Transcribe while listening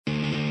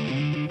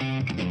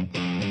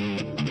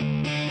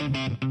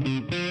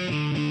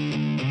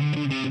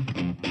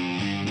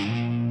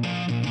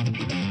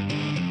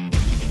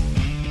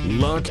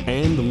lock,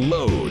 and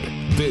load.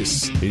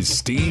 This is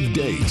Steve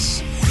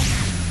Deace.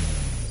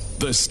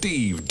 The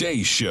Steve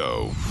Deace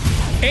Show.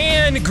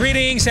 And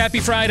greetings. Happy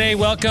Friday.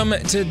 Welcome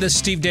to the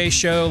Steve Deace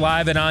Show,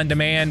 live and on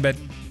demand, but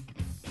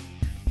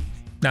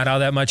not all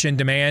that much in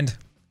demand.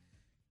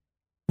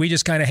 We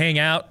just kind of hang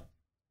out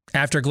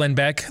after Glenn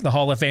Beck, the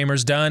Hall of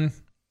Famer's done,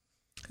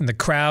 and the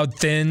crowd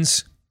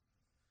thins.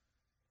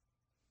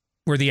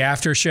 We're the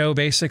after show,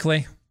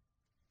 basically,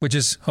 which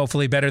is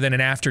hopefully better than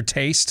an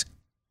aftertaste.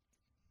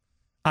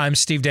 I'm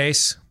Steve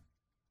Deace.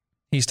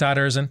 He's Todd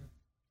Erzin.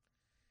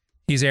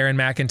 He's Aaron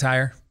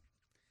McIntyre.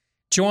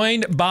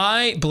 Joined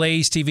by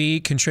Blaze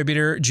TV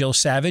contributor Jill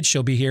Savage.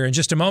 She'll be here in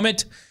just a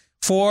moment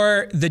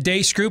for the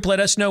Deace Group.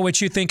 Let us know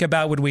what you think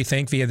about what we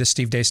think via the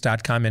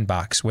stevedeace.com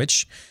inbox,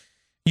 which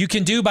you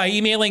can do by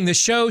emailing the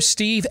show,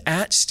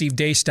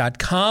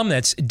 steve@stevedeace.com.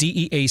 That's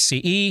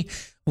DEACE.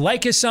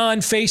 Like us on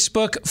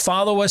Facebook.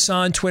 Follow us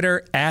on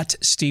Twitter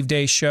 @Steve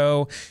Deace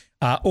Show.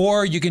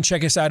 Or you can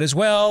check us out as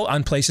well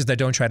on places that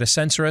don't try to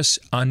censor us,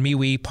 on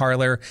MeWe,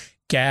 Parler,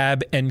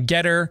 Gab, and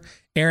Getter.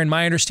 Aaron,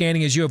 my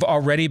understanding is you have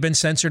already been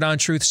censored on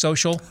Truth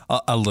Social.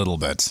 A little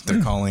bit.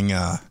 They're calling,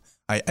 I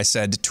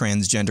said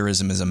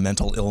transgenderism is a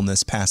mental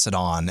illness, pass it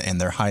on,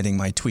 and they're hiding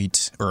my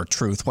tweet, or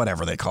truth,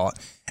 whatever they call it,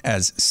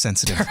 as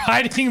sensitive. They're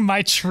hiding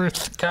my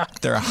truth. God.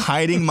 They're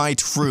hiding my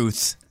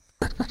truth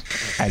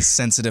as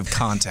sensitive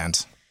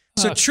content.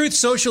 So Truth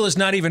Social is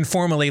not even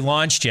formally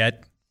launched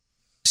yet.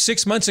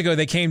 6 months ago,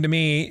 they came to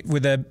me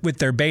with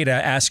their beta,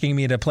 asking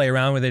me to play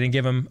around with it and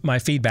give them my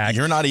feedback.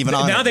 You're not even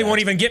on now. It They yet.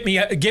 won't even get me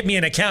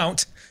an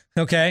account.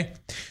 Okay,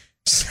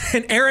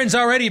 and Aaron's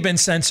already been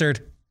censored.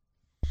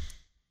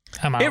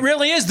 I'm out. It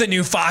really is the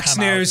new Fox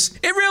News.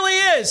 It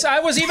really is.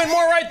 I was even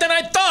more right than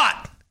I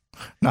thought.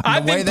 Not in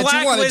I've the way been that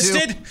you wanted to.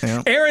 blacklisted.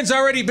 Yeah. Aaron's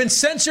already been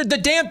censored. The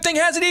damn thing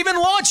hasn't even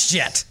launched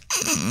yet.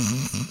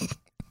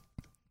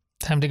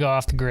 Time to go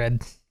off the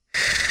grid.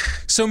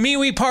 So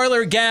MeWe,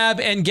 Parler, Gab,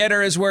 and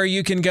Getter is where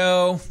you can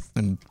go.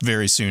 And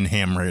very soon,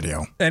 ham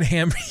radio.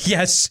 And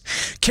yes,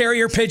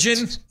 carrier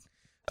pigeon,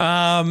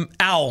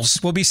 owls.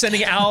 We'll be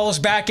sending owls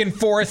back and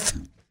forth.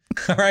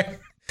 All right,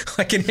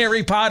 like in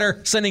Harry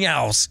Potter, sending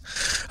owls.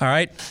 All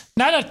right.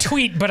 Not a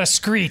tweet, but a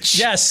screech.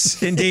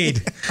 Yes,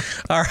 indeed.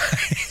 All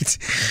right.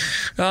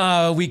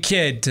 We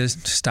kid to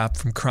stop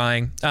from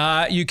crying.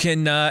 You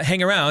can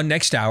hang around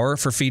next hour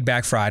for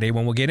Feedback Friday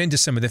when we'll get into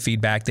some of the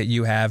feedback that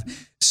you have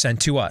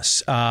sent to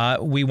us.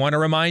 We want to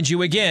remind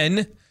you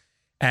again,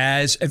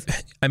 have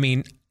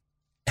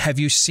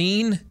you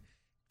seen,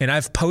 and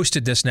I've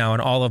posted this now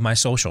on all of my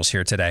socials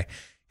here today,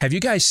 have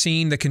you guys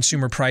seen the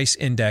consumer price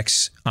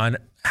index on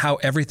how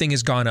everything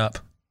has gone up?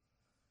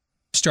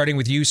 Starting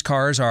with used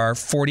cars are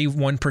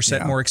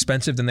 41% more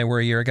expensive than they were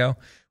a year ago.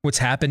 What's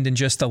happened in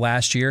just the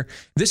last year?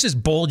 This is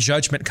bold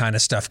judgment kind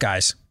of stuff,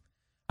 guys.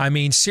 I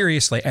mean,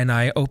 seriously. And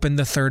I opened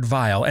the third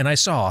vial and I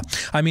saw,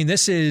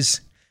 this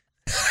is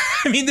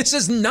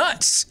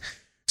nuts.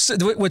 So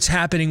what's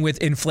happening with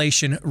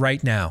inflation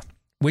right now,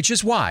 which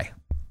is why,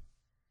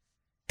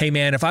 hey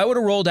man, if I would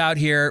have rolled out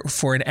here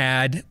for an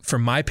ad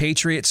from My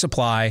Patriot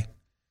Supply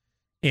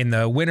in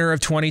the winter of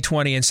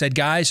 2020 and said,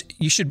 guys,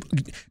 you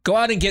should go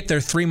out and get their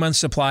 3-month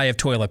supply of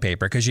toilet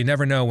paper because you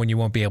never know when you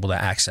won't be able to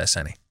access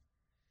any.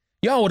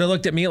 Y'all would have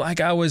looked at me like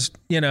I was,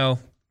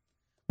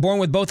 born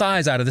with both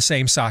eyes out of the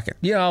same socket.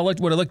 Y'all would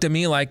have looked at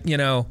me like,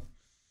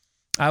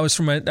 I was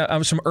from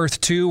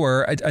Earth 2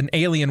 or an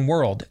alien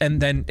world.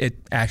 And then it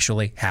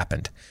actually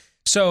happened.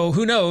 So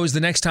who knows? The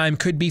next time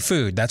could be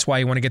food. That's why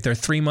you want to get their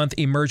 3-month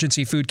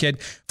emergency food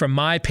kit from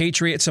My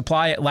Patriot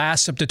Supply. It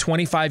lasts up to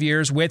 25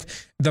 years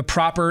with the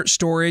proper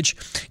storage.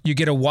 You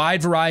get a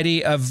wide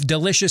variety of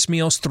delicious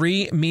meals,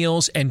 3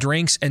 meals and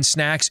drinks and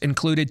snacks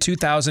included,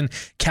 2,000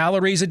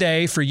 calories a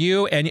day for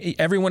you and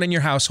everyone in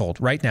your household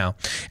right now.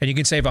 And you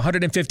can save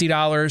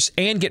 $150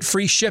 and get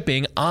free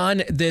shipping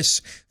on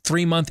this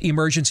 3-month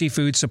emergency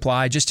food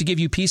supply, just to give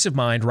you peace of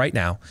mind right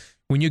now.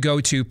 When you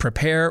go to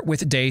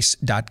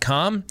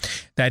preparewithdace.com,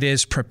 that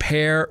is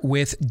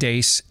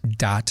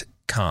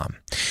preparewithdace.com.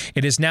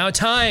 It is now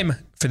time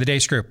for the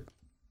Deace Group.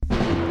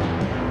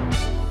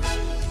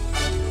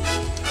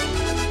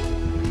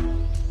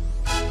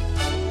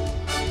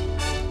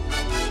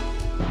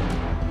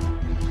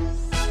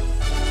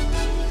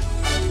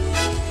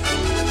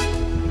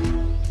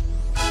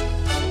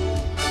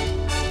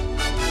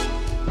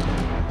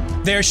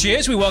 There she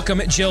is. We welcome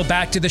Jill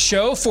back to the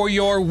show for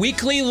your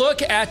weekly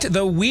look at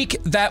the week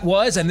that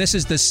was. And this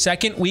is the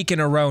second week in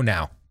a row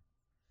now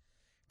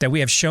that we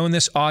have shown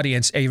this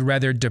audience a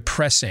rather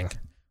depressing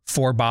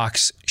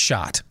 4-box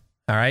shot.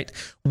 All right.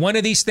 One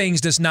of these things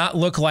does not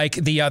look like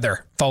the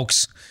other,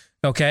 folks.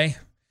 Okay.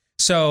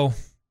 So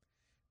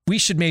we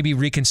should maybe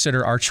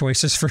reconsider our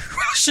choices for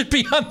who should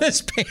be on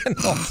this panel.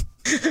 All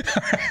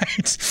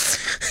right.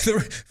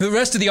 The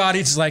rest of the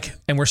audience is like,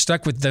 and we're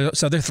stuck with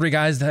those other 3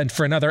 guys then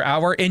for another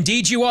hour.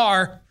 Indeed you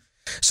are.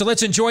 So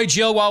let's enjoy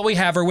Jill while we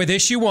have her with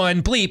issue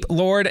 1. Bleep,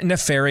 Lord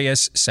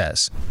Nefarious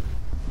says.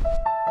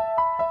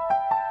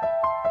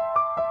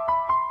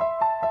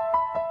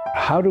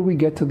 How do we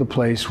get to the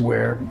place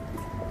where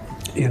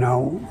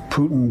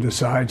Putin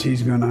decides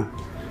he's going to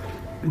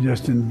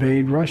just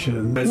invade Russia.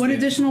 What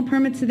additional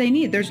permits do they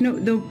need?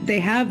 They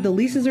have, the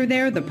leases are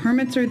there, the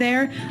permits are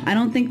there. I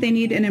don't think they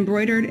need an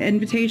embroidered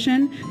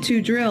invitation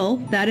to drill.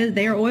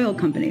 They are oil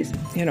companies.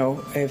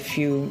 If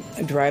you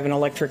drive an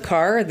electric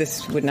car,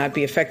 this would not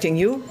be affecting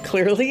you,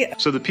 clearly.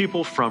 So the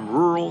people from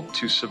rural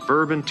to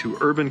suburban to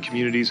urban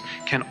communities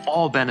can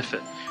all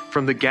benefit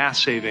from the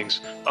gas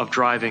savings of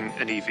driving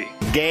an EV.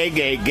 Gay,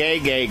 gay, gay,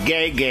 gay,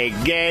 gay, gay,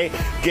 gay,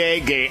 gay,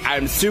 gay.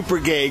 I'm super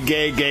gay,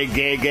 gay, gay,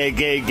 gay, gay,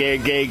 gay, gay,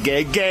 gay,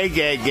 gay, gay,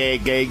 gay, gay,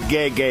 gay,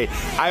 gay, gay.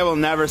 I will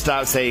never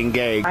stop saying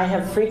gay. I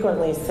have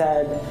frequently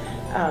said,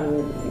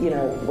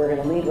 we're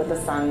going to lead with the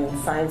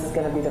science. Science is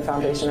going to be the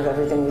foundation of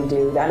everything we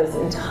do. That is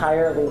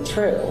entirely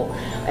true.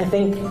 I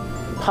think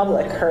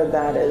public heard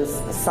that as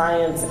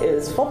science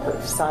is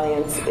foolproof.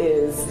 Science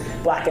is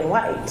black and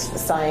white.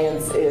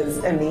 Science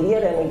is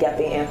immediate, and we get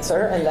the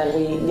answer, and then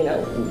we,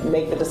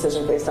 make the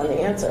decision based on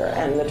the answer.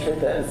 And the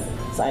truth is,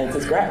 science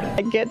is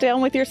gray. Get down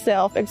with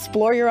yourself,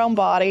 explore your own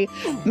body.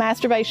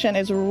 Masturbation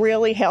is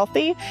really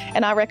healthy,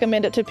 and I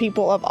recommend it to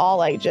people of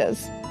all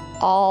ages.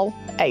 All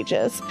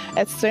ages.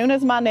 As soon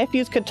as my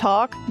nephews could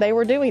talk, they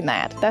were doing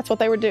that. That's what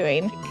they were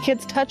doing.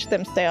 Kids touch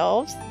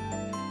themselves.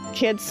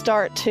 Kids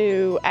start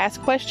to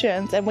ask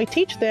questions, and we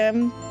teach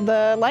them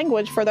the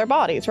language for their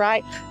bodies,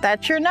 right?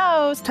 That's your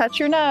nose, touch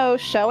your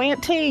nose, show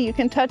Aunt T you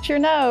can touch your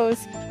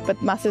nose.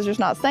 But my sister's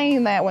not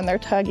saying that when they're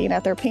tugging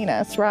at their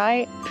penis,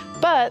 right?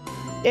 But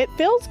it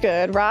feels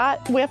good, right?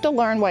 We have to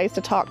learn ways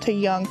to talk to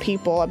young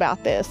people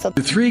about this. So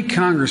The 3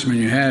 congressmen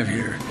you have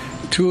here,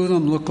 2 of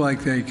them look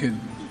like they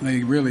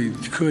really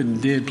could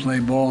and did play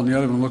ball, and the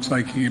other one looks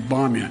like he could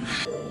bomb you.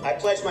 I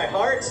pledge my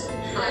heart. To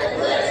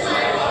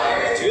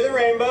the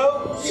rainbow.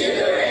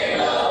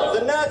 Of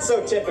the not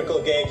so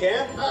typical gay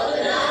camp.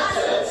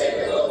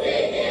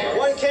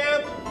 One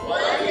camp.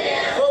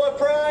 Full of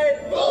pride.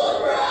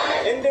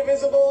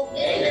 Indivisible.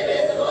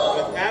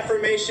 With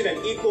affirmation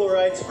and equal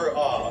rights for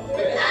all.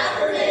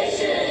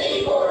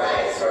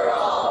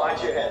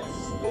 Watch your heads.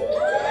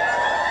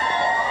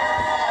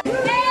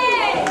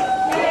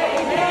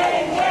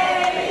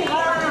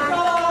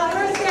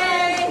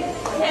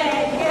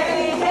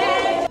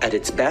 At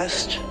its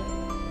best,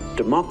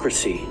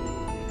 democracy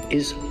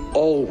is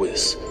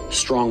always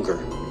stronger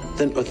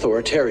than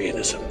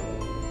authoritarianism.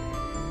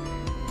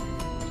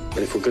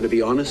 But if we're going to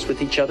be honest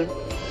with each other,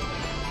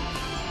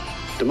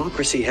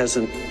 democracy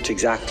hasn't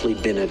exactly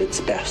been at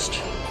its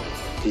best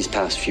these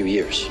past few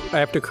years. I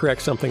have to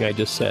correct something I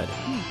just said.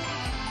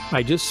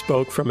 I just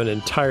spoke from an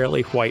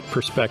entirely white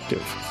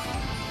perspective.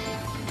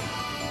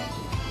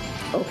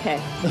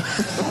 Okay.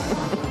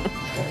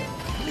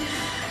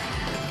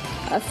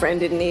 A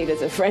friend in need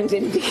is a friend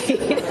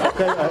indeed. Okay,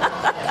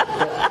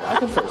 I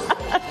can first.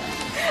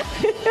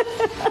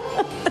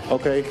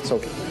 Okay, so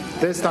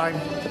this time.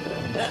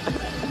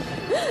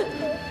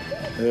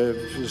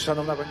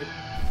 Szanowna Pani.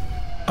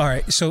 All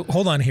right, so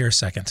hold on here a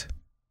second.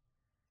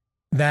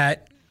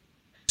 That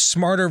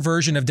smarter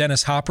version of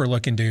Dennis Hopper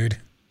looking dude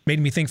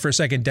made me think for a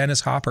second Dennis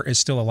Hopper is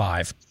still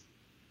alive.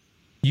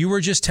 You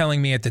were just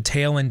telling me at the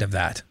tail end of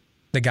that,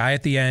 the guy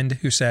at the end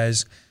who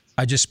says,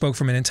 I just spoke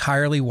from an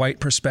entirely white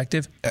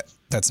perspective.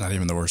 That's not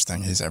even the worst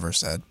thing he's ever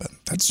said, but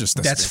that's just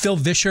the That's truth. Phil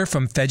Vischer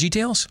from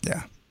VeggieTales?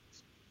 Yeah.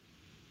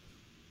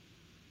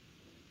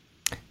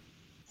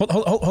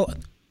 Hold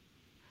on.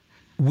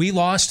 We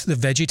lost the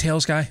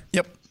VeggieTales guy?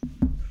 Yep.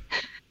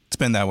 It's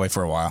been that way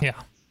for a while.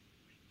 Yeah.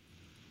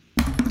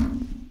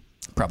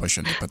 Probably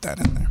shouldn't have put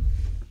that in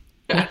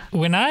there.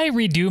 When I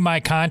redo my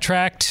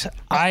contract,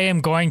 I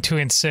am going to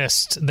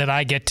insist that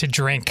I get to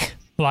drink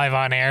live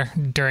on air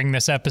during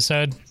this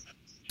episode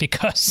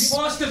because We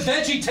lost the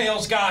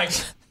VeggieTales guy.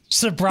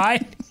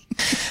 sobriety.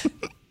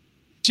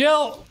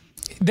 Jill,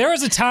 there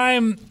was a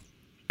time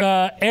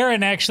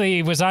Aaron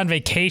actually was on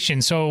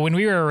vacation, so when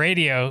we were a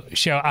radio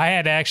show, I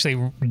had to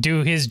actually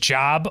do his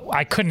job.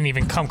 I couldn't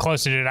even come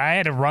close to it. I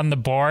had to run the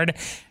board,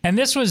 and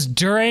this was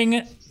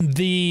during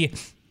the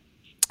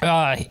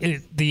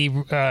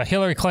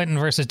Hillary Clinton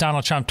versus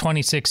Donald Trump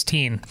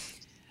 2016,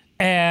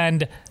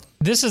 and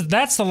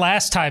that's the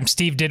last time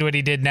Steve did what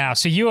he did now.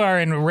 So you are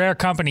in rare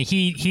company.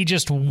 He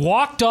just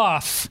walked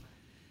off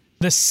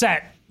the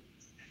set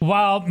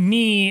while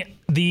me,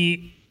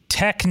 the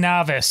tech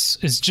novice,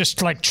 is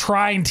just like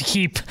trying to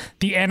keep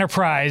the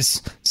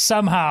Enterprise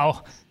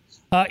somehow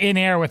in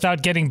air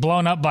without getting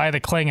blown up by the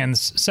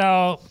Klingons.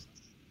 So,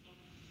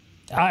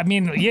 I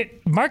mean,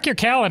 mark your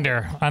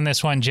calendar on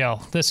this one,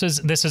 Jill. This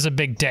is a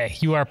big day.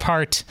 You are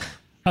part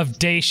of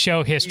day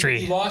show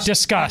history.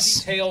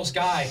 Discuss. VeggieTales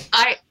guy.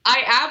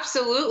 I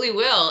absolutely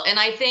will. And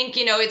I think,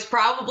 it's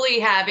probably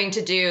having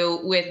to do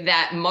with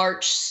that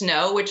March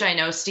snow, which I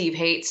know Steve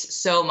hates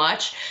so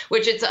much,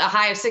 which it's a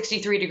high of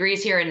 63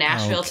 degrees here in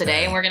Nashville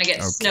today. And we're going to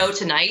get snow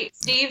tonight,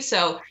 Steve.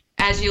 So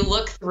as you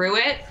look through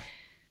it,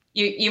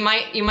 you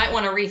might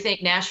want to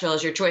rethink Nashville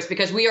as your choice,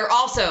 because we are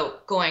also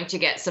going to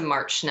get some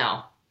March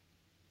snow.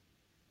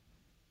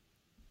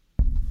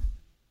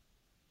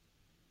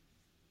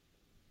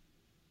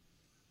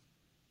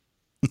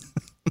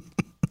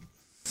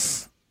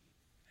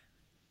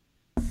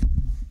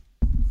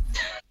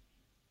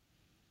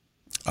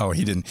 Oh,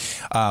 he didn't.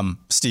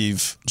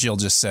 Steve, Jill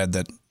just said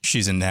that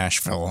she's in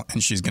Nashville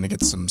and she's going to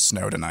get some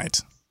snow tonight.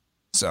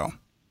 So,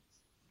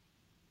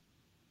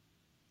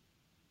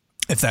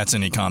 if that's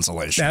any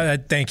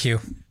consolation. Thank you.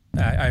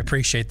 I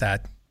appreciate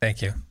that.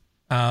 Thank you.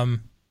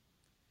 Can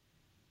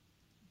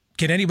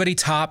anybody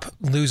top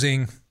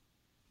losing,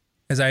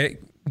 as I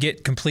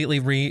get completely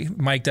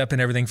mic'd up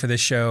and everything for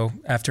this show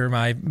after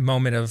my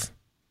moment of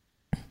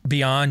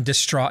beyond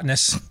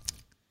distraughtness,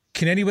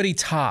 can anybody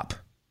top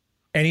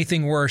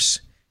anything worse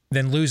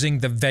than losing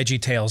the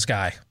VeggieTales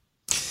guy?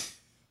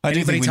 I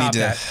do think we need to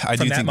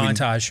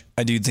montage.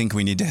 I do think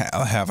we need to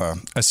have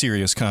a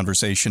serious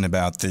conversation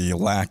about the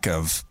lack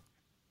of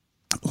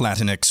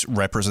Latinx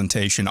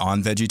representation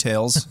on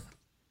VeggieTales.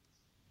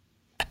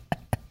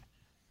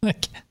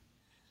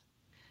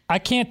 I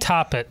can't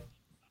top it.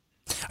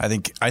 I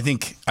think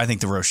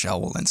the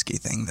Rochelle Walensky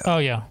thing, though. Oh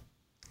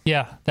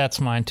yeah, that's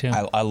mine too.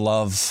 I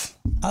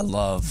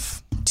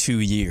love 2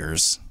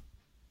 years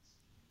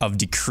of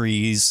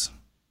decrees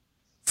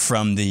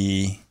from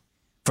the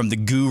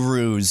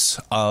gurus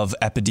of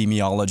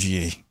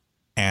epidemiology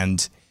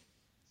and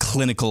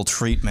clinical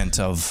treatment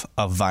of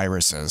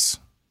viruses.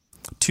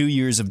 2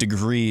 years of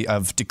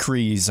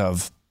decrees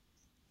of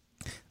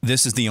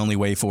this is the only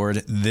way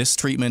forward. This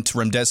treatment,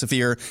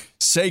 remdesivir,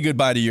 say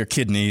goodbye to your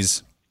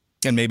kidneys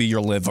and maybe your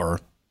liver,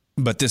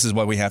 but this is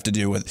what we have to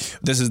do with.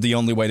 This is the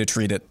only way to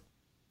treat it.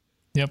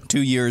 Yep.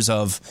 2 years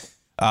of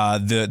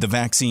the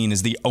vaccine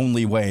is the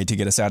only way to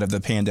get us out of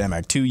the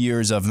pandemic. 2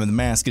 years of the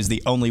mask is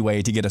the only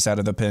way to get us out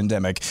of the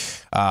pandemic.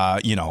 A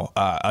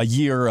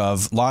year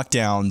of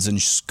lockdowns and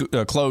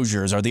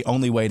closures are the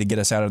only way to get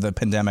us out of the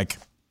pandemic.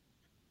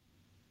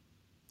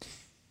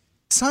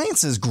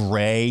 Science is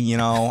gray,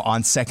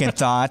 on second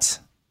thought.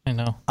 I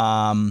know.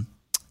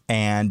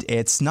 And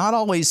it's not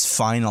always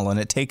final, and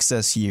it takes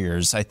us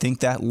years. I think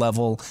that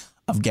level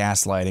of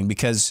gaslighting,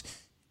 because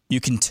you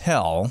can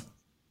tell,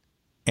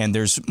 and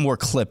there's more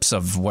clips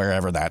of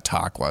wherever that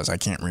talk was. I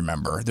can't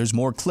remember. There's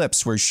more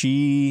clips where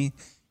you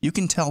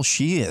can tell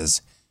she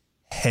is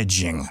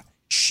hedging.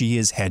 She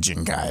is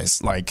hedging,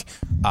 guys. Like,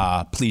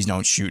 please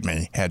don't shoot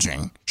me,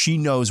 hedging. She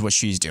knows what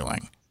she's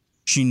doing.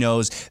 She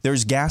knows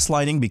there's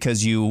gaslighting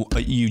because you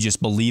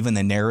just believe in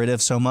the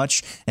narrative so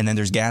much. And then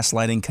there's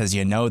gaslighting because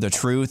you know the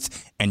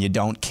truth and you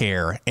don't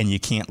care and you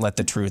can't let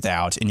the truth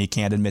out and you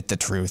can't admit the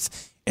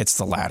truth. It's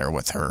the latter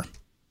with her.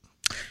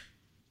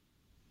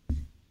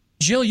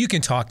 Jill, you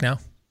can talk now.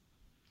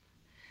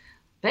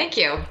 Thank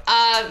you.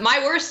 My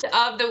worst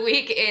of the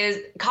week is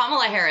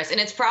Kamala Harris, and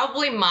it's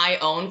probably my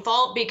own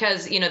fault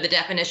because, the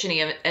definition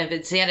of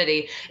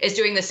insanity is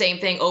doing the same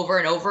thing over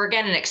and over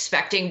again and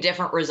expecting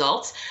different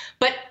results.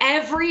 But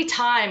every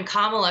time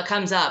Kamala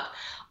comes up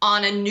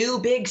on a new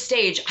big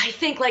stage, I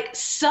think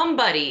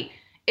somebody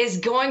is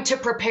going to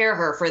prepare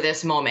her for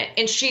this moment,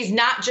 and she's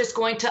not just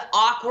going to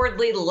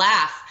awkwardly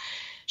laugh.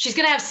 She's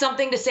going to have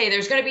something to say.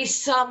 There's going to be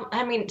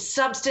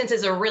substance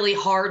is a really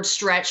hard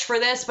stretch for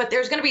this, but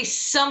there's going to be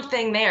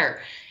something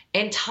there.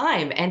 And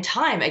time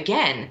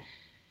again,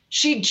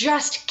 she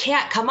just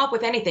can't come up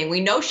with anything. We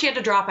know she had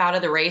to drop out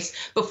of the race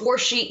before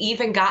she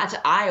even got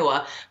to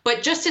Iowa.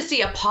 But just to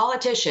see a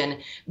politician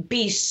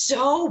be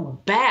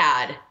so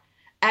bad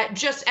at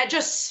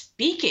just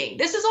speaking,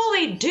 this is all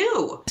they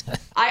do.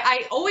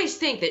 I always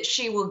think that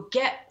she will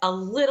get a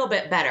little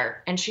bit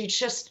better, and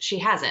she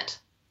hasn't.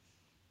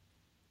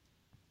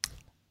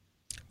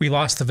 We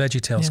lost the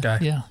VeggieTales guy.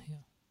 Yeah.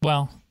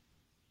 Well,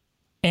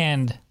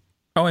 and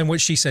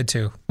what she said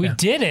too. We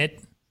did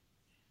it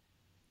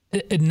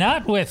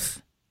not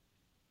with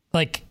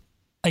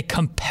a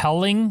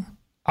compelling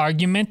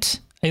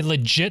argument, a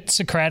legit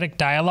Socratic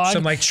dialogue.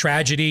 Some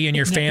tragedy in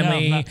your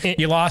family.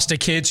 You lost a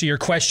kid, so you're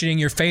questioning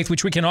your faith,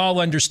 which we can all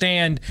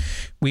understand.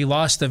 We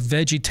lost the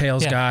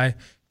VeggieTales guy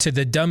to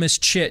the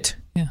dumbest chit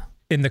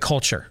in the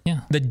culture. Yeah.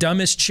 The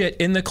dumbest chit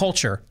in the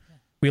culture.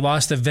 We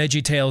lost the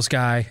VeggieTales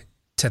guy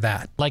to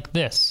that. Like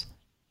this.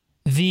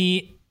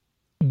 The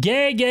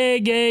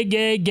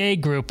gay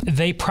group,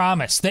 they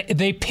promise.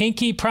 They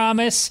pinky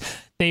promise.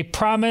 They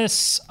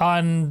promise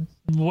on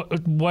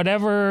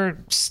whatever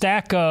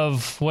stack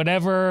of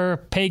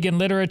whatever pagan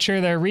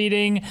literature they're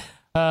reading.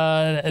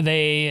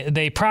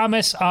 They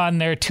promise on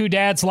their two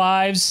dads'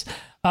 lives.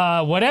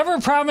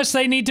 Whatever promise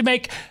they need to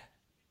make,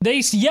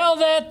 they yell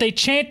that, they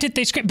chant it,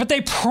 they scream, but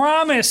they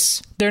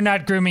promise they're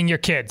not grooming your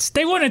kids.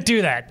 They wouldn't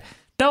do that.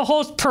 They'll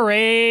host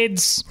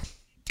parades,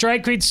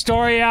 drag queen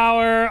story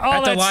hour,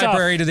 all that stuff. At the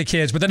library to the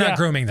kids, but they're not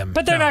grooming them.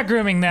 But they're not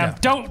grooming them.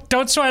 Yeah.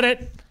 Don't sweat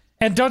it.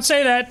 And don't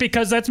say that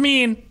because that's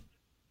mean.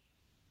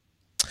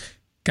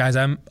 Guys,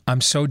 I'm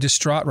so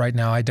distraught right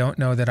now. I don't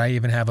know that I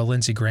even have a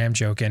Lindsey Graham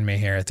joke in me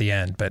here at the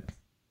end, but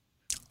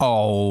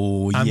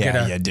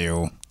you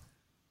do.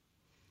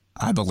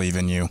 I believe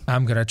in you.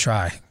 I'm gonna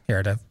try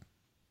here to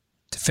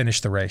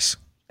finish the race.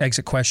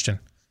 Exit question.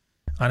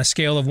 On a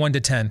scale of 1 to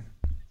 10,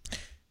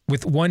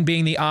 with 1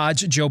 being the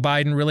odds Joe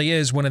Biden really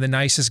is one of the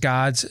nicest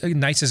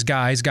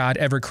guys God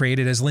ever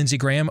created, as Lindsey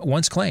Graham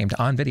once claimed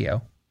on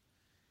video,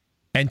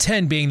 and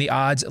 10 being the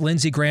odds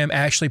Lindsey Graham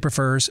actually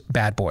prefers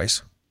bad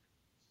boys.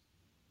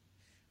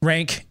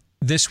 rank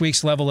this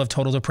week's level of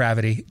total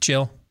depravity.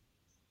 Jill?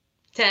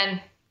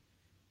 10.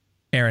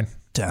 Aaron?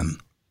 10.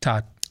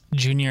 Todd?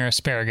 Junior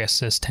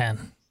asparagus is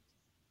 10.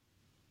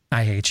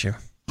 I hate you.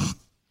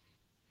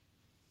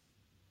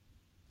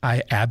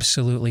 I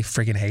absolutely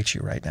friggin' hate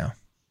you right now.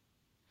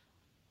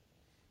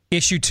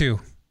 Issue 2.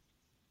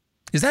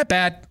 Is that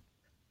bad?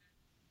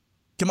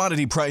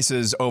 Commodity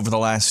prices over the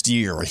last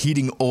year.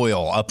 Heating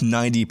oil up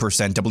 90%,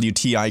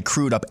 WTI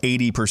crude up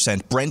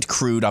 80%, Brent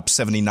crude up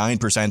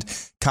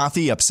 79%,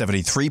 coffee up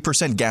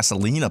 73%,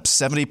 gasoline up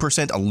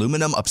 70%,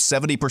 aluminum up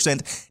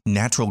 70%,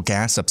 natural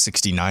gas up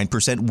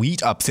 69%,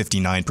 wheat up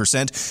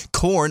 59%,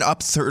 corn up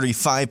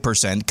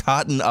 35%,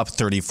 cotton up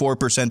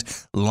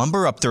 34%,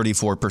 lumber up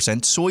 34%,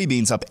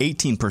 soybeans up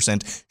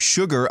 18%,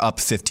 sugar up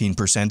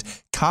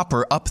 15%,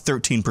 copper up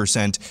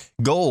 13%,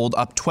 gold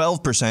up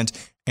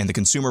 12%, and the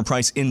Consumer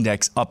Price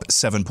Index up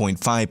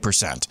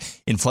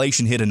 7.5%.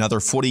 Inflation hit another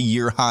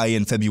 40-year high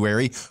in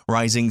February,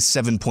 rising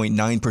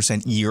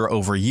 7.9% year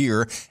over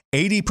year.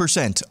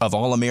 80% of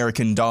all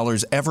American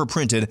dollars ever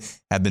printed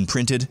have been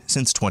printed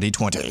since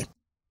 2020.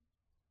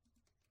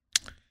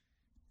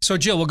 So,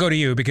 Jill, we'll go to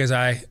you because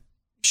I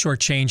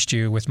shortchanged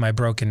you with my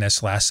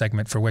brokenness last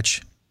segment, for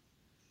which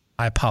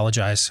I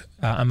apologize.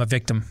 I'm a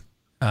victim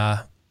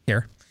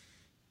here.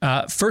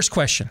 First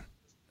question,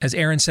 as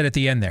Aaron said at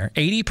the end there,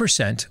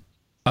 80%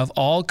 of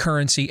all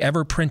currency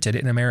ever printed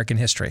in American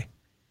history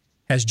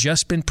has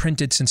just been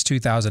printed since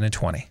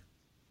 2020.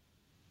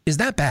 Is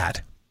that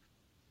bad?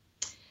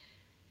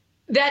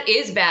 That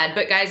is bad,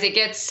 but guys, it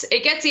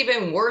gets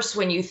even worse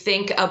when you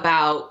think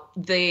about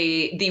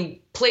the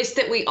place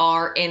that we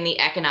are in the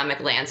economic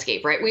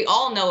landscape, right? We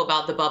all know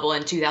about the bubble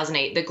in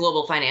 2008, the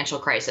global financial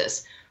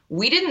crisis.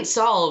 We didn't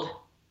solve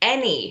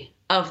any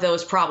of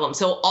those problems.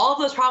 So all of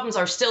those problems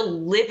are still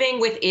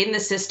living within the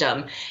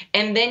system.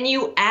 And then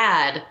you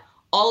add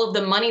all of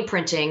the money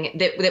printing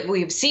that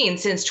we've seen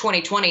since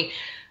 2020,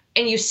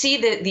 and you see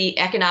the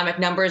economic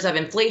numbers of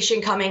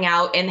inflation coming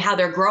out and how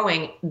they're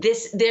growing.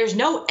 There's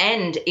no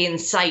end in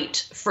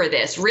sight for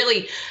this.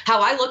 Really,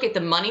 how I look at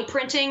the money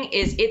printing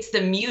is it's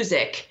the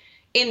music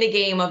in the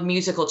game of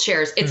musical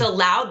chairs. It's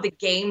allowed the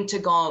game to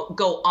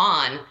go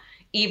on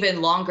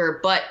even longer,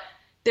 but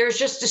there's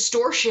just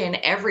distortion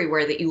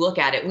everywhere that you look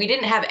at it. We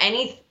didn't have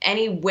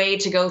any way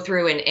to go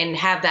through and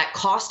have that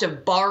cost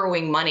of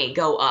borrowing money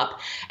go up.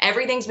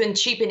 Everything's been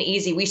cheap and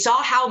easy. We saw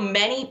how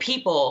many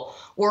people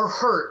were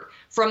hurt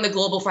from the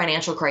global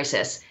financial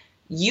crisis.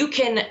 You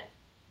can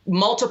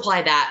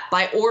multiply that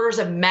by orders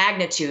of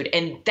magnitude,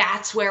 and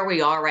that's where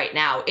we are right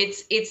now.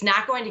 It's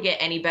not going to get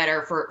any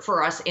better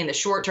for us in the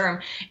short term,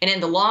 and in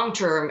the long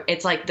term,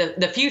 it's like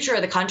the future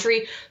of the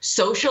country.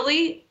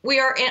 Socially, we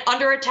are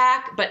under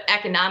attack, but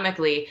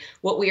economically,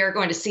 what we are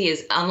going to see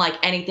is unlike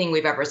anything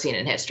we've ever seen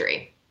in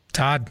history.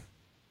 Todd?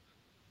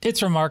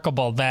 It's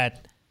remarkable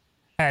that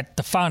at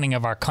the founding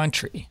of our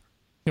country,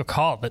 you'll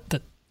call it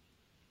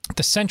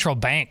the central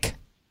bank,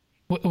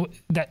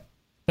 that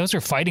those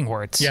are fighting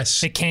words.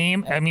 Yes. It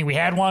came. I mean, we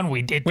had one.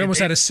 We almost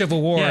had a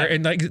civil war,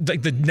 and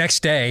like the next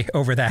day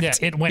over that. Yeah,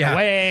 it went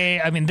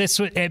away. I mean, this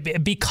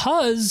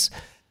because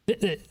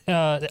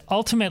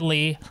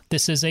ultimately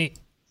the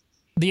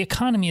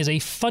economy is a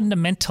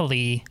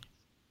fundamentally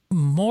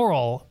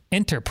moral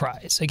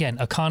enterprise. Again,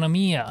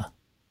 economia,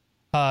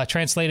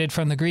 translated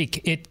from the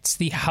Greek. It's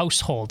the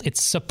household.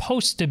 It's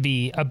supposed to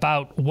be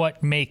about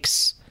what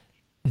makes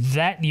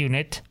that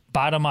unit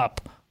bottom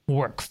up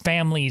work.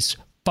 Families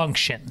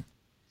function.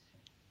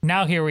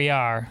 Now here we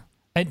are,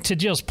 and to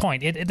Jill's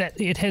point,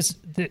 it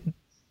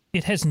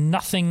has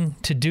nothing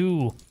to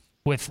do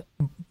with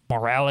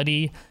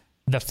morality,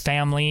 the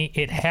family.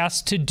 It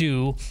has to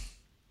do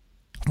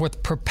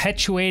with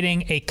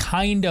perpetuating a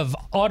kind of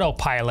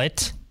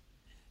autopilot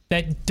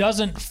that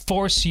doesn't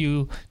force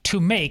you to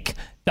make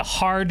the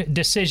hard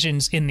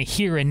decisions in the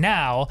here and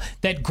now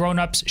that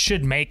grown-ups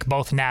should make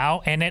both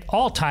now and at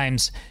all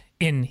times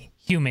in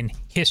human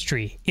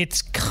history.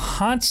 It's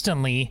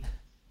constantly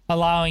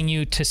allowing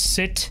you to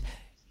sit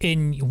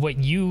in what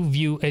you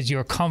view as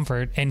your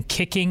comfort and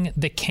kicking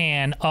the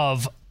can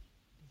of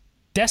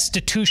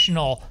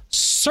destitutional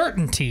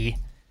certainty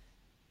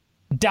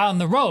down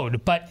the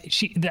road. But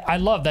I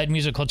love that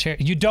musical chair.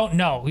 You don't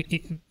know.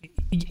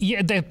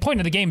 The point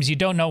of the game is you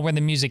don't know where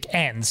the music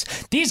ends.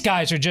 These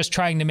guys are just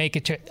trying to make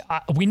it.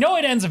 We know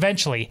it ends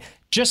eventually,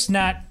 just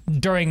not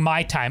during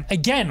my time.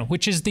 Again,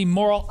 which is the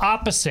moral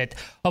opposite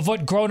of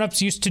what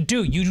grown-ups used to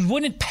do. You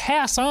wouldn't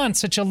pass on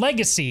such a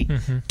legacy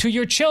to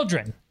your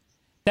children.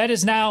 That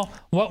is now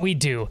what we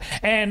do.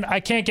 And I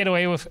can't get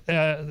away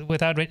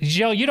without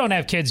Jill, you don't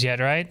have kids yet,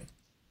 right?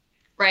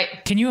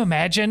 Right. Can you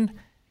imagine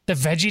the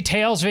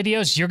VeggieTales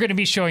videos you're going to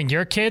be showing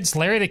your kids,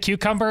 Larry the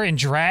Cucumber in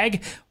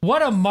drag?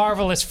 What a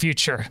marvelous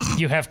future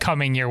you have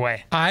coming your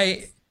way.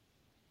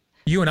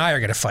 You and I are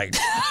going to fight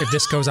if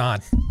this goes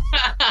on.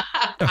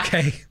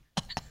 Okay.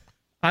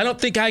 I don't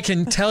think I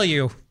can tell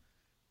you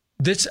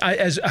this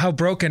as how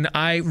broken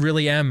I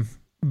really am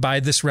by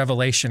this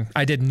revelation.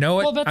 I didn't know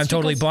it. I'm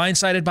totally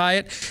blindsided by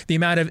it. The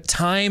amount of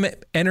time,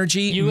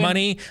 energy,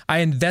 money I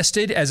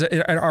invested as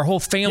our whole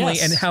family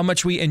and how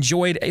much we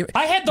enjoyed.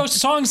 I had those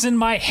songs in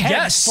my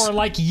head for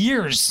like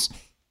years.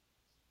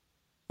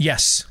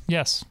 Yes.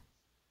 Yes.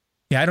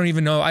 Yeah, I don't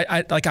even know.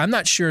 I'm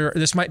not sure.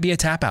 This might be a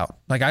tap out.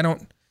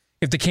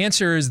 If the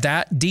cancer is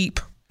that deep,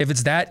 if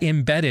it's that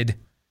embedded,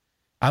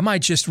 I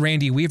might just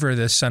Randy Weaver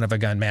this son of a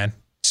gun, man.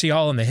 See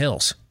y'all in the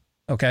hills.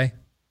 Okay.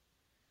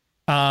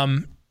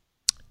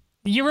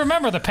 You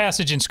remember the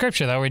passage in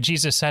Scripture, though, where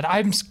Jesus said,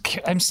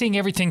 I'm seeing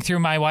everything through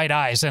my white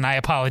eyes, and I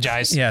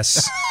apologize.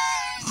 Yes.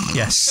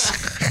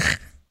 Yes.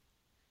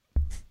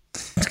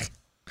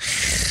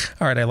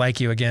 All right, I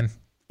like you again.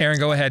 Aaron,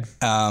 go ahead.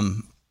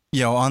 On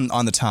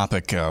the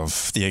topic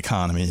of the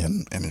economy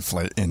and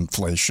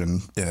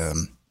inflation,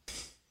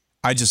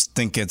 I just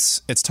think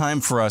it's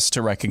time for us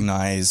to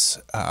recognize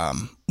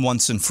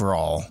once and for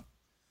all,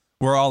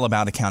 we're all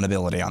about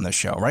accountability on this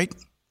show, right?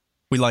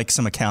 We like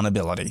some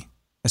accountability,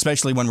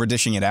 especially when we're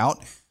dishing it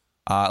out.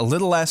 A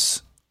little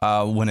less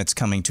when it's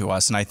coming to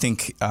us. And I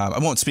think, I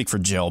won't speak for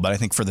Jill, but I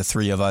think for the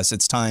three of us,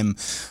 it's time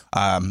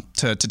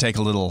to take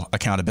a little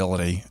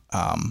accountability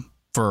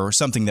for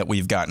something that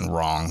we've gotten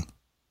wrong.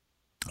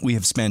 We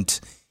have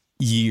spent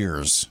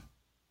years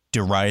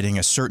deriding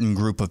a certain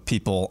group of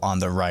people on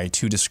the right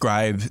who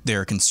describe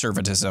their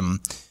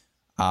conservatism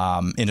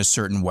in a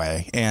certain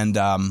way. And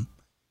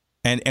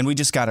we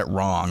just got it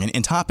wrong.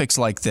 And topics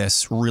like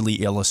this really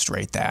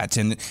illustrate that.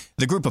 And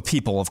the group of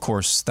people, of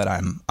course, that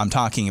I'm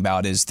talking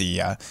about is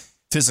the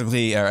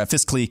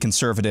fiscally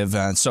conservative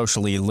and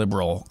socially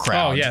liberal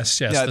crowd. Oh,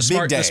 yes. Yeah, the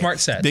smart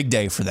set. Big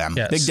day for them.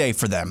 Yes. Big day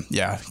for them.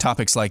 Yeah.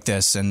 Topics like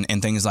this and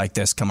things like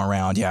this come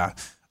around. Yeah.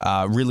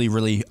 Really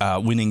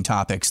winning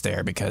topics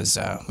there because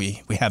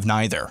we have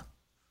neither.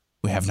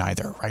 We have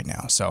neither right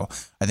now. So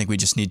I think we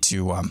just need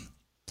to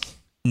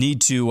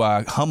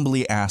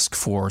humbly ask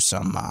for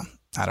some,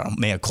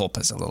 mea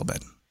culpas a little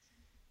bit.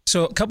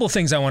 So a couple of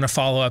things I want to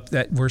follow up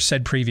that were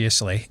said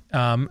previously.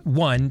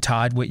 One,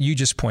 Todd, what you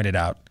just pointed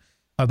out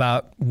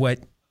about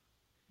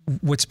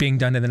what's being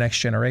done to the next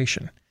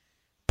generation.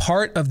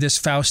 Part of this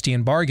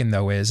Faustian bargain,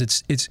 though, is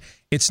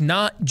it's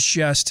not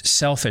just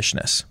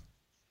selfishness.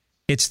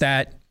 It's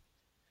that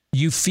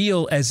you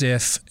feel as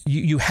if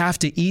you have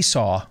to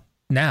Esau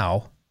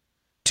now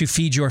to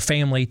feed your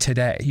family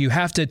today. You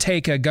have to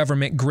take a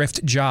government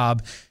grift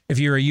job if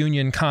you're a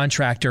union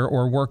contractor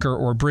or worker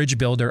or bridge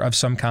builder of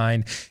some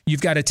kind.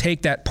 You've got to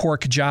take that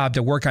pork job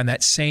to work on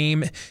that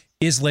same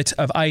islet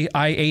of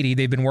I-80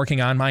 they've been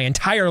working on my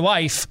entire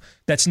life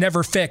that's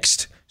never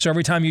fixed. So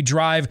every time you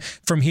drive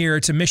from here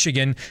to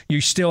Michigan,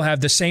 you still have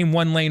the same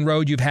one-lane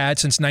road you've had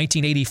since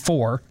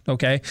 1984,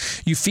 okay?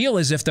 You feel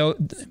as if, though,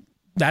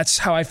 that's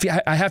how I feel.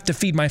 I have to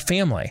feed my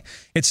family.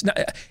 It's not.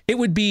 It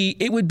would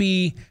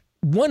be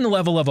one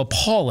level of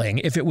appalling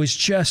if it was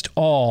just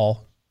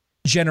all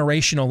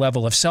generational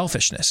level of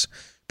selfishness.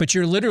 But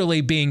you're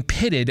literally being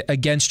pitted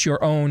against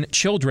your own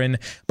children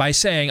by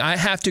saying, I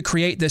have to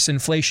create this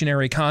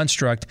inflationary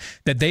construct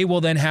that they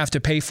will then have to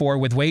pay for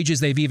with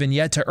wages they've even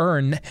yet to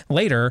earn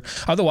later.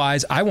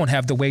 Otherwise, I won't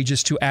have the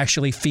wages to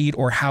actually feed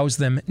or house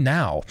them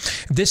now.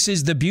 This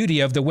is the beauty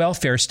of the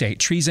welfare state.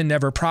 Treason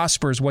never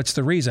prospers. What's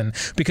the reason?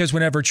 Because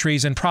whenever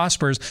treason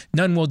prospers,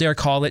 none will dare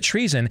call it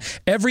treason.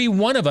 Every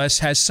one of us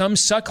has some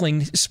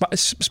suckling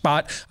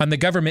spot on the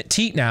government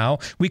teat now.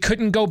 We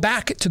couldn't go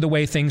back to the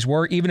way things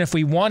were, even if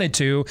we wanted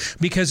to,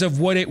 because of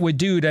what it would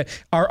do to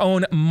our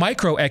own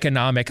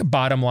microeconomic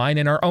bottom line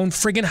in our own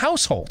friggin'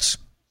 households.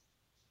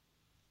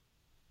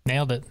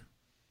 Nailed it.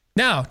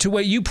 Now, to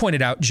what you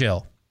pointed out,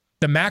 Jill,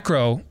 the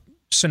macro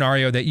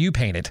scenario that you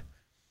painted.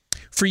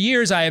 For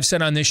years, I have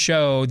said on this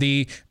show,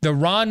 the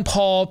Ron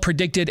Paul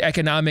predicted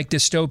economic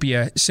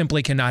dystopia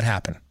simply cannot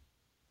happen.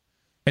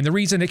 And the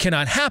reason it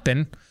cannot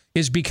happen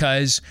is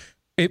because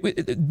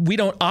we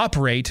don't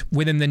operate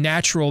within the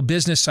natural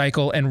business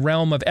cycle and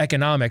realm of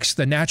economics,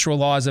 the natural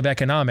laws of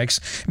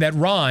economics that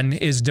Ron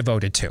is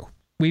devoted to.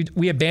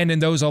 We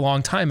abandoned those a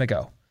long time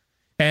ago.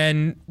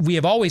 And we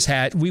have always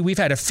had, we've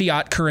had a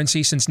fiat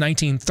currency since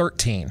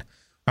 1913.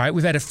 All right,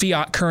 we've had a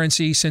fiat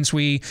currency since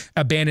we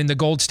abandoned the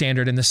gold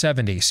standard in the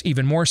 70s,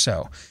 even more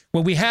so.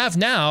 What we have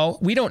now,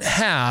 we don't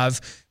have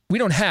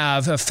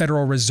a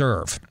Federal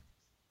Reserve.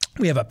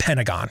 We have a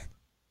Pentagon.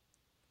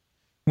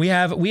 We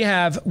have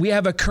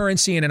a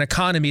currency and an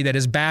economy that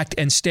is backed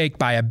and staked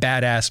by a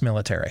badass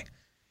military.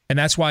 And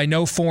that's why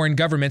no foreign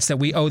governments that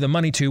we owe the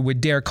money to would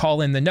dare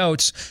call in the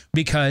notes,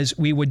 because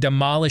we would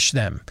demolish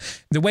them.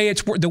 The way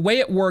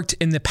it worked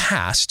in the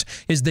past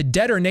is the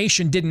debtor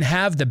nation didn't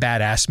have the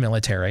badass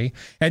military.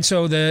 And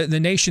so the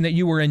nation that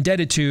you were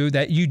indebted to,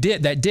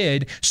 that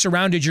did,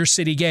 surrounded your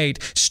city gate,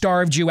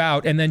 starved you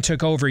out, and then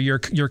took over your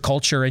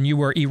culture, and you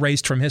were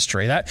erased from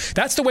history.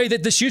 That's the way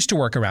that this used to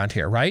work around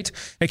here, right?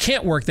 It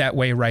can't work that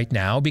way right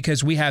now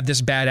because we have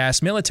this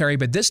badass military,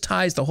 but this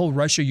ties the whole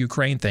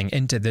Russia-Ukraine thing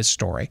into this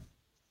story.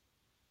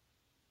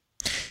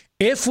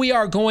 If we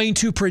are going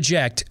to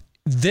project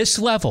this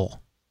level,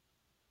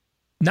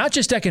 not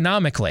just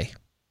economically,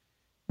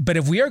 But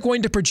if we are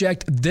going to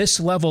project this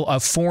level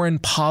of foreign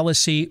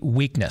policy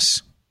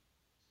weakness,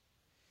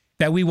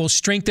 that we will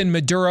strengthen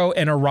Maduro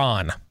and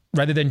Iran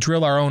rather than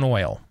drill our own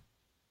oil,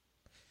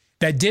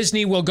 that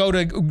Disney will go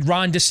to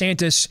Ron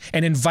DeSantis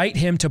and invite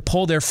him to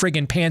pull their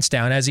friggin' pants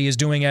down, as he is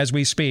doing as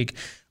we speak,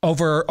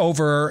 over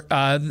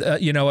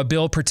a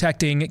bill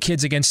protecting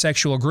kids against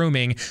sexual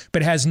grooming,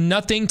 but has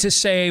nothing to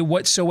say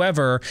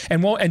whatsoever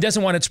and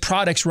doesn't want its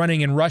products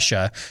running in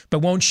Russia, but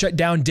won't shut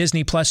down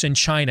Disney Plus in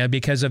China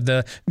because of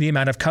the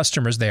amount of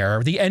customers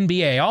there, the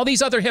NBA, all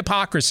these other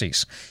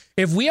hypocrisies.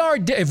 If we are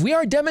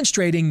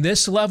demonstrating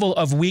this level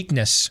of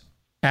weakness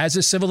as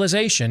a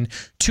civilization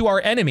to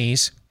our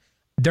enemies,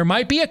 there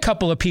might be a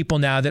couple of people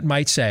now that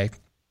might say,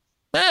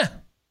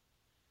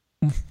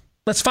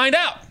 let's find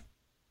out.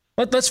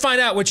 Let's find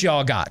out what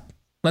y'all got.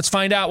 Let's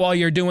find out while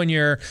you're doing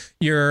your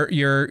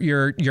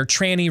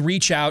tranny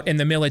reach out in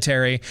the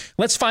military.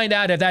 Let's find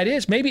out if that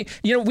is maybe,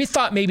 we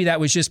thought maybe that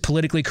was just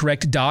politically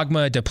correct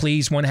dogma to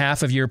please one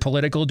half of your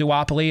political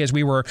duopoly as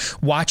we were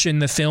watching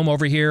the film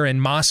over here in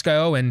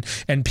Moscow and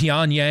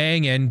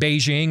Pyongyang and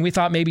Beijing. We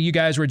thought maybe you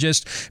guys were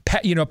just,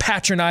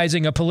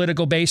 patronizing a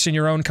political base in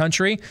your own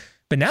country.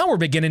 But now we're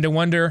beginning to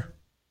wonder,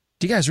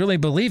 do you guys really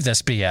believe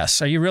this BS?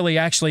 Are you really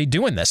actually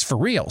doing this for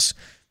reals?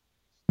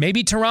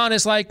 Maybe Tehran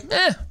is like,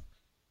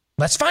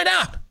 let's find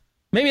out.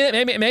 Maybe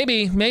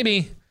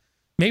the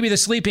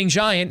sleeping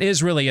giant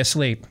is really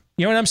asleep.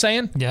 You know what I'm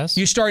saying? Yes.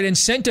 You start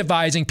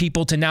incentivizing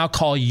people to now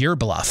call your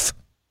bluff.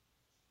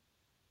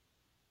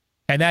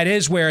 And that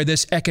is where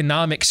this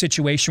economic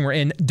situation we're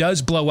in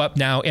does blow up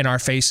now in our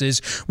faces,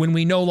 when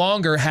we no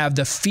longer have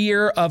the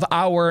fear of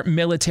our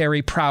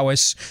military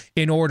prowess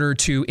in order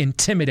to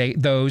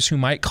intimidate those who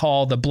might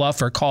call the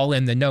bluff or call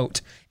in the note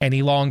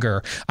any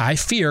longer. I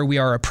fear we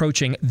are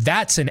approaching,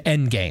 that's an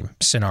end game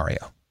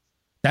scenario.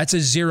 That's a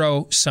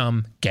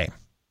zero-sum game.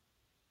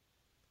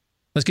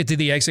 Let's get to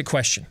the exit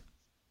question.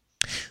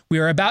 We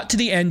are about to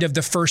the end of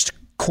the first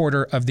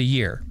quarter of the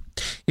year.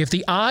 If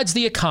the odds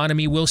the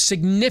economy will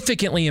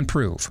significantly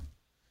improve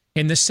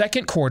in the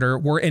second quarter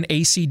were an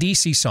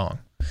AC/DC song,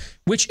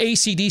 which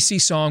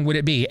AC/DC song would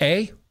it be?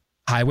 A,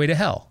 Highway to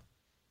Hell.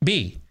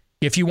 B,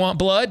 If You Want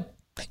Blood,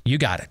 You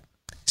Got It.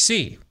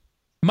 C,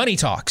 Money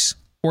Talks.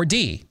 Or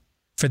D,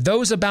 For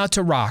Those About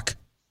to Rock,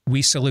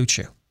 We Salute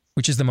You,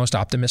 which is the most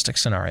optimistic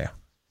scenario.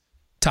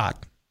 Todd.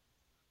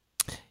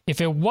 If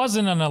it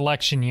wasn't an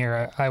election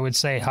year, I would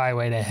say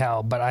Highway to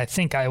Hell, but I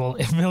think I will,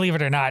 believe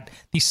it or not,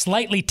 the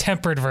slightly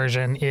tempered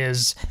version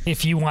is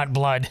If You Want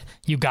Blood,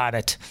 You Got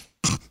It.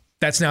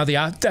 That's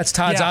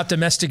Todd's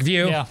optimistic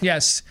view. Yeah.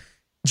 Yes.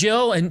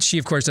 Jill, and she,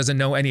 of course, doesn't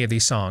know any of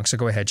these songs, so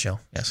go ahead, Jill.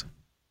 Yes.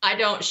 I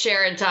don't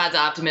share in Todd's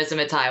optimism.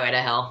 It's Highway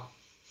to Hell.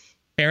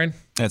 Aaron?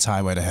 It's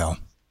Highway to Hell.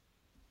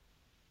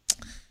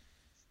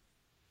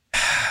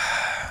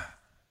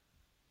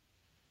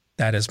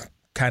 That is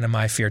kind of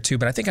my fear too,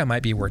 but I think I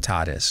might be where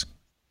Todd is.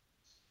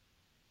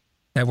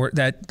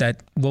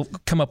 That we'll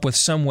come up with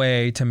some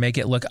way to make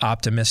it look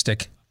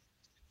optimistic,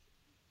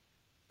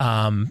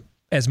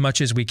 as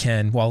much as we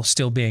can, while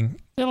still being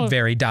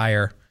very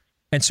dire.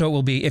 And so it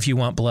will be, If You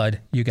Want Blood,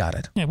 You Got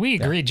It. Yeah, we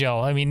agree,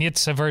 Joe. I mean,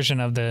 it's a version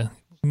of the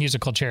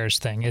musical chairs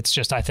thing. It's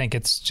just, I think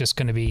it's just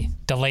going to be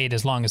delayed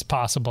as long as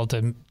possible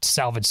to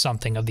salvage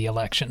something of the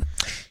election.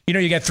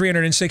 You got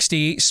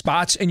 360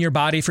 spots in your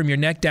body from your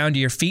neck down to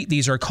your feet.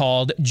 These are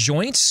called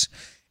joints,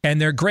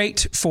 and they're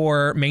great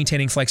for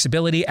maintaining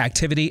flexibility,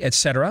 activity,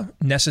 etc.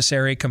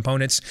 Necessary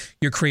components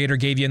your creator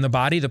gave you in the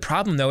body. The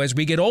problem, though, as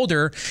we get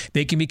older,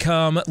 they can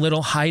become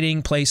little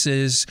hiding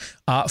places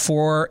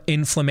for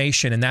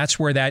inflammation. And that's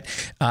where that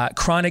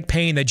chronic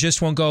pain that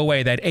just won't go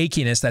away, that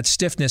achiness, that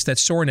stiffness, that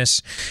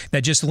soreness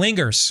that just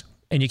lingers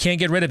and you can't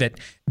get rid of it,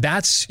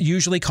 that's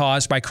usually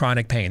caused by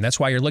chronic pain. That's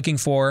why you're looking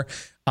for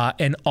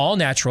an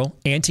all-natural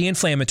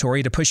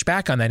anti-inflammatory to push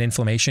back on that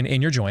inflammation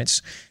in your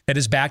joints that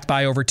is backed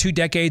by over 2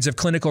 decades of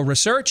clinical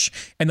research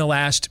and the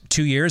last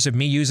 2 years of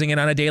me using it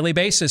on a daily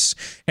basis.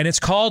 And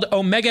it's called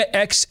Omega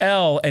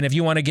XL. And if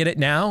you want to get it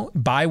now,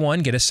 buy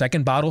one, get a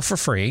second bottle for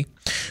free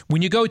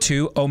when you go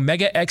to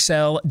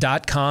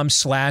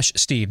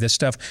omegaxl.com/Steve. This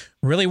stuff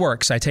really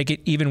works. I take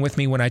it even with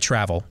me when I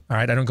travel. All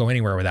right. I don't go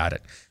anywhere without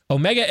it.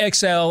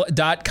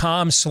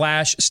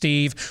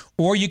 omegaxl.com/Steve,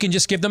 or you can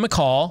just give them a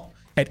call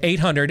at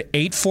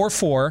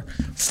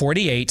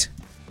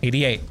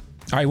 800-844-4888.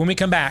 All right, when we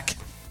come back,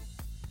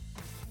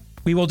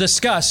 we will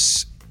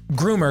discuss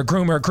groomer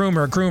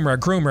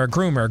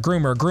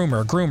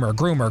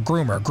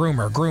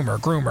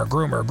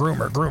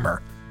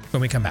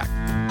when we come back.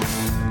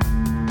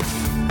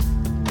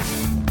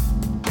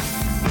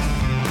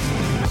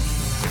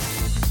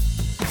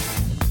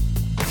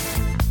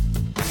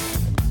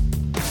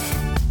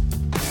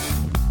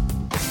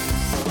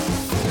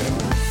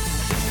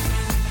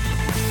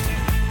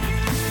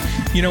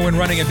 When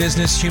running a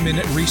business, human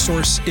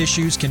resource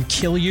issues can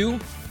kill you,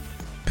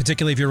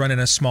 particularly if you're running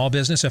a small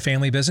business, a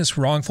family business.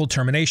 Wrongful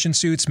termination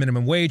suits,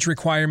 minimum wage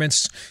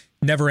requirements,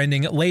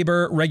 never-ending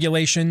labor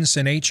regulations,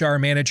 and HR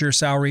manager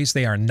salaries.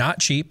 They are not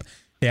cheap.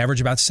 They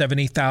average about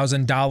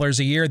 $70,000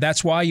 a year.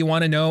 That's why you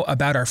want to know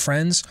about our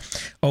friends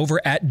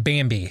over at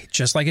Bambee.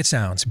 Just like it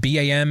sounds,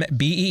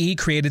 BAMBEE,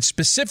 created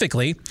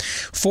specifically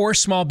for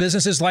small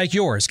businesses like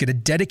yours. Get a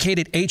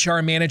dedicated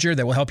HR manager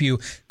that will help you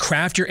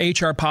craft your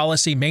HR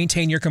policy,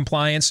 maintain your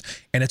compliance,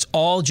 and it's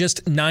all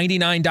just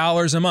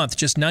 $99 a month.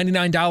 Just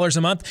 $99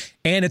 a month,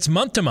 and it's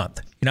month to month.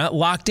 You're not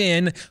locked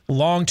in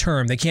long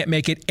term. They can't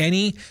make it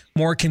any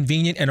more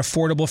convenient and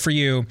affordable for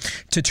you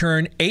to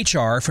turn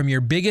HR from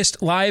your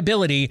biggest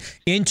liability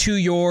into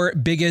your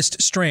biggest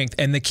strength.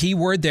 And the key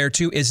word there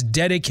too is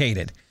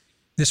dedicated.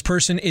 This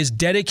person is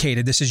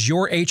dedicated. This is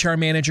your HR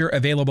manager,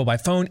 available by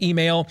phone,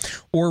 email,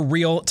 or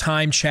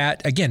real-time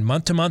chat. Again,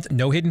 month to month,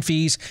 no hidden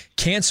fees.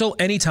 Cancel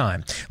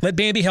anytime. Let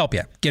Bambee help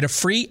you. Get a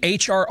free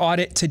HR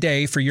audit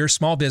today for your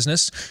small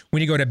business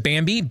when you go to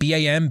Bambee,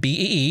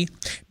 B-A-M-B-E-E,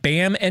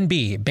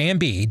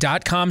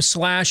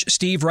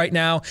 Bambee.com/Steve right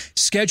now.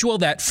 Schedule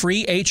that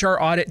free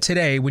HR audit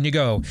today when you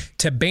go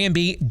to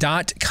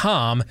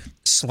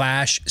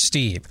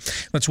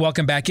Bambee.com/Steve. Let's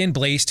welcome back in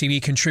Blaze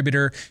TV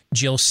contributor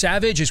Jill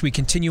Savage as we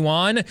continue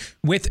on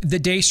with the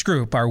Deace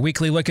Group, our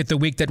weekly look at the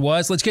week that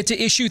was. Let's get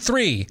to issue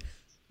 3,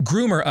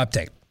 Groomer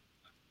update.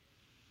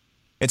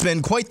 It's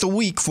been quite the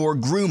week for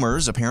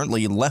groomers.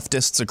 Apparently,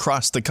 leftists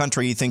across the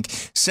country think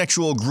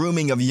sexual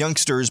grooming of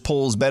youngsters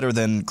polls better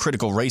than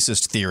critical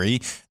racist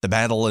theory. The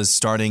battle is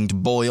starting to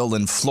boil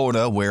in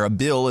Florida, where a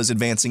bill is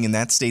advancing in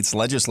that state's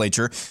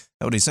legislature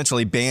that would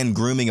essentially ban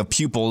grooming of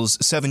pupils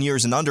 7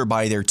 years and under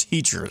by their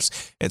teachers.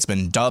 It's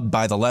been dubbed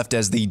by the left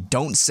as the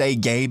Don't Say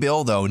Gay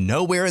bill, though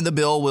nowhere in the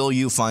bill will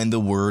you find the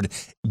word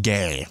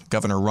gay.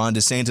 Governor Ron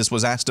DeSantis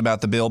was asked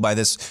about the bill by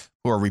this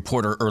for a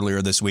reporter earlier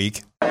this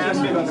week.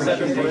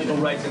 Parental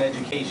rights and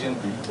education,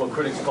 what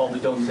critics call the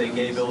Don't Say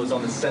Gay bill, is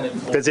on the Senate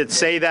floor. Does it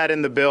say that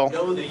in the bill?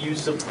 Know that you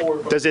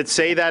support. Does it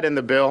say that in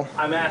the bill?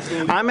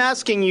 I'm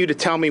asking you to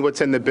tell me what's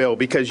in the bill,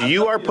 because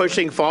you are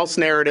pushing false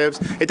narratives.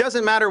 It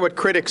doesn't matter what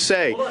critics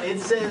say. Hold on.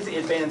 It says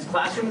it bans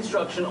classroom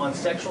instruction on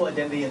sexual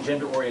identity and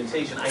gender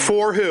orientation.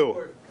 For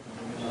who?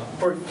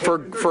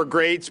 For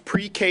grades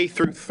pre-K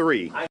through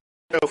 3.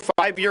 So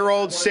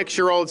 5-year-olds,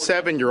 6-year-olds,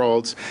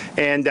 7-year-olds,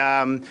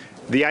 and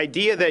the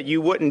idea that you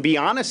wouldn't be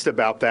honest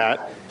about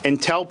that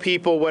and tell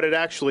people what it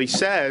actually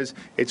says,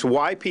 it's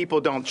why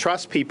people don't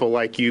trust people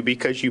like you,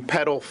 because you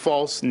peddle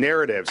false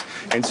narratives.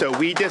 And so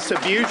we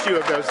disabuse you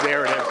of those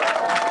narratives.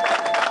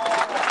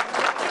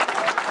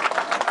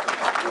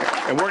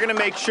 And we're going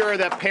to make sure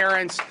that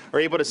parents are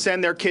able to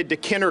send their kid to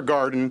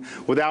kindergarten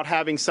without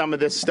having some of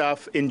this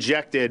stuff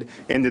injected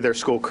into their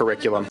school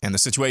curriculum. And the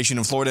situation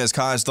in Florida has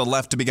caused the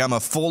left to become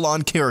a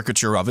full-on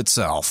caricature of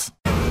itself.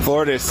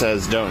 Florida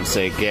says don't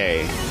say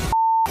gay.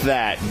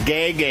 That.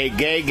 Gay, gay,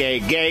 gay, gay,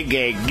 gay,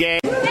 gay, gay.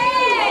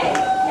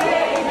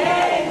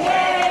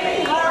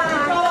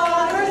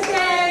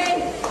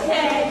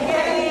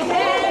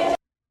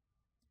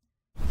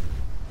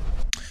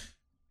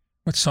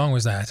 What song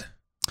was that?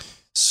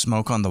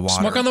 Smoke on the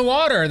Water. Smoke on the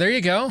Water. There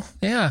you go.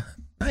 Yeah.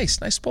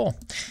 Nice pull.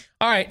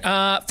 All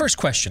right. First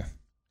question.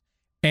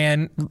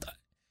 And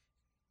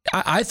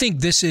I think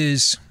this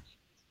is,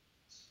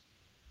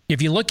 if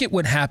you look at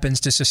what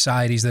happens to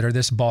societies that are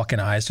this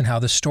balkanized and how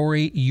the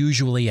story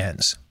usually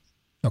ends,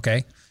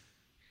 okay?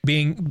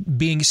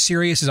 Being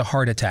serious is a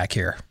heart attack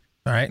here,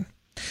 all right?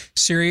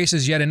 Serious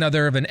is yet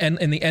another of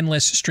in the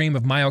endless stream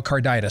of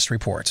myocarditis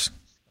reports,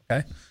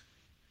 okay?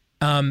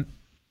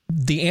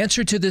 The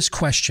answer to this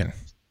question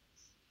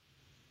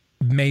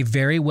may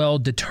very well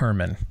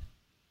determine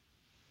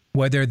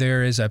whether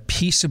there is a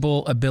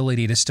peaceable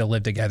ability to still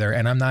live together,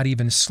 and I'm not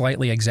even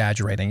slightly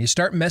exaggerating. You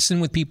start messing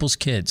with people's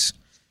kids,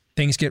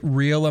 things get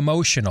real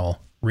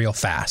emotional real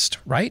fast,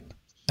 right?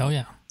 Oh,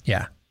 yeah.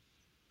 Yeah.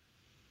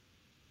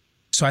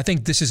 So I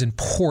think this is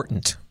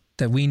important,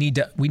 that we need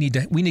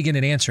to get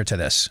an answer to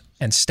this,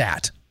 and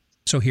stat.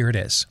 So here it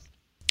is.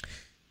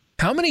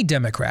 How many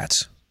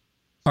Democrats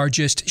are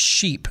just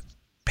sheep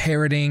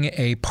parroting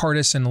a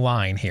partisan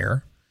line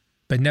here,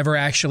 but never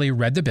actually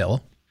read the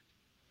bill?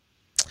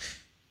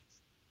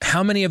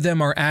 How many of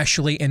them are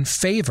actually in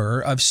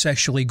favor of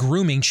sexually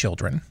grooming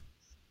children?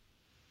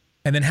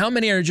 And then how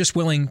many are just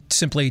willing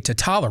simply to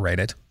tolerate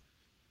it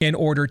in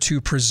order to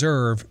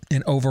preserve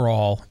an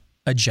overall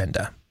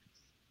agenda?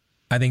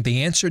 I think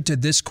the answer to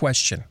this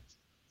question,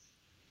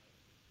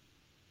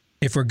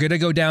 if we're going to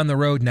go down the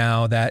road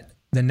now that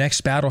the next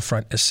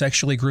battlefront is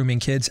sexually grooming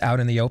kids out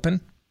in the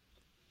open,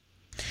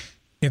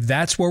 if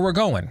that's where we're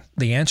going,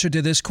 the answer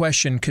to this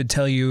question could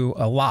tell you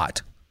a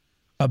lot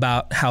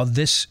about how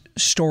this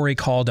story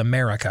called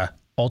America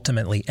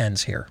ultimately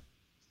ends here.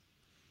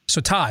 So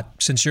Todd,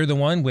 since you're the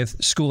one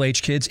with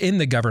school-age kids in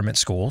the government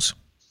schools,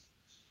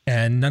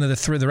 and none of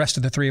the rest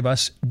of the three of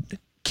us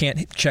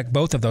can't check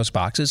both of those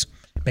boxes,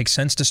 it makes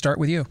sense to start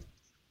with you.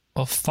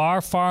 Well,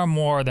 far, far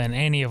more than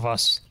any of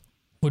us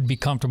would be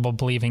comfortable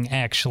believing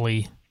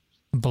actually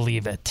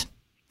believe it.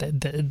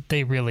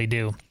 They really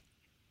do.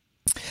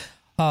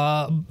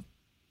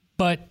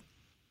 But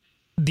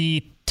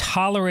the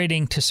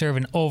tolerating to serve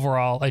an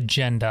overall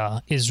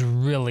agenda is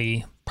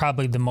really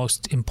probably the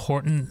most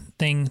important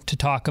thing to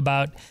talk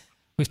about.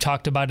 We've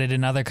talked about it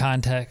in other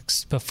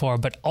contexts before,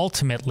 but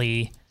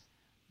ultimately,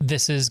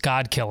 this is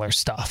God killer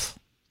stuff.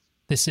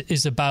 This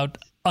is about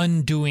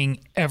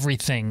undoing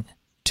everything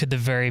to the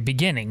very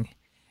beginning.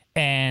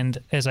 And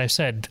as I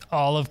said,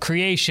 all of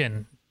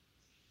creation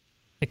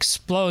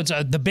explodes.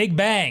 The Big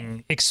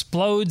Bang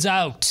explodes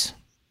out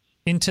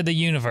into the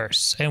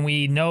universe. And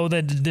we know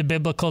the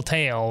biblical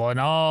tale and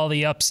all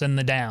the ups and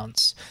the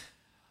downs.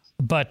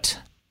 But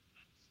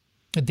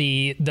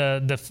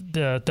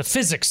the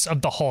physics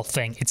of the whole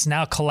thing, it's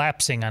now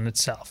collapsing on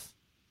itself.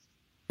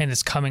 And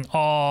it's coming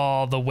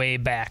all the way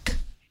back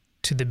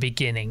to the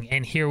beginning.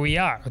 And here we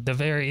are. In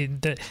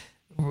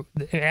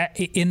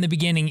the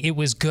beginning, it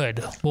was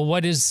good. Well,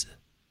 what is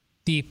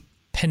the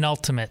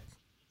penultimate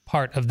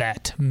part of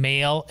that?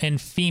 Male and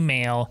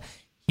female,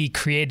 he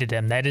created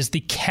them. That is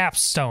the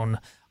capstone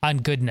on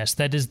goodness.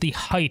 That is the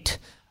height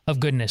of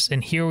goodness.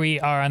 And here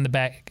we are on the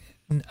back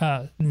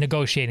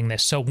negotiating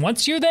this. So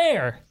once you're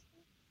there,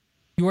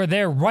 you are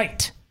there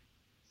right,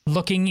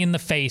 looking in the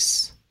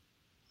face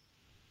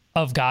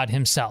of God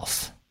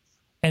himself.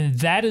 And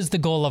that is the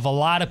goal of a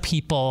lot of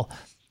people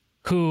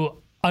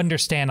who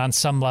understand on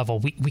some level.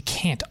 We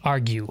can't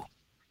argue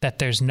that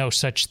there's no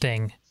such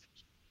thing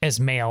as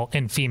male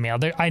and female.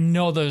 I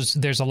know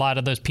there's a lot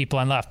of those people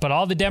on left, but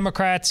all the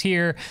Democrats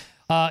here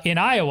in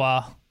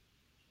Iowa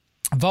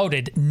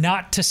voted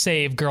not to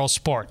save girls'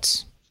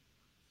 sports.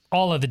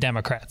 All of the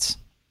Democrats.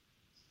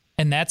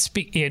 And that's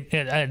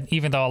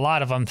even though a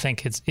lot of them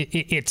think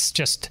it's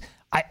just,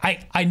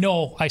 I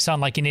know I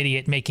sound like an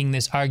idiot making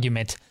this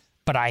argument,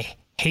 but I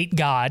hate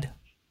God,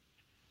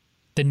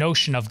 the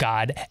notion of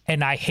God,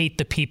 and I hate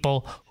the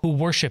people who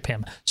worship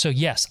him. So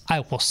yes, I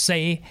will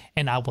say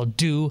and I will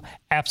do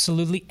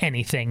absolutely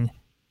anything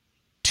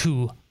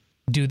to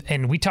do.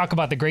 And we talk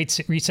about the Great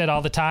Reset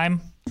all the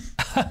time.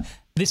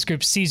 This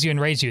group sees you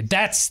and raise you.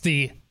 That's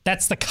the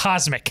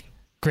cosmic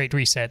Great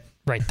Reset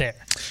right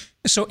there.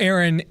 So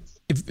Aaron,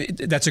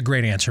 that's a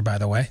great answer, by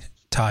the way,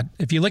 Todd.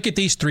 If you look at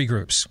these three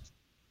groups,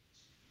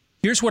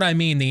 here's what I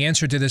mean. The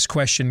answer to this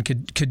question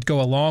could go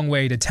a long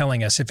way to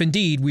telling us if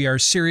indeed we are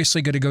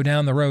seriously going to go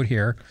down the road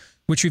here,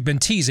 which we've been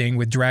teasing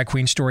with Drag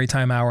Queen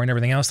Storytime Hour and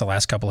everything else the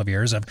last couple of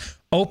years, of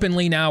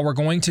openly now we're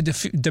going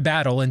to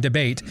battle and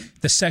debate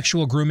the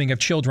sexual grooming of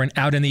children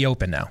out in the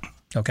open now,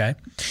 okay?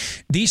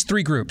 These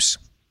three groups,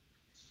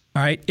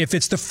 all right, if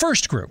it's the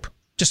first group,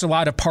 just a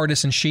lot of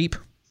partisan sheep,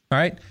 all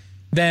right,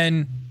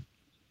 then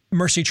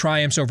mercy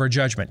triumphs over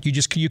judgment.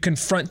 You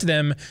confront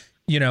them,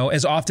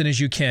 as often as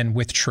you can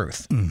with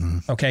truth,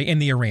 okay, in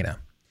the arena.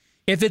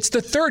 If it's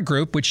the third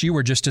group, which you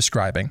were just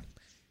describing,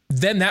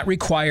 then that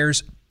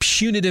requires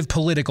punitive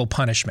political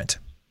punishment.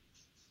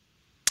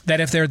 That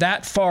if they're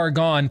that far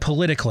gone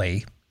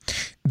politically,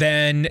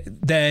 then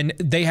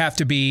they have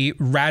to be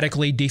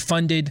radically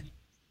defunded,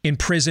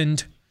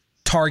 imprisoned,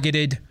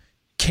 targeted,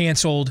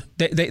 canceled.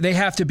 They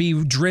have to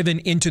be driven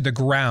into the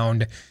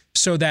ground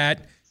so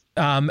that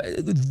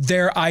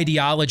their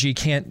ideology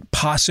can't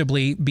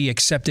possibly be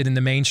accepted in the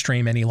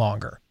mainstream any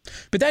longer.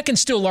 But that can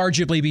still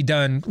largely be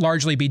done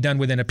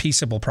within a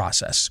peaceable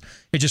process.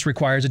 It just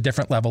requires a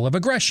different level of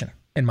aggression,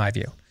 in my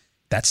view.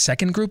 That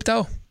second group,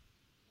 though,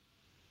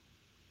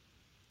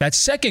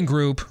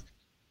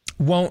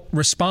 won't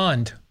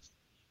respond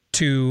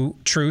to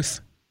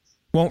truth,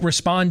 won't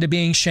respond to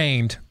being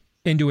shamed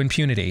into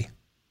impunity.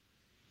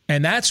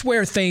 And that's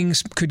where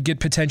things could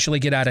potentially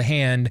get out of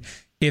hand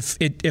if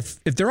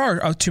there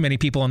are too many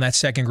people in that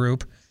second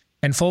group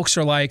and folks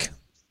are like,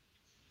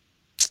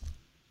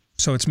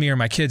 so it's me or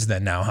my kids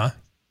then now, huh?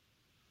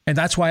 And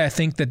that's why I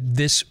think that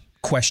this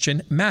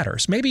question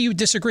matters. Maybe you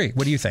disagree.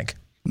 What do you think?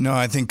 No,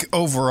 I think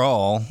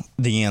overall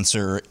the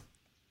answer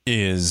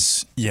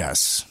is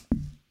yes.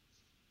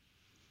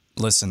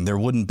 Listen, there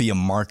wouldn't be a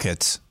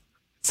market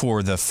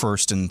for the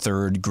first and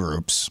third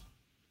groups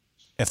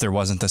if there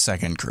wasn't the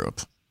second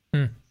group.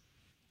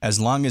 As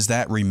long as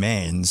that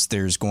remains,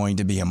 there's going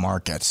to be a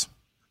market.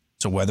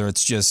 So whether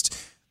it's just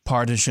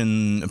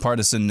partisan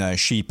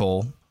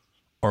sheeple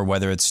or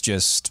whether it's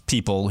just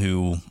people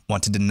who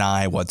want to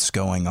deny what's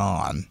going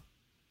on,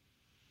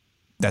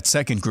 that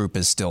second group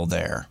is still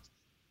there.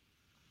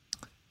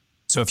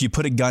 So if you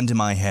put a gun to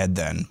my head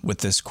then with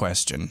this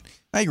question,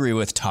 I agree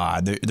with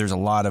Todd. There's a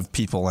lot of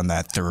people in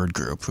that third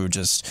group who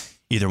just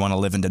either want to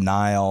live in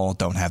denial,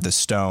 don't have the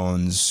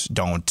stones,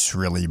 don't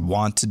really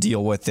want to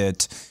deal with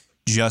it,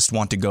 just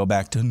want to go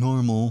back to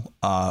normal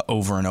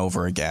over and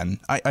over again.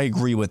 I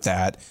agree with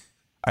that.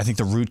 I think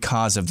the root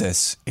cause of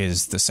this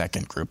is the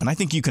second group. And I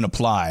think you can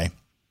apply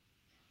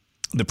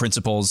the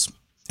principles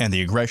and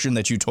the aggression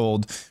that you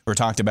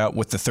talked about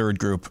with the third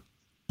group.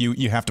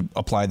 You have to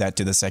apply that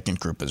to the second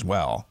group as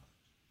well.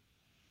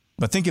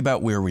 But think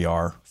about where we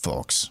are,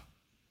 folks.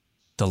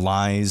 The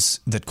lies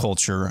that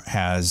culture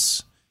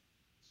has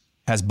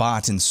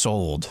bought and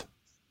sold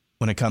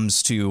when it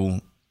comes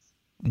to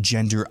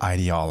gender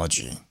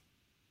ideology.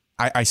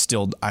 I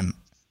still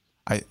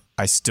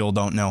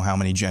don't know how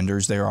many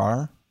genders there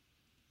are,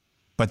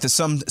 but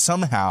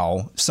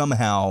somehow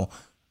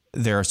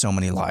there are so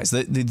many lies.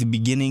 The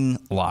beginning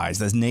lies,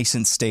 the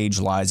nascent stage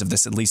lies of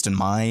this, at least in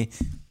my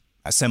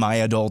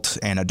semi-adult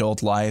and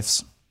adult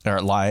lives,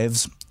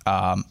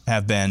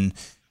 have been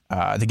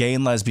the gay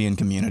and lesbian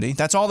community.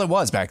 That's all there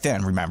was back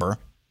then, remember?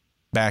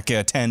 Back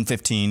 10,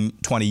 15,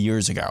 20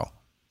 years ago.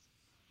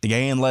 The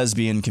gay and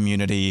lesbian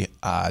community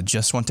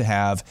just want to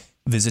have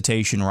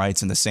visitation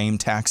rights and the same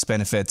tax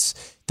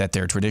benefits that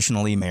their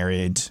traditionally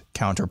married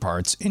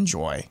counterparts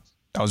enjoy.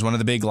 That was one of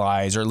the big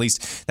lies, or at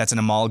least that's an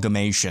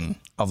amalgamation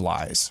of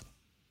lies.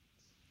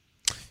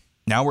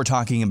 Now we're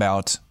talking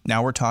about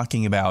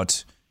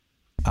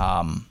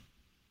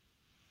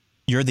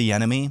you're the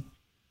enemy.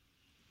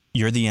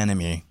 You're the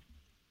enemy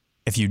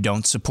if you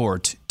don't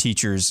support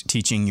teachers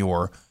teaching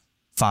your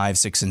 5,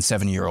 6, and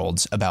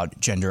 7-year-olds about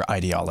gender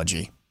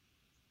ideology.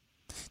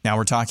 Now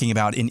we're talking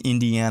about in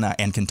Indiana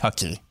and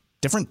Kentucky,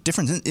 different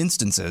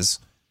instances,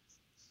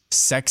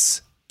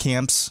 sex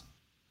camps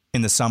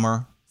in the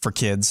summer for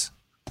kids.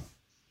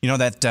 You know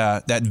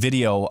that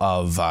video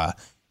of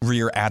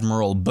Rear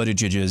Admiral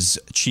Buttigieg's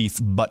chief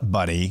butt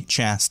buddy,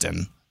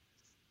 Chasten,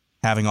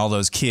 having all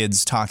those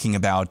kids talking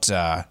about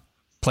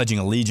pledging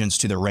allegiance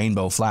to the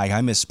rainbow flag. I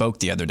misspoke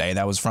the other day.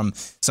 That was from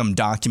some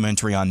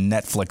documentary on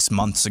Netflix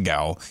months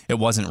ago. It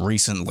wasn't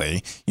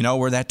recently. You know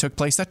where that took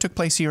place? That took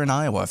place here in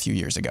Iowa a few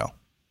years ago.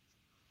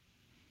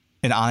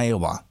 In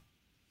Iowa.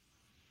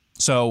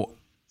 So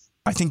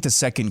I think the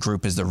second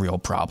group is the real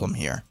problem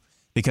here,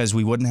 because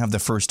we wouldn't have the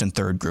first and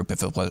third group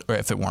if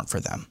it weren't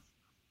for them.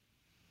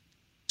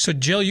 So,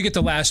 Jill, you get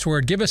the last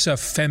word. Give us a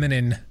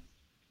feminine,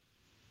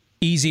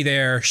 easy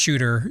there,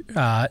 shooter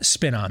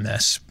spin on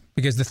this,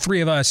 because the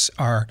three of us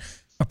are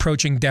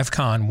approaching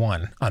DEFCON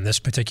 1 on this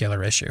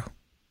particular issue.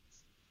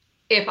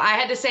 If I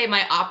had to say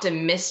my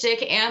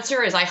optimistic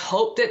answer is I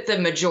hope that the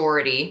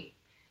majority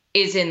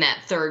is in that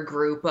third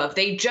group of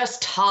they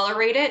just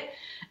tolerate it,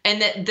 and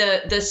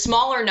that the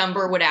smaller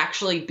number would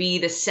actually be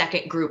the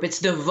second group. It's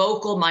the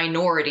vocal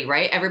minority,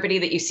 right? Everybody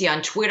that you see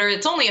on Twitter,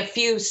 it's only a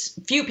few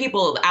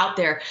people out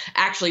there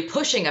actually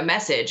pushing a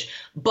message,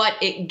 but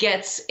it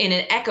gets in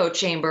an echo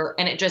chamber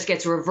and it just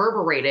gets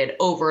reverberated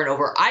over and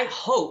over. I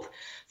hope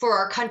for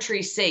our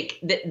country's sake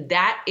that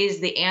that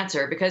is the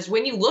answer, because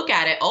when you look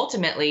at it,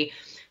 ultimately,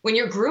 when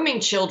you're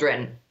grooming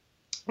children,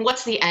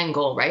 what's the end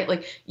goal, right?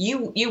 Like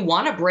you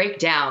want to break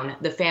down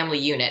the family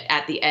unit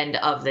at the end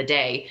of the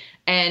day.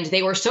 And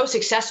they were so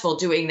successful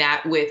doing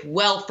that with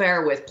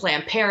welfare, with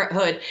Planned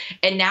Parenthood.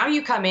 And now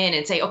you come in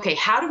and say, okay,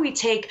 how do we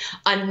take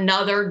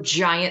another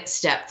giant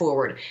step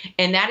forward?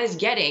 And that is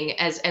getting,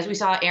 as we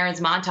saw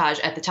Aaron's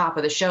montage at the top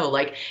of the show,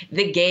 like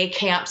the gay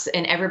camps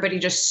and everybody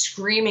just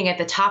screaming at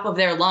the top of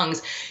their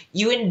lungs.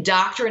 You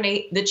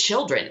indoctrinate the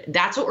children.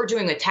 That's what we're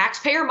doing with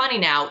taxpayer money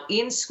now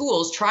in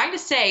schools, trying to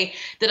say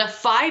that a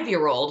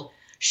 5-year-old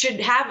should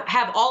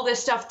have all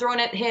this stuff thrown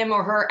at him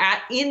or her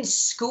in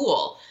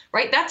school.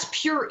 Right? That's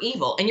pure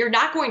evil. And you're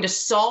not going to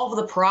solve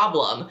the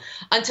problem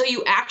until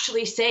you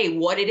actually say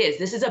what it is.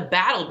 This is a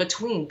battle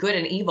between good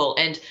and evil.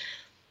 And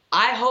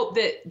I hope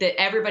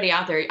that everybody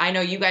out there, I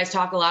know you guys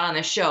talk a lot on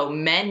this show,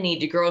 men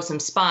need to grow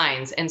some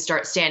spines and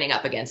start standing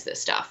up against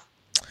this stuff.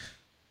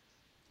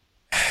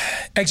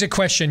 Exit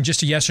question,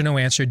 just a yes or no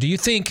answer. Do you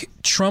think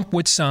Trump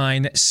would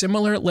sign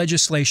similar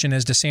legislation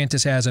as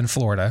DeSantis has in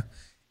Florida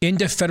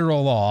into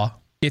federal law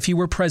if he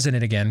were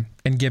president again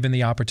and given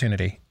the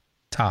opportunity?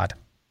 Todd?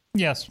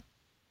 Yes.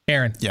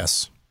 Aaron?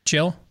 Yes.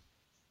 Jill?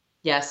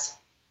 Yes.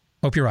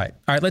 Hope you're right.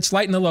 All right, let's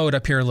lighten the load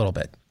up here a little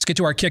bit. Let's get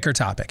to our kicker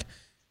topic.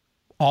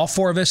 All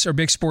four of us are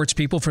big sports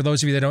people. For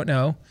those of you that don't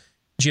know,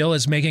 Jill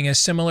is making a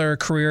similar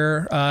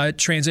career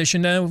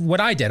transition to what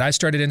I did. I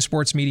started in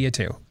sports media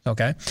too.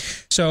 Okay.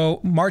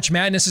 So March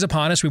Madness is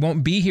upon us. We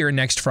won't be here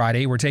next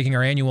Friday. We're taking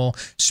our annual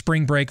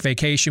spring break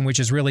vacation, which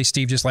is really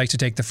Steve just likes to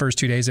take the first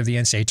 2 days of the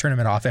NCAA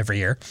tournament off every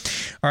year.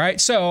 All right.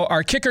 So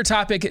our kicker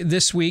topic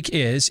this week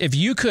is, if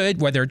you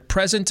could, whether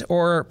present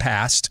or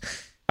past,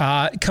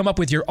 come up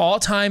with your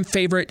all-time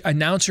favorite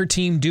announcer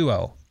team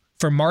duo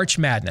for March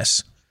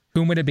Madness,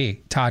 whom would it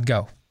be? Todd,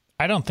 go.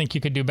 I don't think you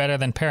could do better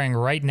than pairing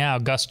right now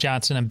Gus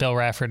Johnson and Bill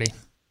Rafferty.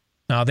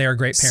 Oh, they are a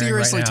great pairing.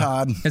 Seriously, right now.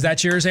 Todd. Is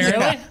that yours, Aaron?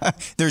 Really?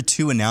 There are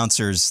two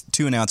announcers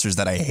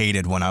that I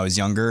hated when I was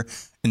younger,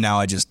 and now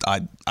I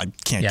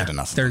can't get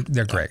enough. They're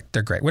great.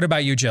 They're great. What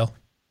about you, Jill?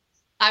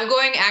 I'm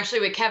going actually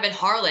with Kevin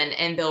Harlan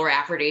and Bill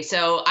Rafferty.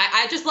 So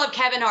I just love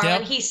Kevin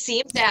Harlan. Yep. He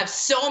seems to have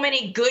so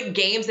many good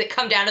games that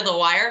come down to the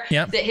wire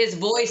that his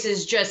voice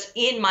is just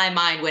in my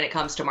mind when it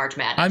comes to March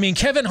Madness. I mean,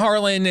 Kevin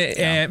Harlan,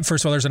 and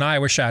first of all, there's an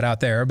Iowa shout out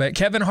there, but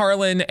Kevin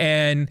Harlan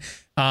and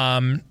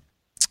the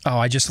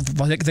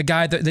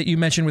guy that you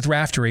mentioned with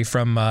Raftery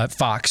from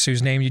Fox,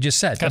 whose name you just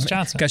said. Gus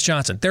Johnson. Gus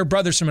Johnson. They're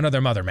brothers from another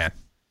mother, man.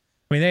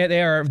 I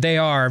mean, they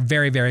are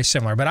very, very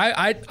similar. But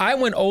I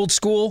went old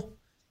school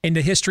into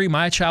history,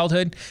 my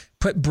childhood,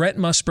 put Brent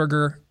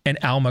Musburger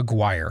and Al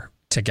McGuire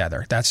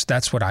together.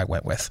 That's what I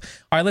went with.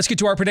 All right, let's get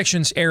to our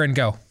predictions. Aaron,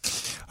 go.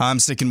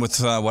 I'm sticking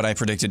with what I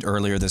predicted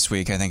earlier this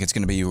week. I think it's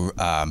going to be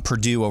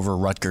Purdue over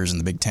Rutgers in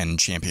the Big Ten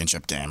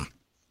championship game.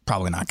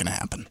 Probably not going to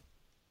happen.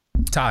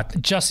 Todd.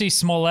 Jussie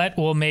Smollett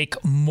will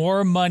make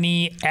more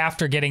money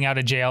after getting out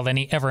of jail than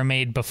he ever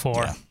made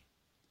before. Yeah.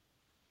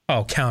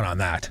 Oh, count on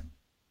that.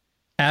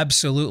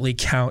 Absolutely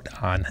count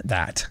on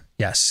that.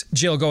 Yes.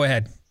 Jill, go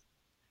ahead.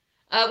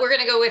 We're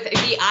going to go with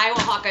the Iowa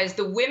Hawkeyes.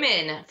 The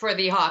women for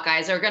the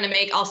Hawkeyes are going to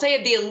make, I'll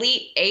say the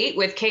Elite Eight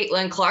with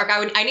Caitlin Clark.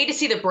 I need to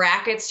see the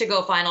brackets to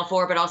go Final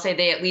Four, but I'll say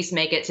they at least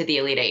make it to the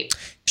Elite Eight.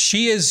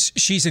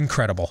 She's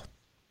incredible.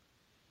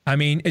 I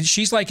mean,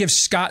 she's like if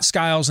Scott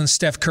Skiles and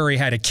Steph Curry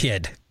had a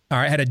kid, all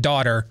right, had a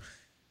daughter.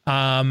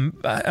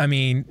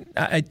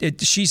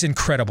 She's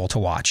incredible to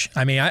watch.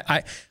 I mean,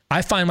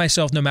 I find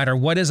myself, no matter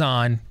what is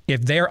on,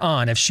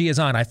 if she is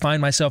on, I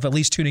find myself at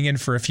least tuning in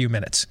for a few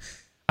minutes.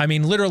 I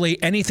mean,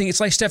 literally anything. It's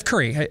like Steph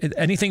Curry.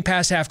 Anything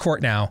past half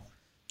court now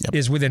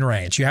is within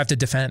range. You have to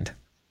defend.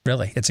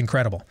 Really, it's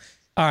incredible.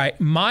 All right,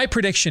 my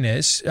prediction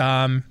is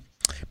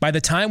by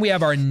the time we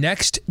have our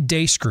next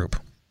Dace group,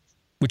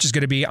 which is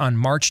going to be on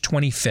March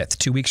 25th,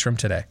 2 weeks from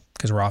today,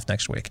 because we're off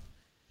next week.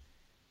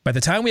 By the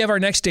time we have our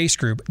next Dace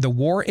group, the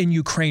war in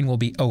Ukraine will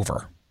be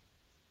over.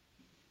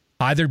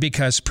 Either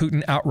because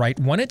Putin outright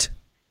won it,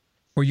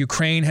 or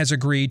Ukraine has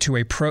agreed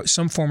to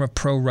some form of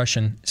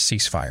pro-Russian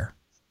ceasefire.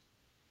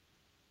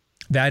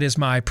 That is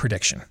my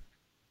prediction.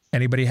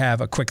 Anybody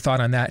have a quick thought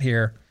on that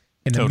here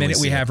in the minute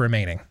we have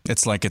remaining?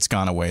 It's like it's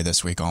gone away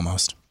this week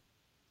almost.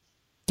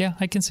 Yeah,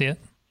 I can see it.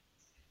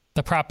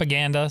 The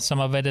propaganda, some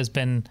of it has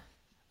been,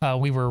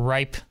 we were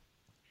ripe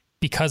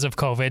because of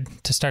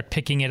COVID to start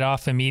picking it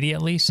off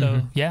immediately.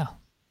 So, yeah,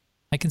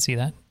 I can see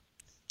that.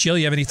 Jill,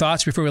 you have any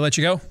thoughts before we let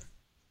you go?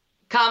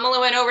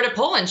 Kamala went over to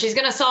Poland. She's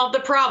going to solve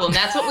the problem.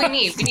 That's what we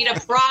need. We need a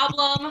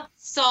problem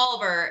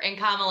solver, and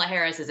Kamala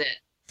Harris is it.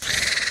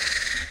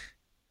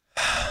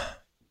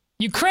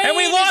 Ukraine, and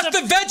we lost the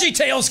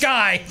VeggieTales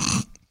guy.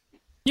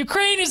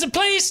 Ukraine is a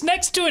place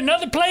next to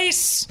another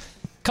place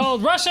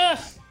called Russia.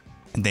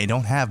 And they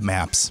don't have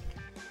maps.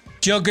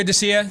 Jill, good to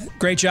see you.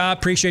 Great job.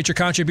 Appreciate your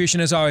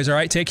contribution as always. All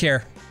right, take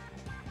care.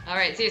 All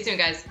right, see you soon,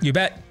 guys. You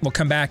bet. We'll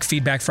come back.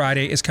 Feedback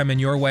Friday is coming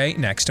your way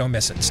next. Don't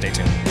miss it. Stay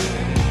tuned.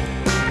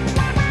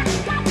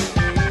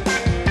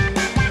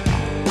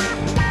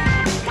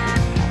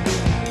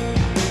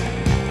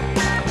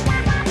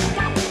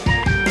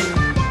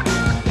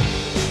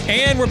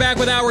 And we're back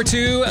with Hour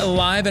 2,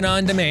 live and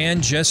on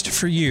demand, just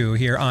for you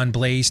here on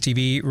Blaze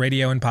TV,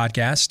 radio, and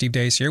podcast. Steve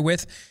Deace here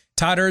with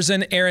Todd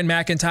Erzin, Aaron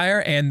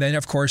McIntyre, and then,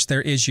 of course,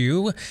 there is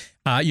you.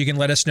 You can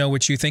let us know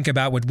what you think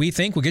about what we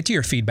think. We'll get to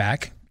your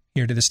feedback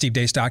here to the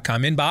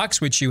stevedeace.com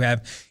inbox, which you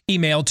have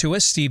emailed to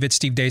us,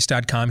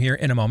 steve@stevedeace.com here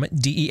in a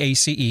moment,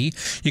 DEACE.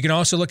 You can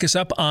also look us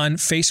up on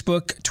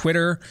Facebook,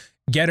 Twitter,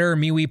 Getter,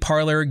 MeWe,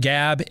 Parler,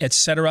 Gab,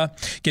 etc.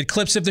 Get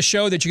clips of the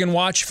show that you can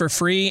watch for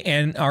free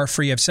and are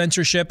free of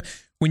censorship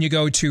when you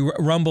go to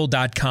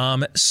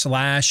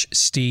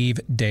rumble.com/Steve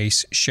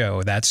Deace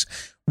Show. That's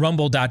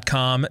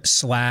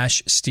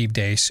rumble.com/Steve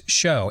Deace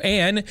Show.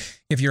 And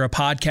if you're a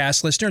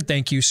podcast listener,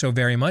 thank you so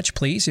very much.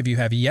 Please, if you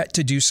have yet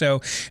to do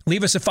so,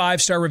 leave us a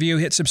 5-star review,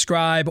 hit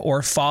subscribe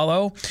or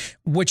follow.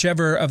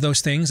 Whichever of those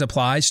things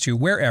applies to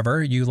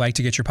wherever you like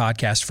to get your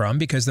podcast from,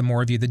 because the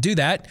more of you that do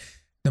that,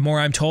 the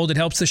more I'm told it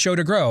helps the show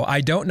to grow.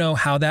 I don't know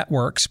how that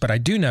works, but I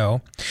do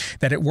know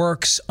that it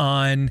works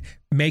on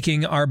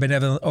making our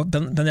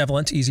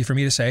benevolent, easy for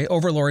me to say,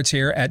 overlords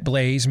here at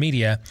Blaze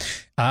Media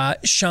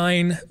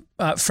shine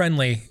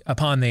friendly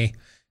upon thee.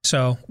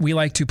 So we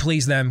like to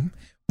please them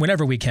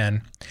whenever we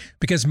can,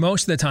 because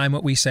most of the time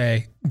what we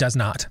say does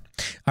not.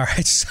 All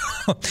right, so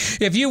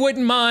if you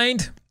wouldn't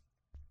mind,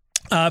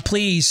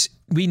 please,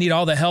 we need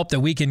all the help that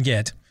we can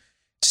get.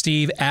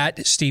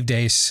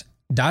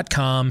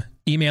 Steve@stevedeace.com,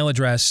 email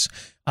address,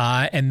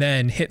 and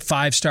then hit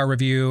 5-star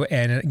review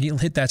and you'll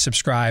hit that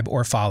subscribe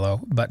or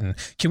follow button.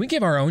 Can we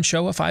give our own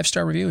show a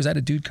 5-star review? Is that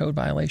a dude code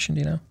violation?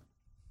 Do you know?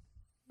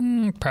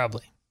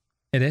 Probably.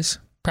 It is?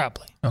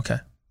 Probably. Okay.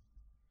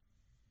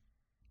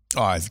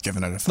 Oh, I've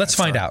given it a 5-star. Let's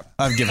find out.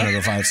 I've given it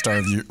a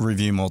 5-star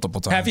review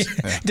multiple times. Have you?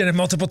 Yeah. Did it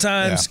multiple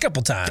times? Yeah.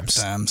 Couple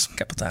times.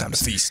 Couple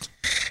times. Feast.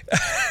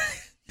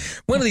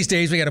 One of these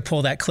days we got to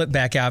pull that clip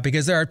back out,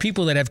 because there are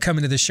people that have come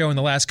into the show in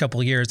the last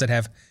couple of years that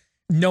have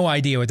no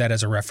idea what that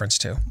is a reference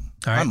to. All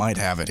right? I might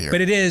have it here.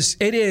 But it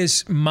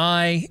is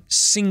my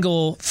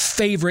single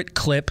favorite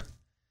clip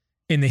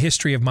in the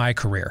history of my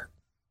career.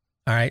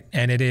 All right.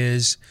 And it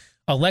is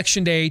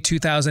Election Day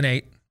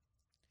 2008.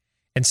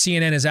 And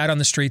CNN is out on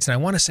the streets. And I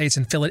want to say it's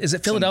in Philadelphia. Is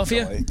it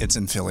Philadelphia? It's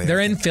in Philly.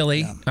 They're in Philly.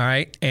 Yeah. All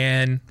right.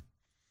 And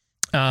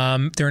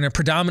they're in a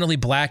predominantly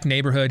black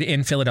neighborhood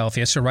in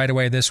Philadelphia. So right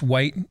away, this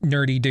white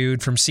nerdy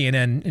dude from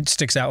CNN, it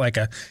sticks out like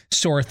a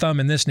sore thumb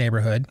in this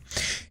neighborhood.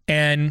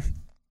 And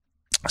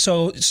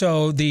so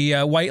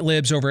the white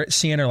libs over at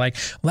CNN are like,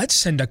 let's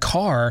send a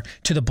car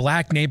to the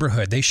black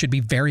neighborhood. They should be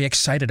very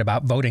excited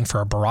about voting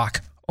for Barack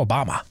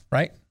Obama,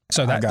 right?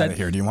 So I got it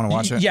here. Do you want to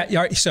watch it? Yeah.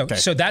 All right.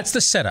 So that's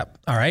the setup.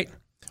 All right.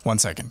 1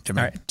 second.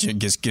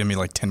 Just give me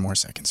like 10 more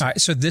seconds. All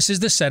right. So this is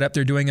the setup.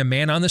 They're doing a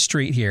man on the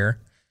street here.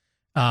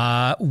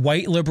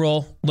 White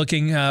liberal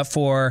looking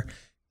for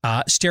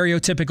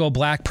stereotypical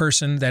black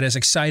person that is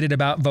excited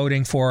about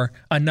voting for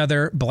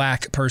another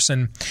black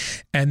person.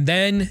 And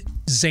then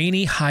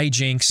zany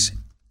hijinks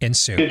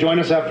ensue. To join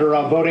us after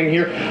voting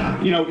here.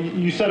 You know,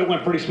 you said it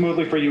went pretty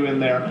smoothly for you in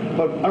there,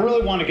 but I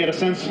really want to get a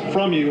sense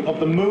from you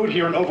of the mood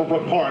here in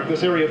Overbrook Park,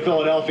 this area of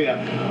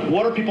Philadelphia.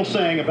 What are people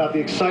saying about the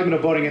excitement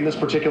of voting in this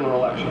particular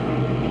election?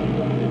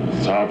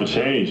 It's time for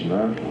change,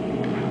 man.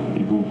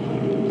 People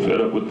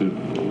fed up with the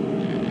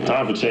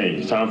time for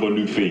change. It's time for a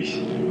new face.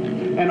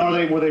 And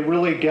were they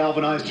really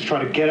galvanized to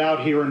try to get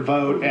out here and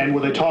vote? And were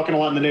they talking a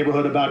lot in the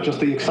neighborhood about just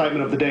the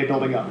excitement of the day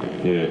building up?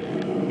 Yeah,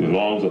 the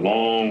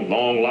long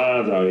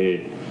lines out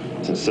here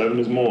since 7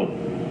 this morning.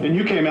 And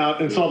you came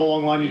out and saw the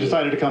long line. You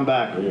decided to come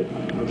back. Yeah,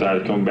 I decided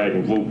to come back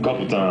and vote a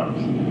couple times.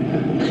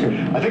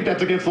 I think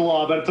that's against the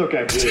law, but it's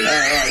okay. Yeah. All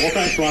right. Well,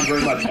 thanks, Ron,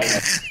 very much.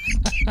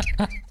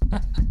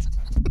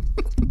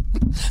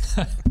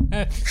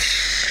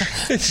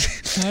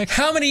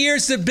 How many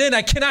years has it been?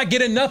 I cannot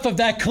get enough of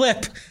that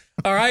clip.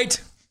 All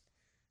right.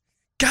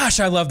 Gosh,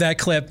 I love that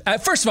clip.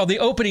 First of all, the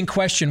opening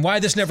question, why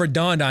this never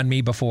dawned on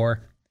me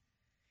before.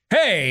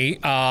 Hey,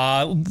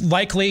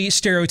 likely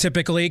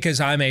stereotypically,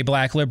 because I'm a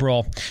black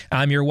liberal,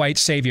 I'm your white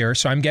savior.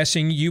 So I'm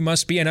guessing you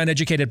must be an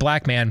uneducated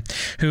black man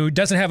who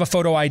doesn't have a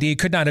photo ID,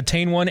 could not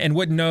obtain one, and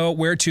wouldn't know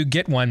where to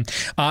get one.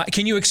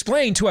 Can you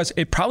explain to us,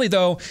 they probably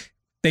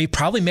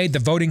made the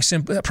voting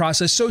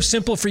process so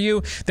simple for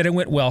you that it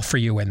went well for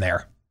you in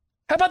there.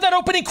 How about that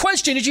opening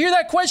question? Did you hear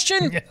that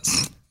question?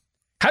 Yes.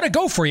 How'd it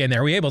go for you in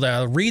there? Were you able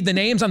to read the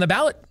names on the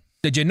ballot?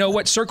 Did you know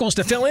what circles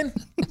to fill in?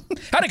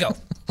 How'd it go?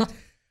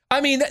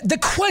 I mean, the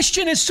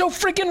question is so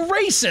freaking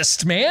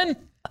racist, man.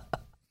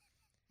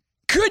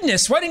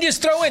 Goodness, why didn't you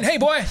just throw in, hey,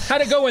 boy,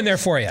 how'd it go in there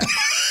for you?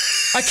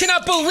 I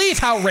cannot believe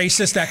how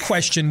racist that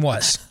question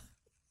was.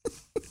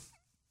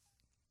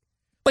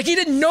 Like he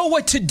didn't know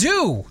what to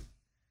do.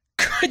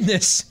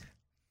 Goodness.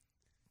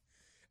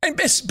 And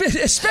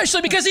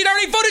especially because he'd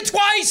already voted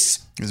twice.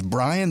 It's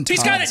Brian Todd.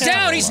 He's got it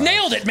down. He's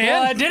nailed it,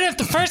 man. Well, I did it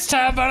the first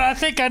time, but I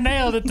think I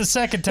nailed it the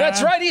second time.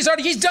 That's right.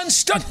 He's done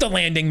stuck the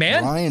landing,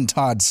 man. Brian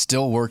Todd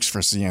still works for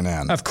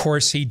CNN. Of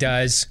course he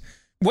does.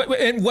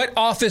 What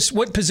office,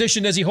 what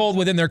position does he hold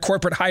within their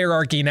corporate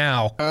hierarchy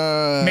now?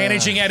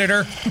 Managing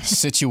editor?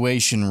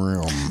 Situation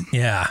room.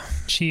 Yeah.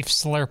 Chief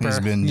slurper.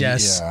 He's been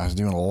yes. He's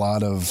doing a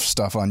lot of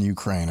stuff on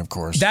Ukraine, of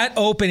course. That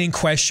opening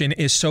question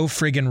is so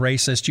friggin'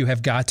 racist. You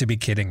have got to be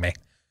kidding me.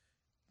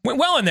 Went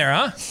well in there,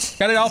 huh?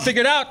 Got it all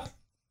figured out.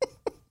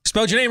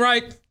 Spelled your name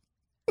right.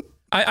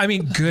 I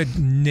mean,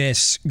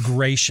 goodness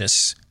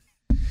gracious.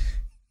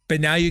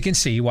 But now you can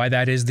see why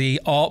that is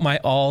my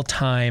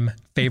all-time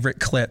favorite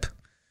clip.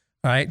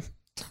 All right?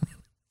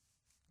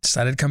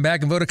 Decided to come back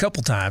and vote a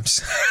couple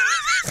times.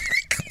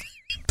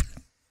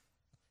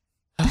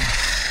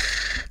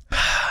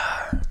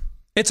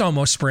 It's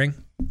almost spring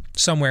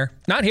somewhere.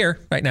 Not here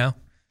right now.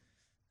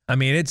 I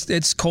mean,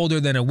 it's colder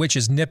than a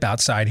witch's nip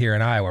outside here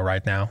in Iowa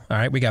right now. All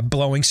right, we got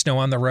blowing snow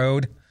on the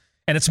road,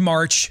 and it's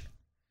March.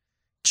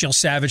 Jill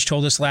Savage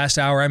told us last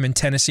hour, I'm in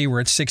Tennessee where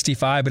it's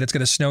 65, but it's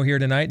going to snow here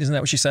tonight. Isn't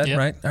that what she said? Yep.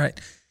 Right? All right.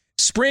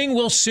 Spring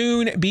will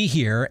soon be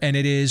here, and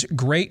it is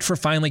great for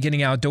finally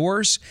getting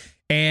outdoors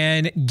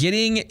and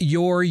getting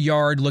your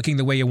yard looking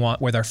the way you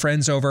want with our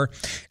friends over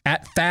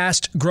at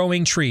Fast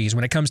Growing Trees.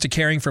 When it comes to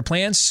caring for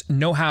plants,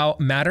 know-how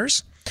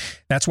matters.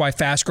 That's why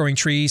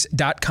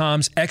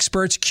FastGrowingTrees.com's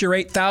experts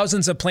curate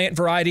thousands of plant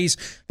varieties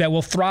that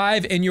will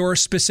thrive in your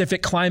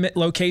specific climate,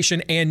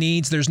 location, and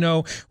needs. There's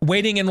no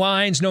waiting in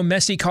lines, no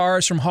messy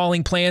cars from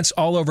hauling plants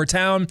all over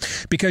town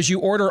because you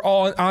order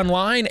all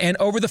online and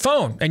over the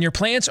phone, and your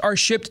plants are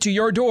shipped to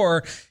your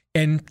door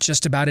in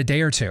just about a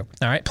day or two.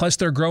 All right. Plus,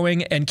 their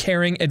growing and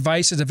caring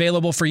advice is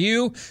available for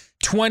you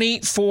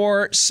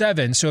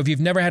 24/7. So if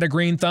you've never had a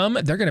green thumb,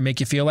 they're going to make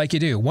you feel like you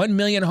do. 1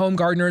 million home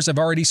gardeners have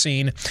already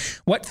seen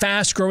what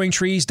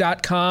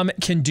FastGrowingTrees.com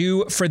can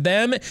do for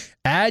them.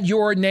 Add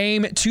your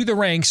name to the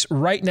ranks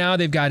right now.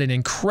 They've got an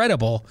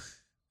incredible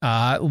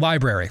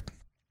library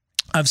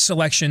of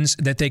selections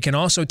that they can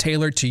also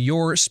tailor to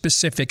your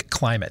specific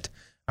climate.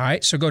 All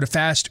right, so go to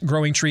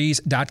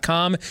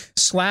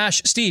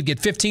fastgrowingtrees.com/Steve. Get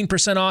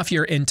 15% off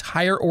your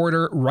entire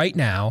order right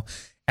now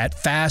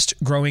at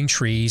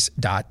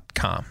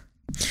fastgrowingtrees.com.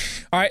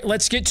 All right,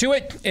 let's get to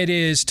it. It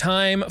is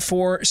time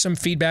for some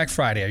Feedback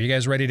Friday. Are you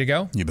guys ready to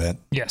go? You bet.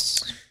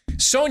 Yes.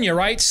 Sonia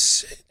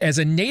writes, as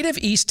a native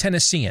East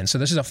Tennessean, so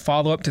this is a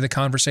follow-up to the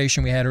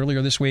conversation we had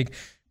earlier this week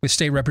with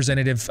State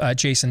Representative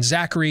Jason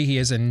Zachary. He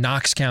is in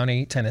Knox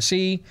County,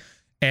 Tennessee,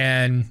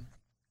 and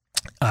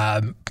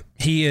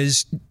he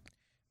is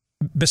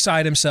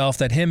beside himself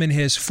that him and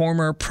his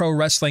former Pro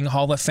Wrestling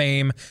Hall of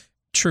Fame,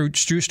 true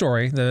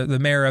story, the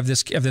mayor of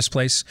this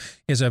place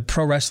is a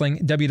Pro Wrestling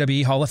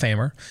WWE Hall of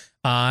Famer.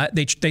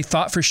 They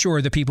thought for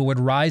sure that people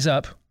would rise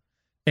up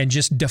and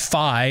just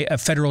defy a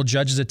federal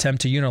judge's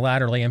attempt to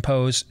unilaterally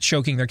impose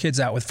choking their kids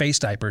out with face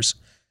diapers,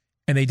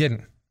 and they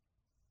didn't.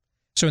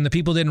 So when the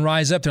people didn't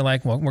rise up, they're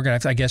like, well,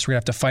 I guess we're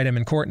going to have to fight him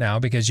in court now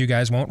because you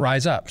guys won't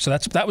rise up. So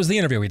that was the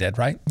interview we did,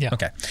 right? Yeah.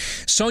 Okay.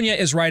 Sonia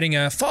is writing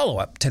a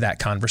follow-up to that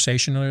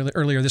conversation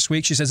earlier this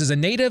week. She says, as a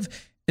native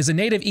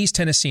East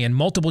Tennessean,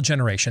 multiple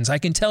generations, I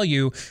can tell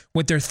you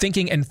what they're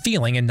thinking and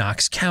feeling in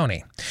Knox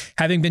County.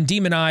 Having been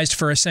demonized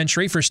for a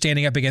century for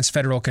standing up against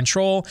federal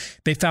control,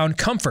 they found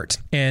comfort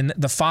in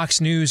the Fox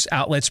News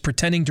outlets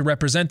pretending to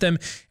represent them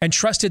and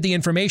trusted the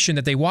information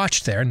that they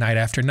watched there night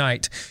after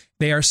night.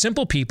 They are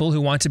simple people who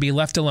want to be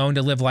left alone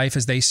to live life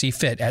as they see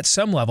fit. At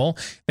some level,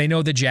 they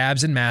know the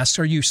jabs and masks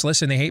are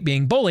useless and they hate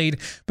being bullied,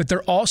 but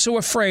they're also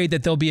afraid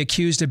that they'll be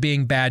accused of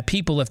being bad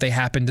people if they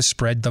happen to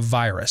spread the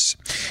virus.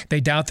 They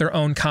doubt their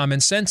own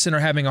common sense and are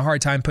having a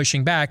hard time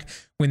pushing back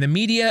when the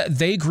media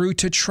they grew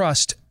to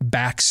trust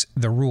backs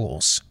the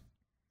rules.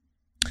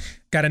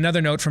 Got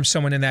another note from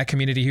someone in that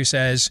community who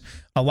says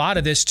a lot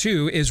of this,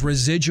 too, is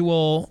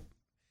residual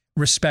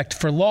respect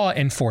for law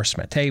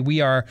enforcement. Hey,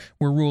 we're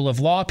rule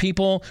of law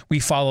people. We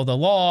follow the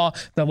law.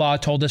 The law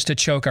told us to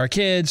choke our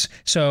kids,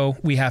 so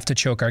we have to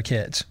choke our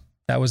kids.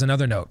 That was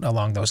another note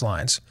along those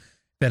lines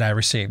that I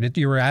received.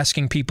 You were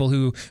asking people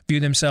who view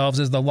themselves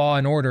as the law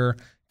and order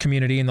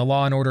community and the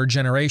law and order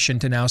generation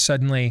to now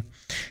suddenly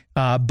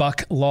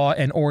buck law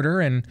and order.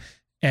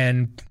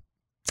 And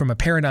from a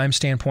paradigm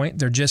standpoint,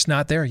 they're just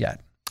not there yet.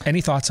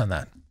 Any thoughts on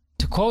that?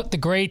 To quote the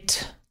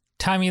great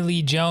Tommy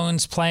Lee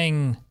Jones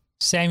playing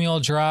Samuel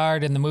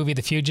Gerard in the movie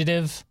The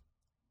Fugitive,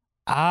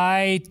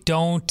 I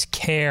don't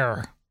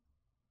care.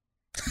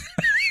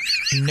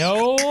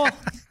 No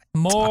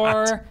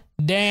more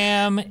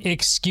damn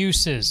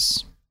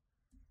excuses.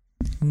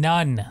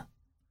 None.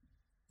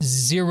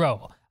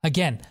 Zero.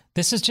 Again,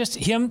 this is just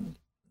him.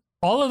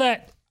 All of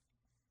that.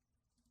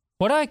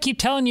 What do I keep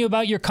telling you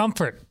about your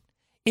comfort?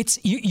 It's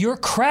you're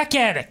crack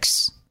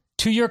addicts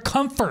to your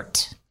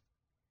comfort.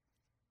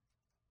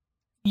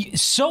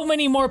 So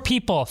many more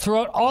people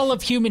throughout all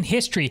of human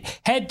history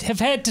have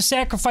had to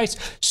sacrifice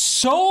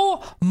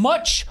so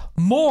much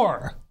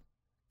more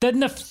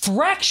than the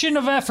fraction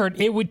of effort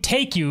it would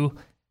take you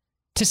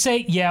to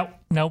say, yeah,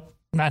 nope,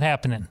 not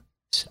happening.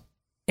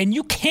 And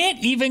you can't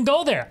even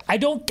go there. I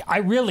don't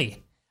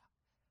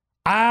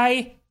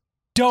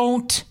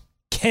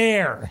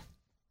care.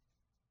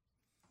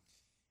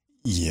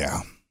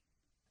 Yeah.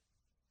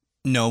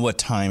 Know what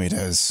time it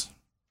is.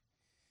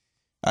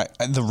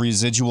 The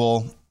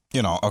residual...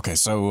 okay,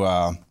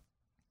 so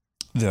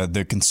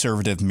the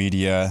conservative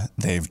media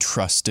they've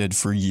trusted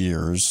for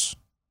years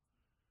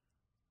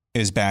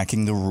is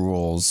backing the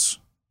rules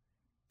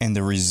and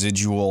the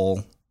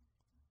residual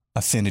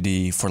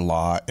affinity for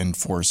law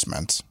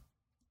enforcement.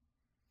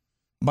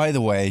 By the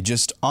way,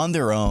 just on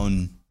their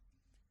own,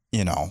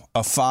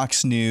 a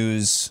Fox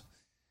News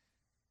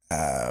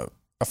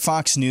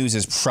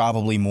is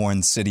probably more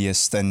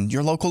insidious than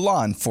your local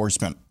law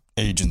enforcement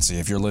agency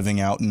if you're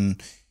living out in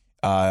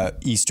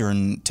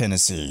Eastern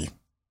Tennessee.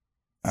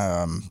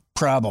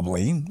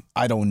 Probably.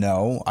 I don't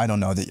know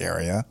the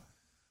area.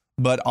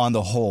 But on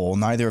the whole,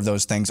 neither of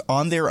those things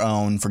on their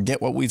own,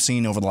 forget what we've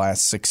seen over the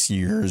last 6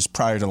 years,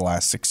 prior to the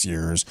last 6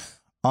 years,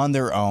 on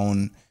their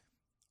own,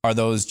 are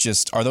those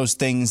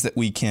things that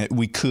we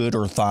could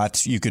or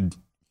thought you could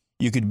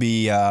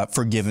be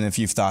forgiven if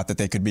you thought that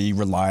they could be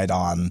relied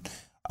on,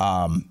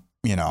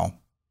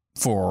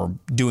 for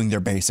doing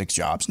their basic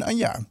jobs. No,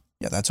 yeah,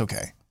 that's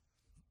okay.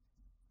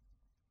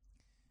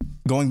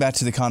 Going back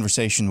to the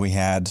conversation we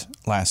had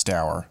last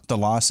hour, the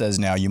law says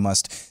now you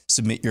must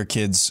submit your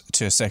kids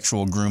to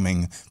sexual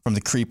grooming from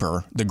the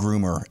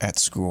groomer at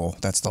school.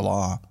 That's the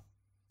law.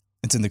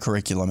 It's in the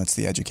curriculum. It's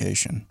the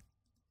education.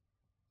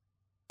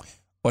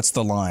 What's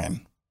the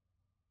line?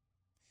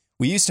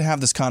 We used to have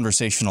this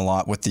conversation a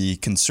lot with the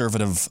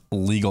conservative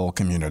legal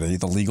community,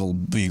 the legal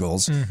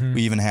beagles. Mm-hmm.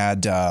 We even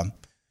had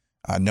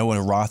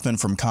Noah Rothman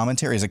from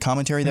Commentary, is a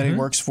commentary that he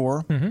works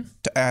for,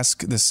 to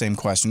ask the same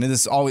question. And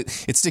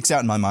it sticks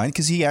out in my mind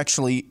because he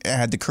actually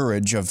had the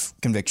courage of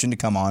conviction to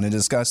come on and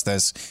discuss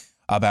this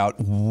about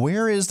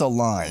where is the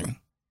line?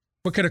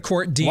 What could a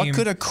court deem? What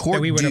could a court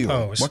that we would do?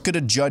 Oppose? What could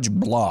a judge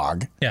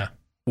blog? Yeah.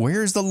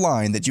 Where's the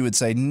line that you would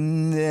say,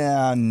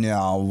 no,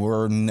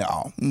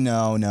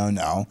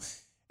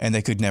 and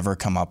they could never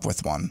come up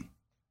with one?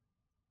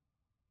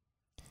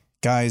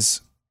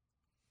 Guys,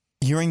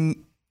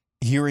 hearing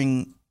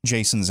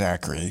Jason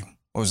Zachary,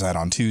 what was that,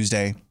 on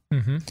Tuesday?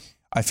 Mm-hmm.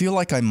 I feel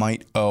like I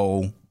might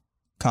owe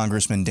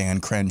Congressman Dan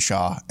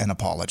Crenshaw an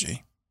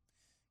apology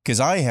because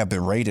I have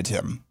berated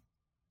him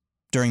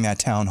during that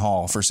town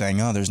hall for saying,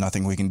 there's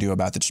nothing we can do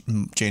about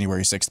the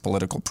January 6th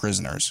political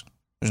prisoners.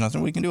 There's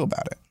nothing we can do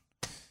about it.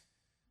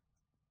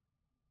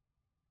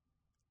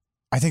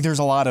 I think there's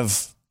a lot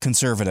of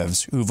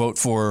conservatives who vote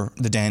for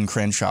the Dan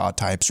Crenshaw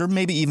types, or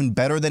maybe even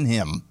better than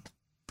him,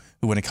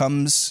 who when it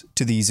comes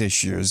to these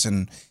issues,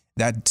 and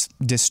that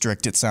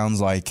district, it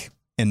sounds like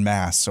en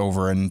masse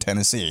over in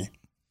Tennessee,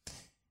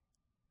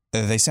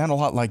 they sound a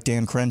lot like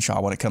Dan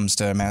Crenshaw when it comes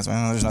to masking.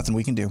 There's nothing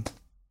we can do. When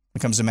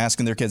it comes to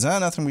masking their kids,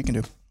 nothing we can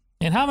do.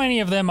 And how many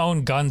of them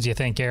own guns, you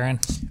think, Aaron?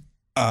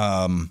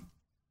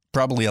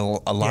 Probably a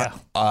lot.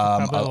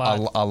 Yeah,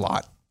 probably a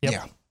lot. Yep.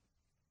 Yeah.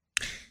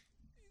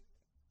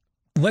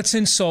 Let's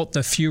insult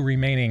the few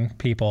remaining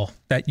people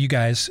that you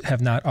guys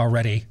have not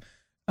already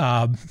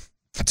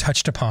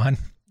touched upon.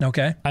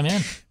 Okay? I'm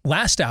in.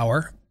 Last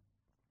hour,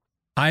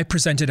 I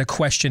presented a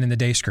question in the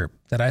Dace group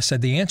that I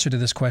said the answer to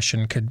this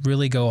question could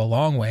really go a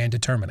long way in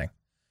determining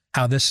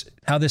how this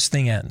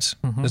thing ends,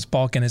 this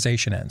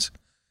balkanization ends.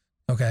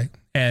 Okay?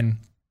 And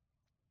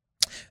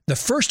the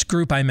first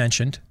group I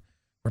mentioned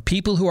were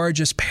people who are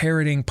just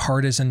parroting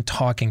partisan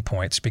talking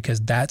points because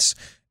that's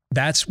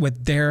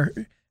what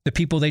the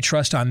people they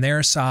trust on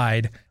their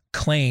side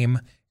claim,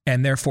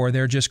 and therefore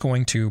they're just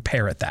going to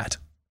parrot that.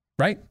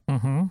 Right?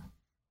 Mm-hmm.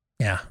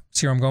 Yeah.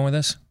 See where I'm going with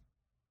this?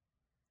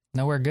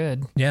 Nowhere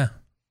good. Yeah.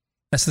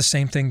 That's the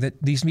same thing that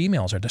these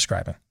emails are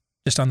describing,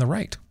 just on the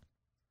right.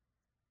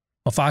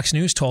 Well, Fox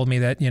News told me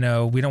that,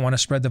 we don't want to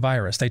spread the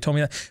virus. They told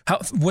me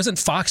that. Wasn't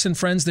Fox and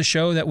Friends the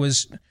show that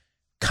was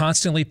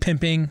constantly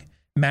pimping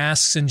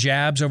masks and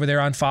jabs over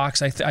there on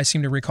Fox? I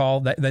seem to recall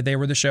that they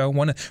were the show,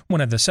 one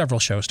of the several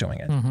shows doing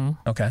it. Mm-hmm.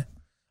 Okay.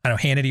 I know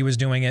Hannity was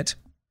doing it.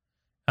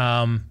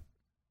 Well,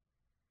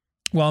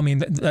 I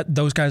mean,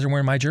 those guys are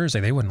wearing my jersey.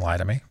 They wouldn't lie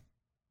to me.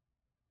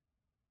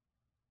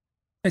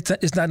 Is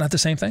that not the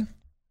same thing?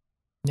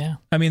 Yeah.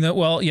 I mean,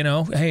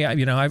 hey,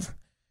 I've,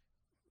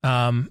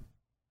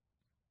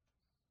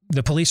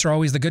 the police are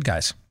always the good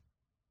guys.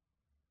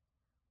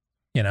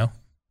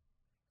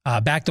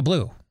 Back to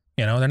blue.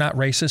 They're not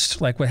racist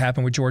like what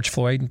happened with George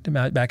Floyd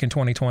back in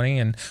 2020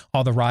 and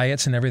all the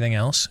riots and everything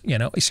else. You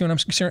see what I'm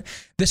saying?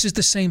 This is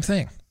the same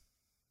thing.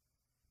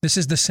 This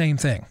is the same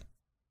thing.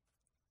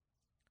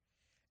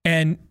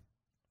 And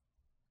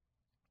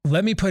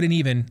let me put an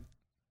even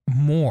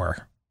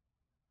more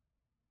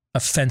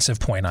offensive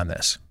point on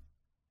this.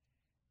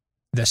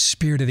 The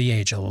spirit of the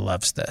age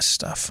loves this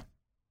stuff.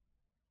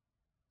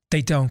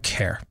 They don't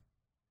care.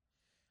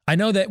 I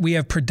know that we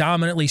have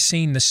predominantly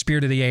seen the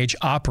spirit of the age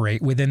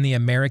operate within the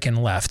American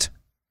left.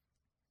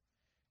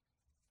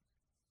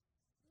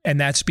 And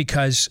that's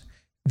because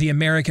the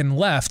American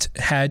left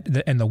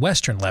and the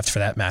Western left for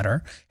that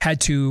matter,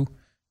 had to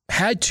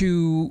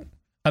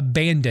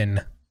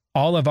abandon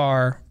all of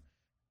our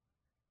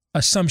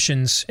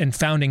assumptions and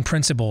founding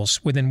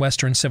principles within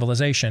Western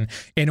civilization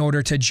in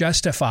order to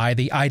justify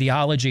the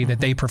ideology that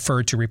they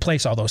preferred to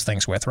replace all those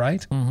things with,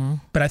 right? Mm-hmm.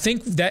 But I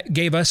think that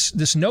gave us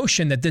this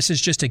notion that this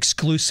is just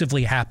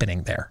exclusively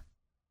happening there.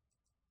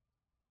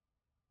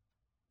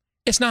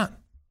 It's not.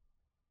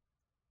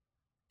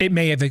 It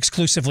may have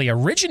exclusively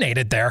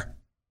originated there,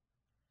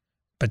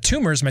 but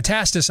tumors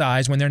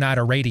metastasize when they're not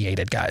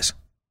irradiated, guys.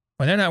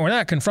 When we're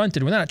not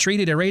confronted, we're not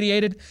treated,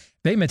 irradiated,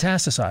 they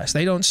metastasize.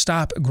 They don't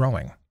stop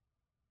growing.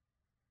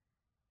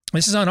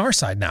 This is on our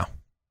side now.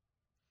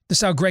 This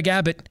is how Greg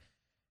Abbott,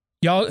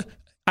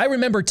 I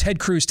remember Ted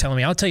Cruz telling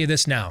me, I'll tell you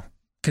this now,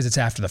 because it's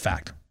after the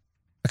fact.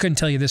 I couldn't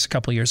tell you this a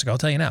couple of years ago. I'll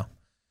tell you now.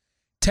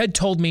 Ted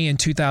told me in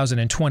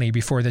 2020,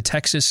 before the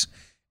Texas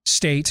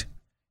State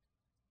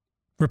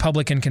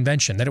Republican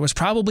Convention, that it was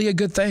probably a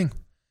good thing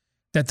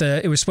that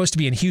it was supposed to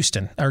be in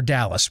Houston or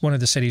Dallas, one of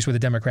the cities with a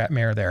Democrat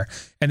mayor there.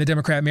 And the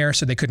Democrat mayor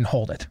said they couldn't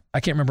hold it.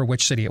 I can't remember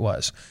which city it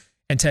was.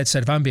 And Ted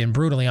said, if I'm being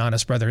brutally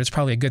honest, brother, it's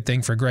probably a good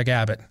thing for Greg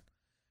Abbott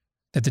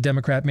that the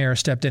Democrat mayor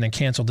stepped in and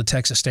canceled the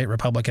Texas State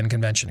Republican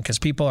Convention, because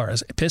people are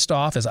as pissed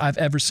off as I've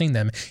ever seen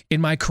them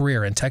in my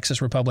career in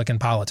Texas Republican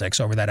politics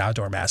over that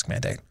outdoor mask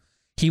mandate.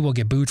 He will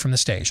get booed from the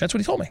stage. That's what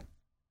he told me.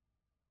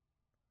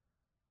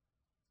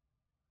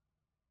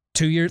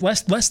 2 years,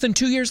 less than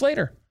 2 years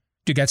later,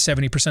 dude got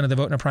 70% of the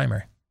vote in a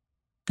primary.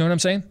 You know what I'm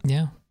saying?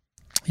 Yeah.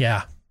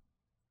 Yeah.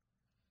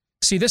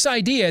 See, this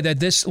idea that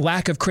this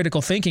lack of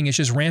critical thinking is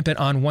just rampant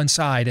on one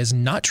side is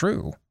not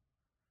true.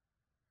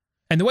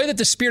 And the way that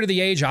the spirit of the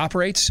age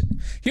operates,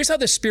 here's how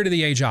the spirit of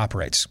the age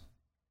operates.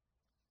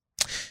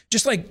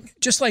 Just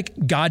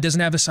like God doesn't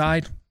have a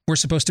side, we're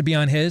supposed to be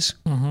on his.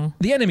 Mm-hmm.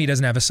 The enemy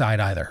doesn't have a side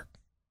either.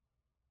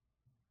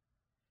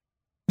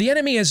 The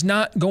enemy is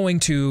not going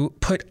to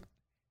put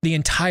the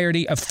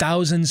entirety of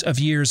thousands of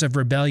years of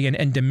rebellion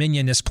and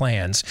dominionist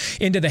plans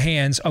into the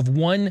hands of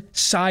one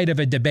side of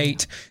a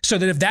debate, so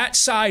that if that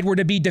side were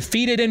to be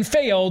defeated and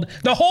failed,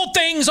 the whole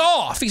thing's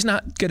off. He's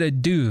not going to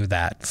do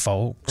that,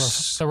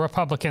 folks. The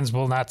Republicans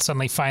will not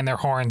suddenly find their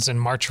horns and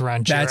march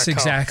around Jericho. That's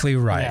exactly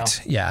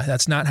right. Yeah,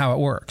 that's not how it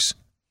works.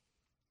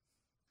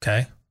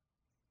 Okay?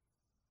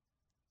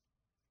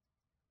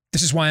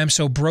 This is why I'm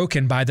so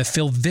broken by the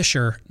Phil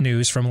Vischer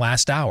news from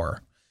last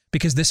hour,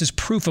 because this is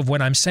proof of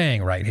what I'm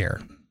saying right here.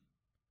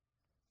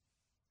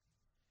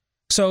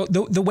 So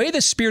the way the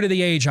spirit of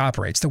the age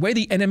operates, the way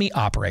the enemy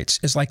operates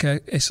is like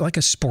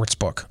a sports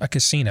book, a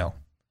casino.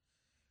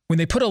 When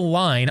they put a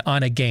line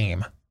on a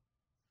game,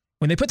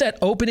 when they put that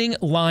opening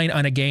line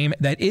on a game,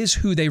 that is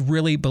who they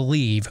really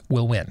believe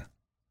will win.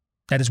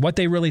 That is what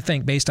they really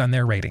think based on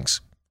their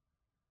ratings.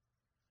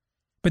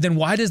 But then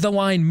why does the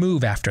line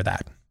move after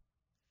that?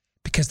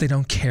 Because they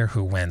don't care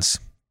who wins.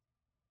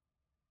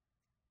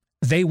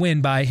 They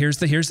win by, here's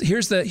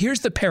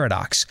the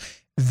paradox.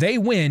 They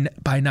win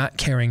by not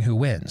caring who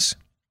wins.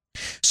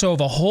 So if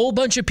a whole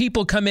bunch of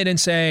people come in and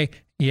say,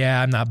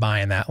 yeah, I'm not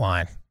buying that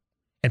line,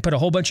 and put a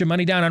whole bunch of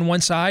money down on one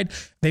side,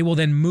 they will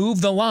then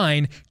move the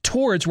line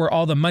towards where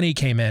all the money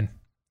came in,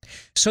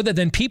 so that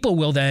then people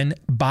will then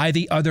buy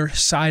the other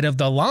side of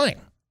the line.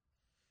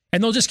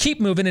 And they'll just keep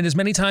moving it as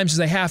many times as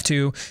they have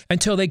to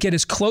until they get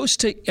as close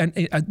to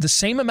the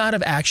same amount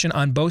of action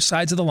on both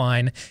sides of the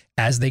line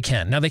as they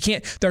can. Now, they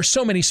can't, there are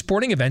so many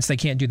sporting events, they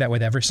can't do that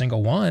with every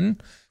single one,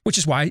 which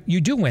is why you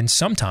do win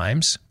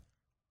sometimes.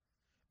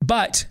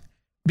 But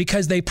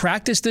because they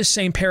practice this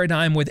same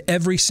paradigm with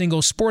every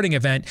single sporting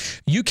event,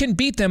 you can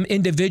beat them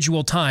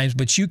individual times,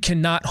 but you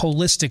cannot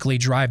holistically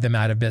drive them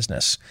out of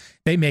business.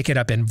 They make it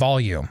up in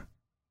volume.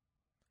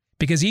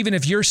 Because even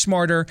if you're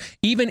smarter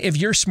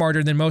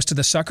than most of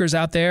the suckers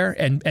out there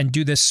and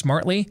do this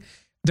smartly,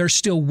 there's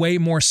still way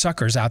more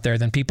suckers out there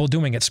than people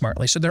doing it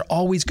smartly. So they're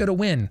always going to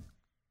win.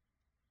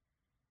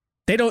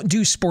 They don't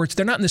do sports.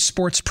 They're not in the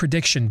sports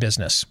prediction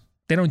business.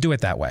 They don't do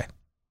it that way.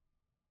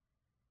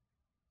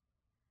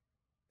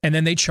 And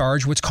then they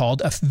charge what's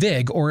called a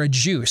vig or a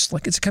juice.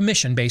 Like it's a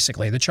commission,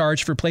 basically, the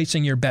charge for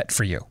placing your bet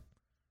for you.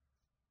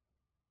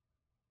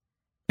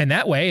 And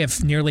that way,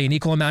 if nearly an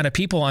equal amount of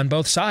people on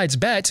both sides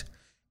bet,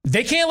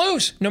 they can't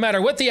lose, no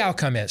matter what the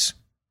outcome is.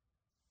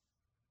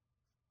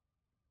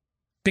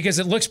 Because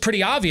it looks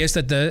pretty obvious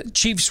that the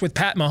Chiefs with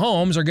Pat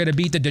Mahomes are going to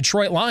beat the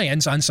Detroit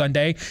Lions on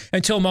Sunday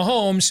until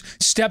Mahomes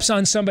steps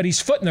on somebody's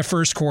foot in the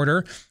first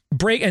quarter,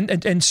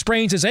 and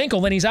sprains his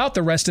ankle, then he's out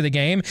the rest of the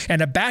game,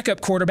 and a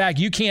backup quarterback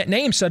you can't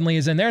name suddenly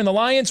is in there, and the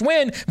Lions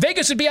win.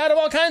 Vegas would be out of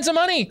all kinds of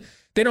money.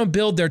 They don't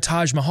build their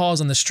Taj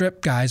Mahals on the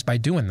Strip, guys, by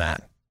doing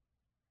that.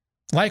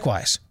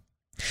 Likewise,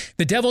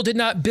 the devil did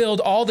not build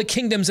all the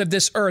kingdoms of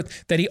this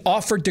earth that he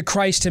offered to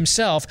Christ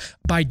himself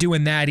by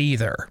doing that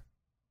either.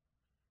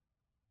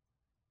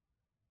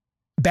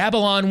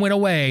 Babylon went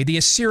away. The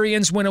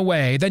Assyrians went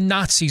away. The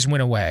Nazis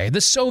went away.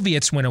 The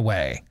Soviets went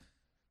away.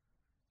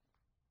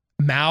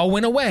 Mao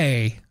went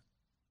away.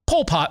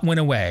 Pol Pot went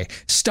away.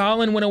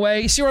 Stalin went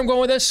away. You see where I'm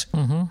going with this?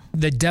 Mm-hmm.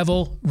 The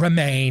devil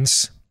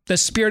remains. The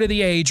spirit of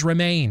the age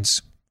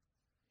remains.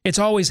 It's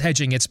always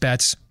hedging its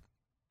bets.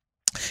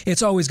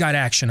 It's always got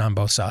action on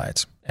both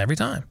sides, every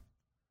time.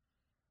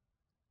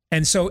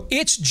 And so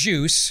its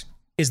juice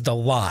is the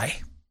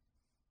lie.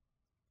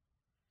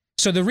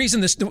 So the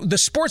reason the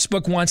sports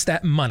book wants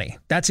that money,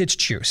 that's its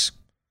juice.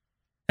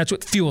 That's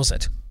what fuels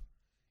it.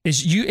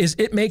 Is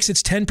it makes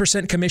its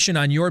 10% commission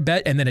on your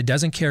bet, and then it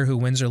doesn't care who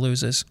wins or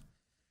loses,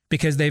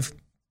 because they're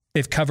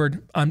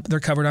covered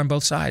on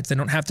both sides. They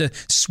don't have to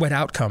sweat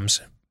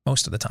outcomes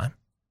most of the time.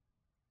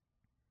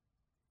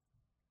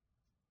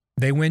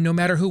 They win no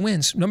matter who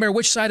wins. No matter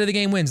which side of the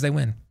game wins, they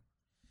win.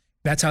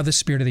 That's how the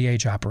spirit of the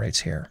age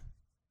operates here.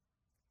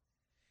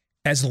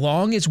 As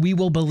long as we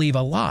will believe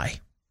a lie,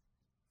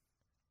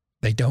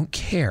 they don't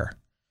care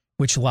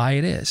which lie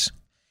it is.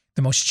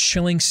 The most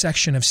chilling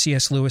section of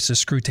C.S.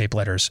 Lewis's Screwtape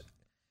Letters,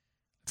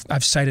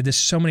 I've cited this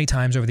so many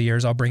times over the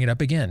years, I'll bring it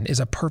up again, is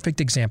a perfect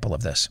example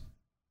of this.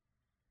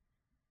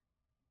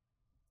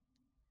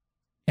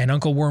 And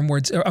Uncle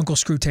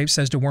Screwtape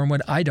says to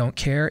Wormwood, I don't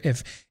care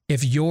if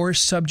your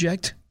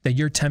subject that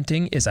you're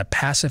tempting is a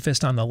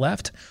pacifist on the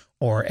left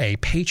or a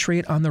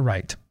patriot on the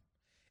right.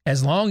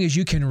 As long as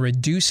you can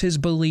reduce his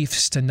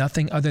beliefs to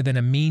nothing other than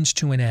a means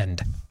to an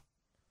end,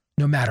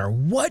 no matter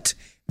what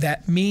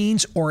that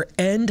means or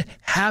end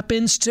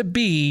happens to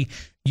be,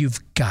 you've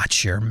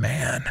got your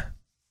man.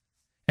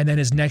 And then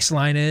his next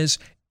line is,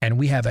 and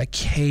we have a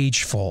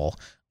cage full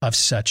of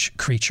such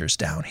creatures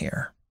down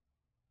here.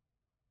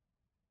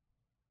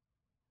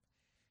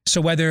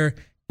 So whether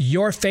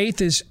your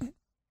faith is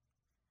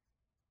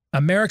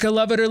America,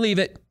 love it or leave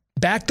it,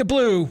 back to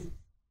blue,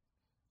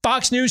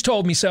 Fox News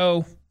told me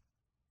so.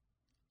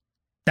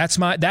 That's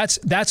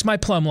my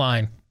plumb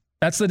line.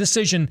 That's the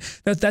decision.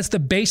 That's the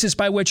basis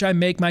by which I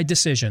make my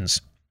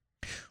decisions.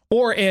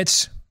 Or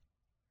it's,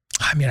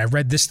 I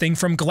read this thing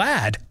from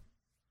Glad.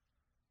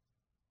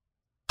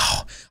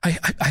 Oh,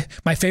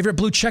 my favorite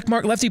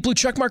lefty blue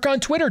checkmark on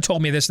Twitter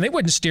told me this, and they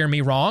wouldn't steer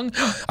me wrong.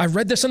 I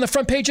read this on the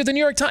front page of the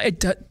New York Times.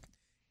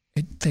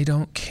 They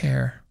don't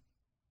care.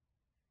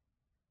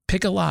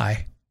 Pick a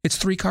lie. It's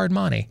 3-card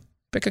money.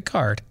 Pick a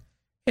card.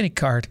 Any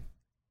card.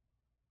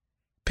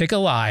 Pick a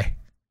lie.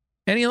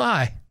 Any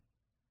lie.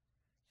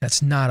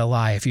 That's not a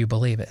lie if you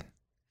believe it.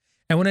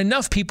 And when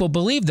enough people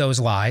believe those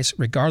lies,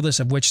 regardless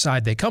of which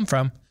side they come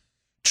from,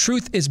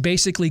 truth is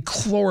basically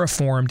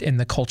chloroformed in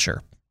the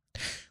culture.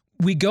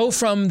 We go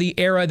from the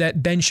era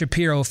that Ben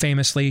Shapiro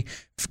famously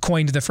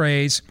coined the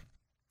phrase,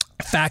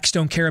 facts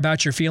don't care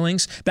about your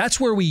feelings. That's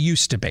where we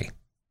used to be.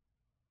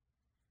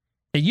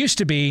 It used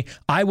to be,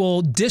 I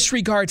will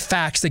disregard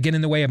facts that get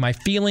in the way of my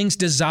feelings,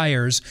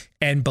 desires,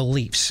 and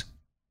beliefs.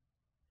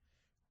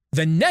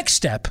 The next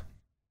step,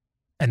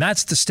 and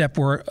that's the step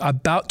we're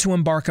about to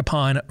embark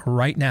upon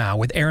right now,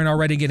 with Aaron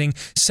already getting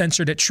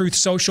censored at Truth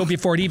Social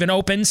before it even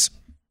opens.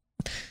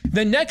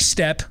 The next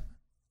step,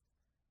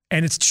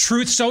 and it's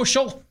Truth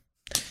Social,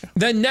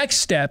 the next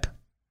step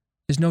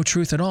is no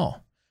truth at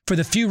all. for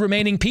the few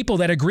remaining people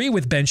that agree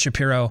with Ben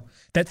Shapiro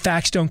that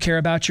facts don't care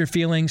about your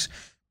feelings,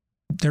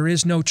 there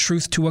is no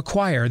truth to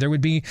acquire.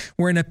 We've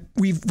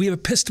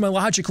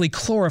epistemologically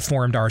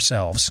chloroformed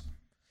ourselves.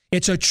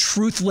 It's a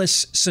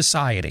truthless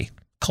society,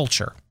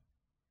 culture.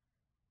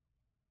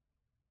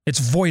 It's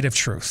void of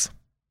truth.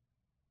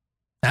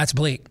 That's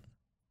bleak.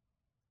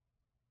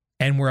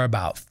 And we're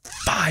about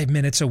 5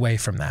 minutes away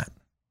from that.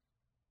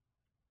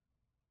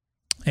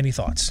 Any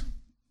thoughts?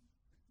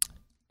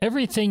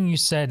 Everything you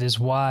said is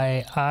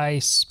why I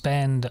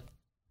spend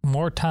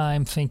more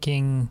time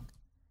thinking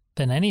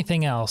than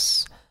anything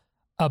else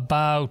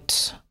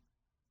about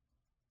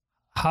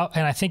how,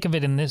 and I think of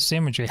it in this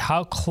imagery,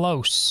 how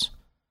close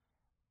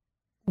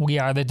we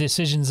are, the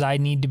decisions I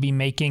need to be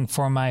making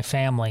for my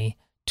family,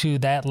 to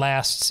that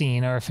last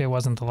scene, or if it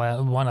wasn't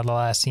one of the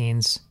last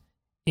scenes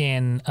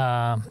in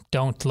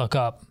Don't Look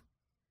Up,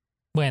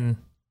 when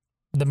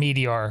the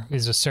meteor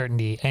is a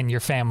certainty and your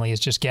family is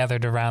just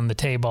gathered around the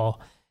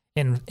table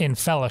in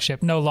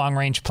fellowship, no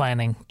long-range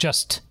planning,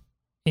 just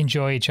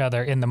enjoy each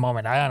other in the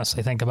moment. I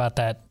honestly think about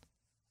that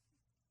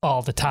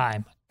all the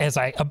time. As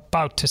I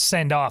about to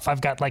send off,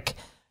 I've got like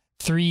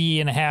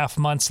 3.5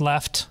 months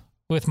left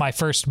with my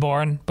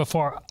firstborn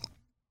before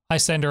I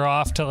send her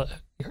off to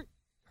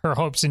her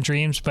hopes and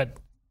dreams, but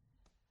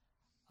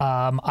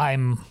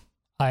I'm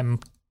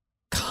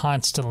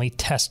constantly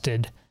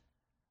tested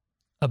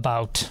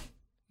about,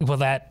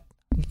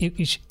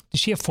 does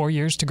she have 4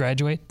 years to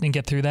graduate and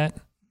get through that?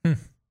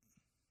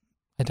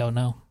 I don't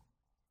know.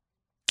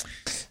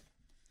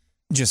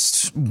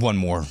 Just one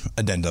more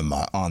addendum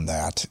on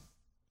that.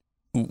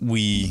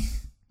 We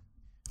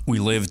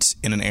lived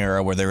in an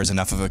era where there was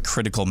enough of a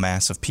critical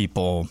mass of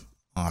people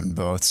on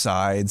both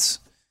sides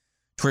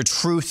where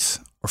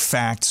truth or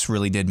facts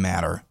really did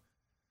matter.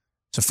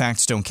 So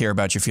facts don't care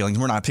about your feelings.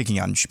 We're not picking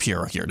on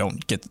Shapiro here.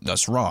 Don't get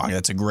us wrong.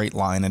 That's a great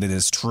line, and it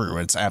is true.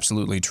 It's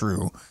absolutely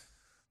true.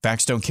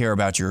 Facts don't care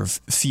about your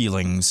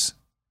feelings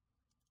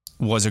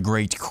was a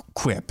great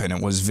quip, and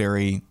it was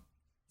very,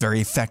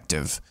 very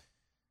effective.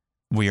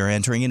 We are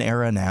entering an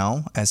era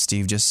now, as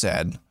Steve just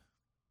said,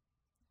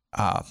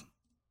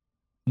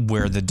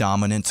 where the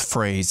dominant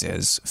phrase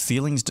is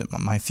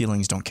my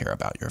feelings don't care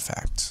about your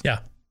facts. Yeah.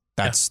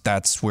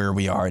 That's where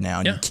we are now.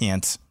 And you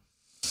can't,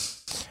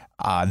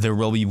 there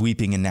will be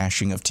weeping and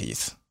gnashing of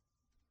teeth.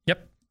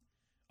 Yep.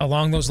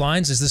 Along those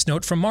lines is this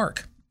note from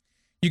Mark.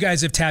 You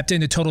guys have tapped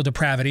into total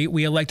depravity.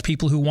 We elect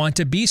people who want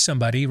to be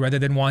somebody rather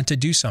than want to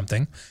do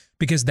something,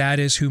 because that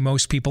is who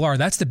most people are.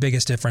 That's the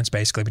biggest difference,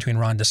 basically, between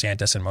Ron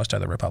DeSantis and most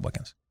other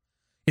Republicans.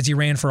 Is he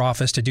ran for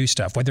office to do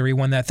stuff. Whether he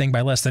won that thing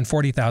by less than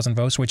 40,000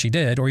 votes, which he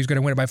did, or he's going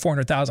to win it by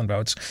 400,000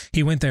 votes,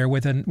 he went there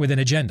with an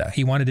agenda.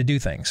 He wanted to do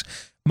things.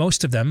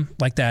 Most of them,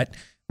 like that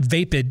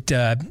vapid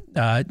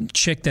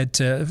chick that's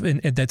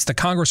the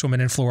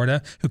congresswoman in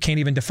Florida who can't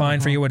even define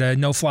for you what a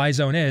no-fly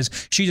zone is,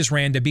 she just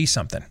ran to be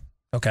something,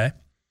 okay?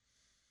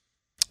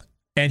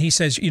 And he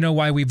says, you know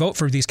why we vote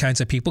for these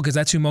kinds of people? Because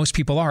that's who most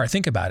people are.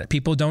 Think about it.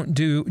 People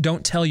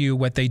don't tell you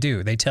what they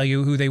do. They tell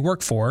you who they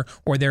work for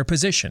or their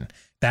position.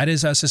 That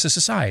is us as a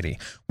society.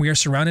 We are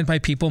surrounded by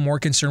people more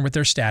concerned with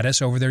their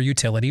status over their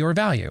utility or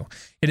value.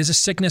 It is a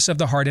sickness of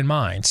the heart and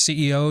mind.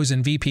 CEOs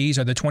and VPs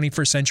are the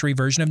 21st century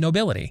version of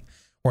nobility,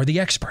 or the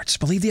experts.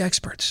 Believe the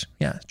experts.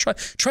 Yeah.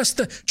 Trust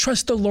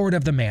the Lord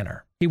of the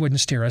manor. He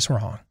wouldn't steer us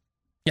wrong.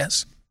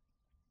 Yes.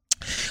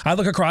 I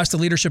look across the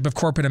leadership of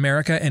corporate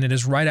America, and it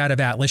is right out of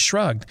Atlas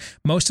Shrugged.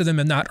 Most of them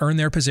have not earned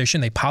their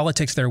position. They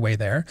politics their way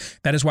there.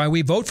 That is why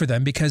we vote for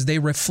them, because they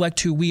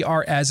reflect who we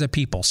are as a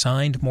people.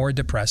 Signed, more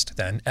depressed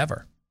than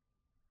ever.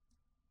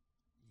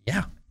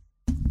 Yeah.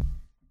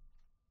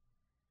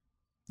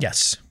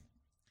 Yes.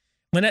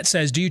 Lynette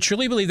says, do you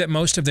truly believe that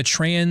most of the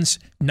trans,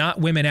 not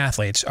women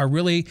athletes are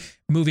really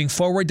moving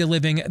forward to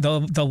living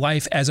the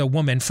life as a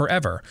woman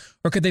forever?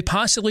 Or could they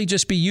possibly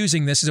just be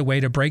using this as a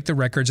way to break the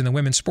records in the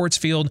women's sports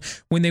field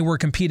when they were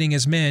competing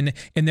as men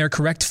in their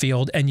correct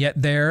field, and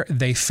yet there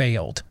they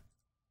failed?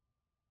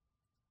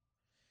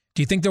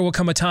 Do you think there will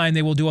come a time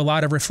they will do a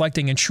lot of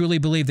reflecting and truly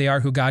believe they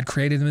are who God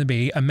created them to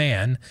be, a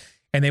man,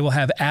 and they will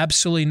have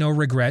absolutely no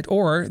regret,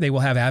 or they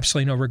will have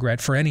absolutely no regret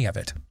for any of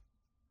it?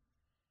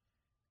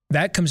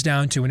 That comes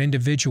down to an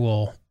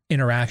individual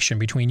interaction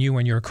between you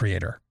and your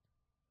creator.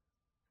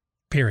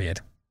 Period.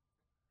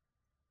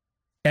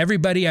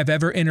 Everybody I've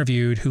ever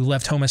interviewed who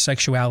left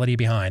homosexuality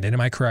behind, and in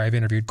my career I've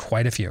interviewed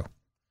quite a few,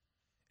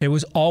 it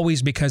was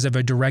always because of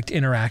a direct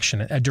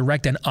interaction, a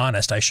direct and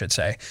honest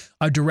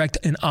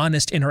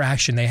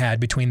interaction they had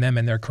between them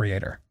and their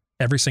creator.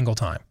 Every single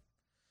time.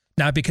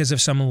 Not because of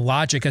some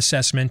logic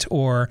assessment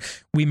or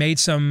we made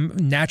some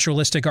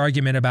naturalistic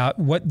argument about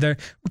what the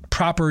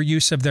proper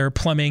use of their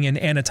plumbing and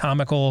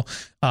anatomical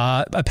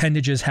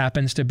appendages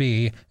happens to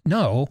be.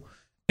 No,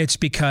 it's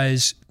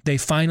because they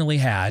finally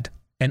had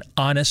an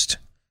honest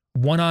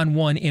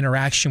one-on-one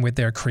interaction with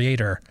their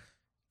creator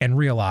and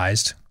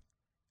realized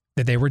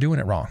that they were doing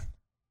it wrong.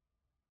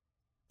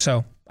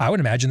 So I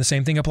would imagine the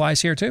same thing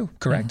applies here too,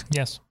 correct?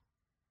 Yes.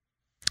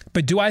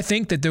 But do I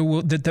think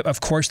that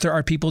of course there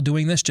are people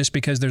doing this just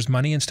because there's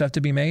money and stuff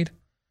to be made?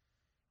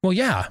 Well,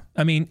 yeah.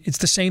 I mean, it's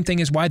the same thing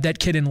as why'd that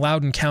kid in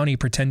Loudoun County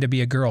pretend to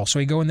be a girl? So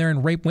he go in there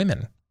and rape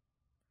women.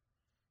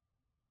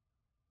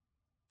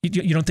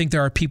 You don't think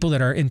there are people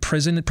that are in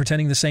prison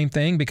pretending the same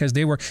thing because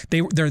they're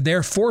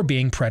there for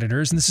being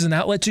predators, and this is an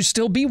outlet to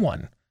still be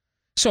one.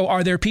 So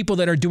are there people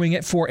that are doing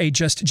it for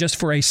just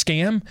for a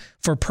scam,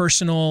 for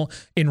personal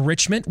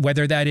enrichment,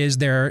 whether that is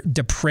their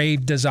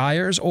depraved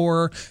desires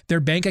or their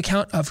bank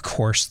account? Of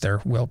course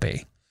there will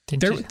be.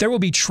 There will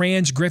be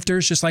trans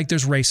grifters just like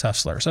there's race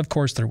hustlers. Of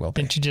course there will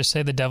be. Didn't you just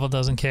say the devil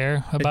doesn't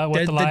care about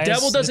what the lie is? The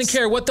devil doesn't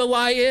care what the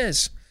lie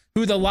is,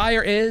 who the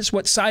liar is,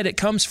 what side it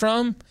comes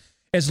from.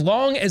 As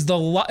long as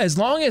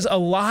a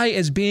lie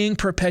is being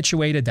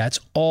perpetuated, that's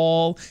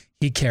all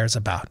he cares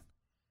about.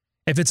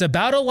 If it's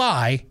about a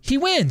lie, he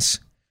wins.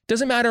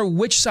 Doesn't matter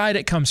which side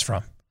it comes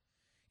from.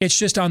 It's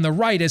just on the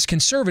right, as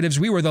conservatives,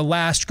 we were the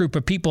last group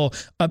of people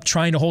up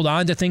trying to hold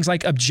on to things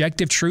like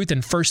objective truth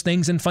and first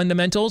things and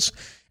fundamentals.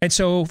 And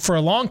so for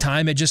a long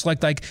time, it just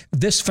looked like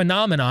this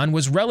phenomenon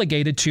was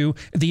relegated to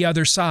the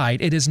other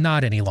side. It is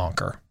not any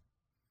longer.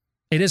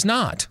 It is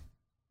not.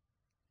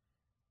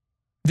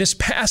 This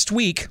past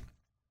week,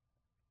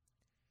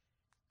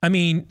 I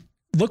mean,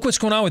 look what's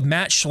going on with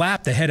Matt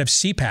Schlapp, the head of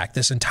CPAC,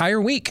 this entire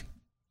week.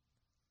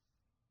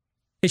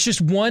 It's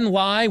just one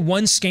lie,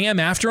 one scam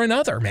after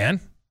another,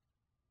 man.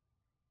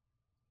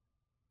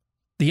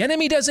 The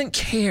enemy doesn't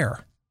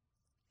care.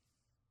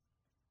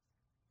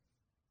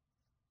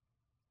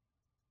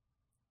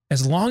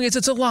 As long as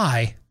it's a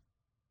lie,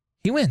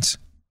 he wins.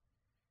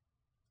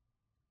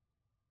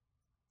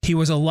 He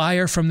was a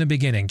liar from the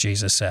beginning,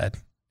 Jesus said.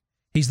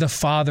 He's the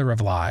father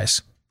of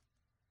lies.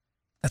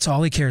 That's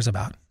all he cares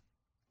about.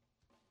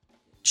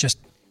 Just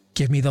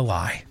give me the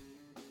lie.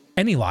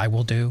 Any lie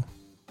will do.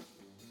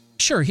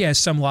 Sure, he has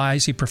some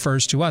lies he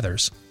prefers to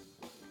others,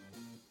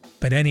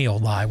 but any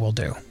old lie will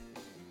do.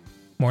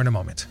 More in a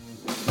moment.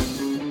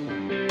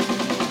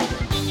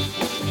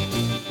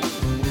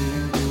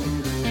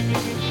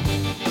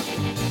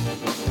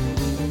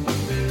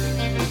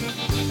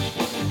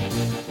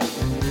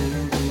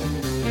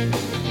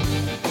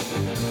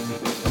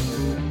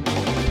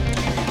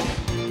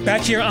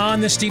 Back here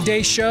on the Steve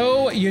Deace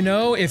Show, you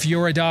know, if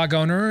you're a dog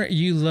owner,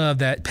 you love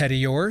that pet of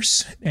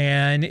yours,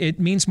 and it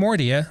means more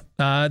to you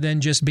than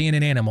just being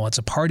an animal. It's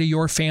a part of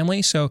your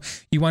family, so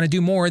you want to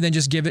do more than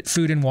just give it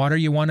food and water.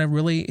 You want to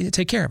really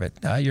take care of it.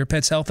 Your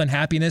pet's health and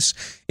happiness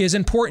is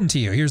important to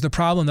you. Here's the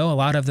problem, though. A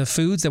lot of the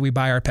foods that we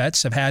buy our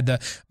pets have had the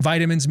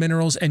vitamins,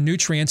 minerals, and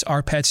nutrients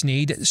our pets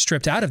need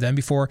stripped out of them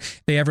before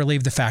they ever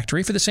leave the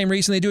factory, for the same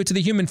reason they do it to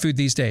the human food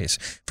these days,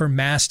 for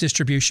mass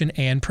distribution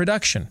and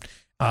production.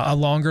 A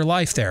longer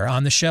life there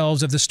on the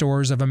shelves of the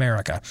stores of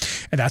America.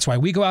 And that's why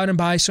we go out and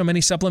buy so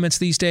many supplements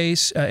these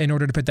days in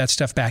order to put that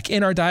stuff back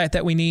in our diet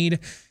that we need.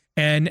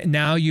 And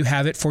now you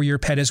have it for your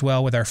pet as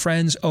well with our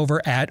friends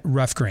over at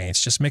Rough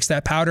Greens. Just mix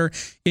that powder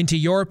into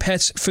your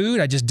pet's food.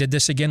 I just did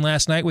this again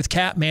last night with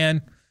Cap,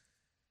 man.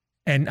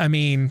 And I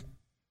mean,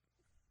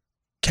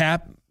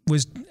 Cap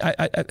was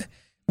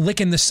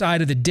licking the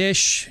side of the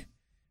dish.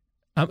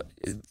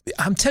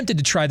 I'm tempted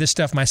to try this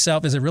stuff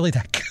myself. Is it really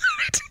that good?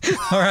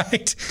 All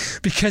right.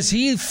 Because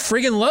he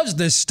friggin' loves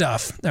this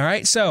stuff. All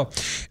right. So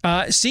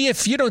see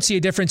if you don't see a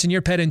difference in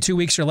your pet in 2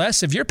 weeks or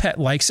less. If your pet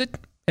likes it,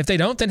 if they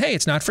don't, then hey,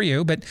 it's not for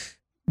you. But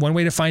one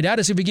way to find out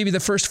is if we give you the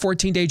first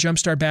 14-day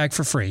Jumpstart bag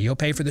for free. You'll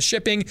pay for the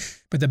shipping,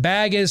 but the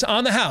bag is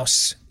on the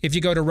house if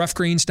you go to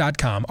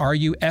roughgreens.com,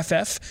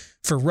 RUFF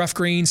for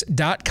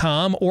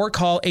roughgreens.com, or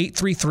call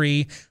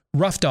 833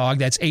 Rough Dog.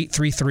 That's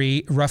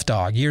 833 Rough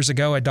Dog. Years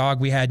ago, a dog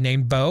we had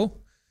named Bo,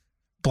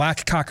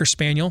 black Cocker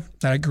Spaniel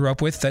that I grew up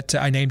with, that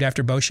I named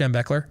after Bo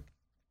Schembechler.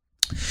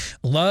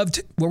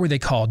 Loved, what were they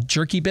called?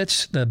 Jerky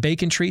bits, the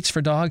bacon treats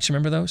for dogs.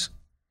 Remember those?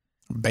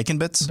 Bacon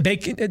bits?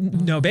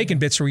 Bacon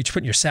bits were you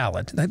put in your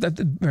salad. I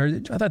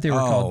thought they were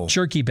called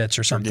jerky bits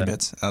or something. Jerky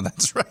bits. Oh,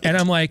 that's right. And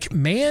I'm like,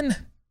 man,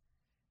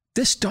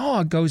 this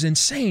dog goes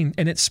insane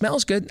and it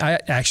smells good. I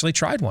actually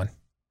tried one. It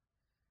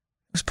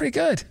was pretty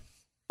good.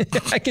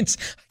 I can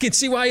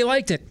see why you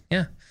liked it.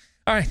 Yeah.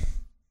 All right.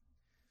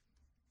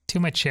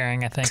 Too much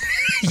sharing, I think.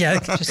 Yeah.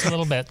 Just a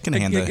little bit. Can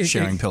hand the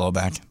sharing pillow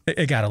back.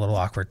 It got a little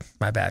awkward.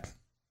 My bad.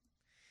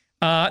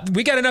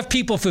 We got enough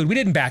people food. We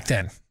didn't back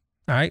then.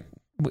 All right.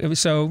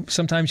 So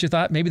sometimes you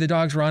thought maybe the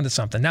dogs were onto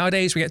something.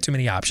 Nowadays, we got too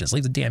many options.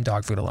 Leave the damn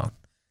dog food alone.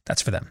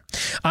 That's for them.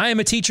 I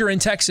am a teacher in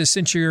Texas.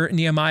 Since your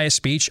Nehemiah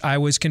speech, I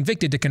was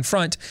convicted to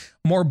confront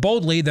more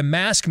boldly the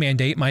mask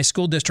mandate my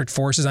school district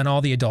forces on all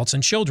the adults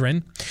and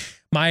children.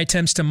 My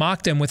attempts to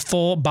mock them with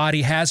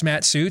full-body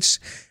hazmat suits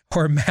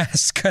or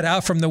masks cut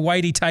out from the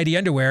whitey-tighty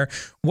underwear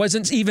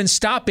wasn't even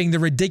stopping the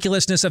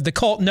ridiculousness of the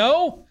cult.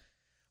 No,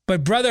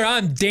 but brother,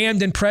 I'm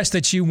damned impressed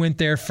that you went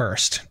there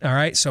first. All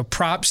right, so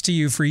props to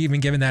you for even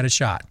giving that a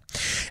shot.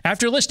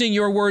 After listening,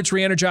 your words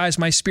re-energized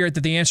my spirit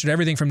that the answer to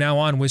everything from now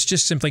on was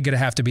just simply going to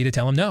have to be to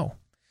tell him no.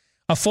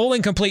 A full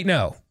and complete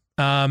no.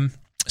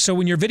 So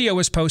when your video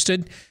was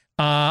posted,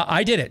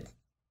 I did it.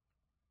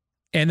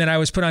 And then I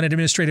was put on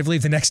administrative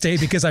leave the next day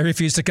because I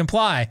refused to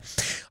comply.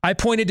 I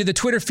pointed to the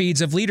Twitter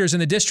feeds of leaders in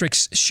the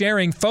districts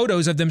sharing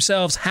photos of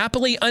themselves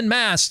happily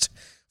unmasked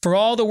for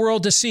all the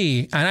world to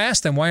see. And I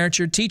asked them, why aren't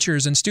your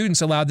teachers and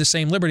students allowed the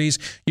same liberties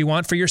you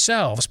want for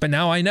yourselves? But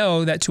now I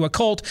know that to a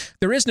cult,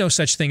 there is no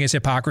such thing as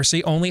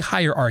hypocrisy, only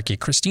hierarchy.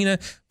 Christina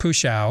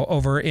Pushow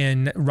over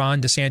in Ron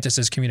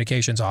DeSantis'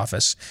 communications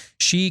office,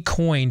 she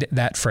coined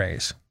that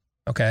phrase,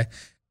 okay?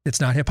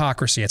 It's not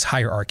hypocrisy, it's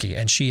hierarchy.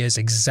 And she is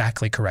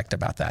exactly correct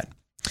about that.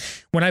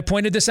 When I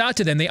pointed this out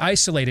to them, they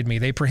isolated me.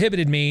 They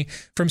prohibited me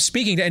from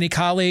speaking to any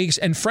colleagues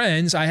and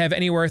friends I have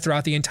anywhere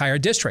throughout the entire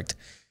district.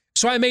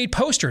 So I made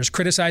posters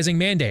criticizing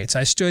mandates.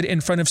 I stood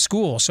in front of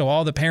schools so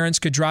all the parents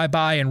could drive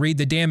by and read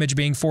the damage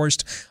being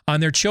forced on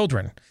their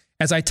children.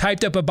 As I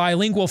typed up a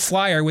bilingual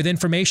flyer with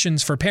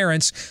informations for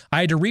parents,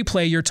 I had to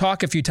replay your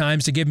talk a few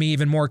times to give me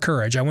even more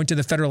courage. I went to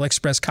the Federal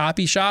Express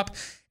copy shop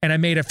and I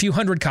made a few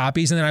hundred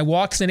copies, and then I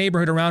walked the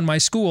neighborhood around my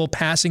school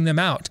passing them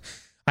out.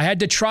 I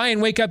had to try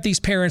and wake up these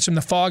parents from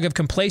the fog of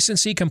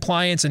complacency,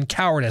 compliance, and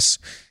cowardice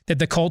that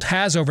the cult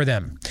has over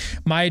them.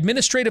 My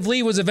administrative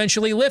leave was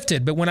eventually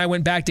lifted, but when I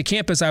went back to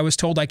campus, I was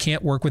told I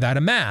can't work without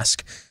a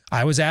mask.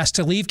 I was asked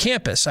to leave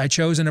campus. I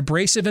chose an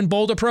abrasive and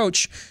bold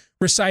approach,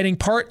 reciting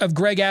part of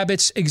Greg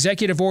Abbott's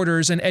executive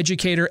orders and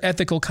educator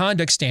ethical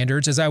conduct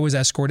standards as I was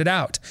escorted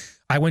out.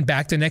 I went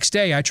back the next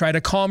day. I tried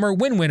a calmer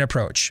win-win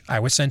approach. I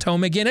was sent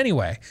home again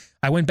anyway.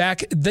 I went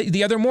back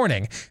the other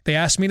morning. They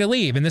asked me to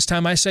leave, and this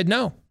time I said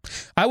no.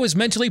 I was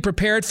mentally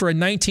prepared for a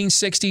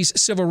 1960s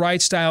civil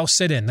rights style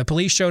sit-in. The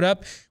police showed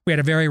up. We had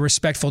a very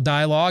respectful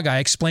dialogue. I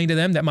explained to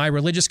them that my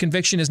religious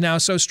conviction is now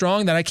so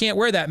strong that I can't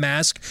wear that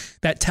mask,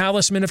 that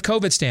talisman of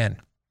COVID-stan.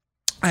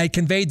 I had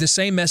conveyed the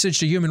same message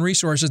to Human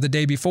Resources the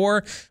day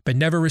before, but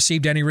never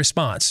received any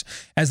response.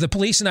 As the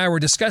police and I were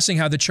discussing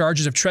how the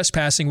charges of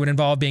trespassing would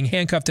involve being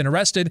handcuffed and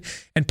arrested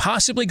and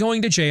possibly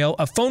going to jail,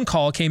 a phone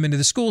call came into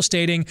the school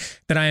stating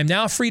that I am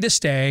now free to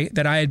stay,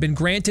 that I had been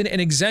granted an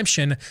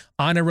exemption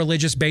on a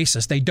religious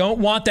basis. They don't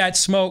want that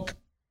smoke,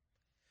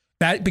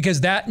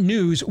 because that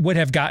news would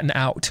have gotten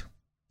out.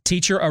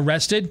 Teacher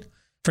arrested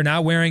for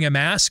not wearing a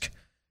mask,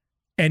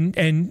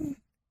 and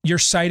you're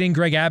citing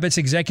Greg Abbott's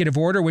executive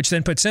order, which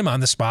then puts him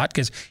on the spot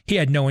because he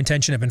had no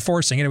intention of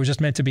enforcing it. It was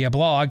just meant to be a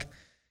blog.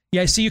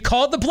 Yeah, see, you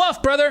called the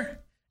bluff, brother.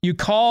 You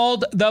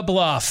called the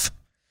bluff.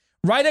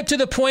 Right up to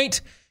the point,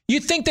 you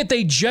think that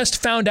they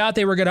just found out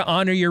they were going to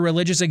honor your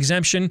religious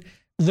exemption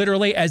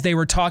literally as they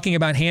were talking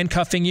about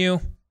handcuffing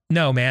you?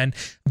 No, man.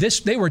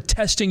 They were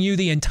testing you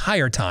the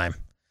entire time.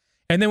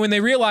 And then when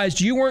they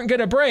realized you weren't going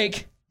to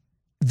break,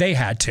 they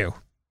had to.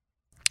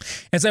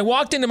 As I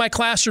walked into my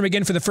classroom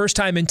again for the first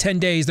time in 10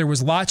 days, there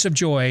was lots of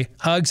joy,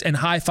 hugs, and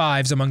high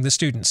fives among the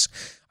students.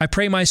 I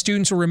pray my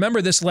students will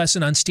remember this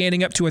lesson on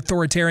standing up to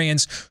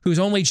authoritarians whose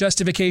only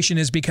justification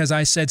is because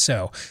I said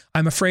so.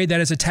 I'm afraid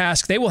that is a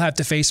task they will have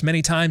to face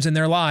many times in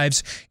their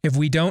lives if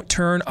we don't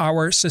turn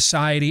our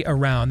society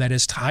around. That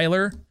is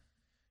Tyler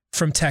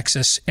from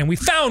Texas, and we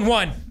found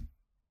one.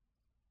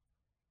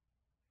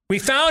 We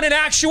found an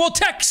actual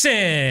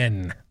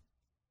Texan.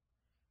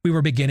 We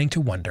were beginning to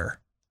wonder.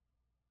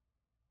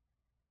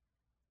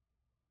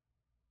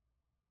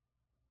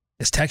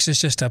 Is Texas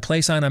just a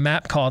place on a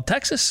map called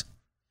Texas?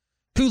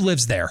 Who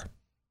lives there?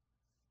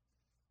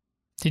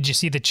 Did you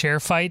see the chair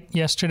fight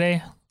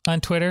yesterday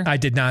on Twitter? I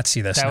did not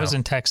see this. That was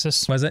in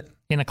Texas. Was it?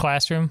 In a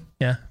classroom?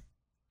 Yeah.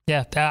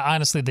 Yeah,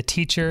 honestly, the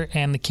teacher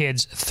and the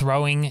kids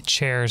throwing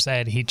chairs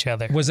at each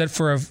other. Was it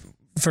for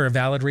a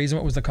valid reason?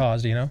 What was the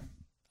cause? Do you know?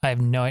 I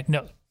have no idea.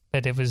 No,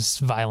 but it was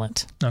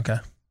violent. Okay.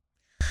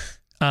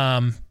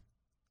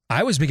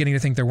 I was beginning to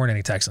think there weren't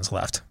any Texans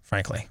left,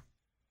 frankly.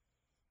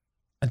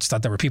 I just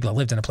thought there were people that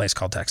lived in a place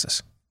called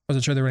Texas.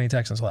 Wasn't sure there were any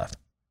Texans left.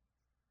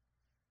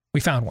 We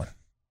found one.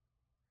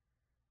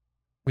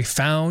 We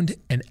found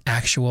an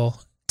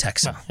actual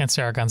Texan. And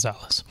Sarah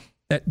Gonzalez.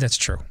 That's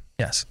true,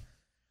 yes.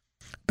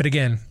 But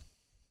again,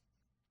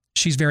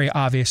 she's very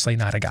obviously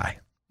not a guy,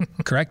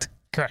 correct?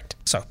 Correct.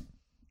 So,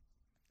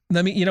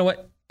 you know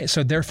what?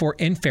 So therefore,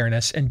 in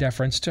fairness and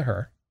deference to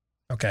her,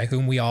 okay,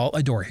 whom we all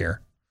adore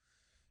here,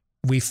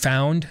 we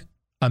found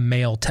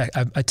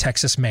a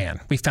Texas man.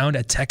 We found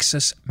a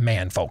Texas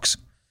man, folks.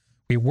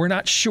 We were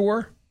not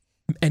sure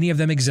any of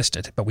them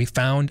existed, but we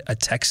found a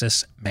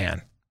Texas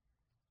man.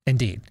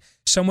 Indeed.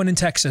 Someone in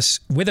Texas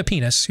with a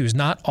penis who's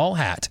not all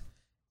hat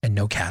and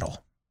no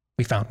cattle.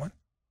 We found one.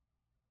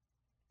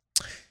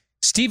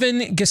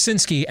 Stephen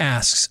Gasinski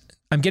asks,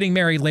 I'm getting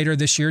married later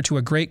this year to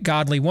a great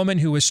godly woman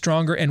who is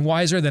stronger and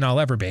wiser than I'll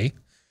ever be.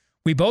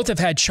 We both have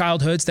had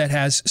childhoods that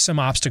has some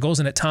obstacles,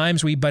 and at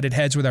times we butted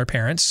heads with our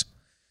parents.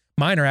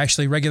 Mine are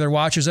actually regular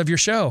watchers of your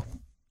show.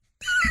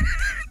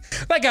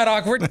 That got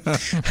awkward.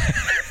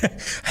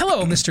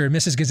 Hello, Mr. and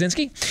Mrs.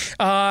 Gazinski.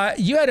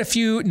 You had a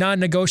few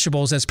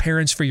non-negotiables as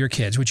parents for your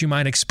kids. Would you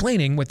mind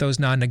explaining what those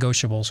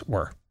non-negotiables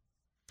were?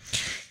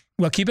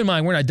 Well, keep in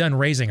mind, we're not done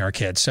raising our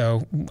kids.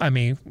 So, I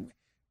mean,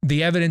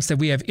 the evidence that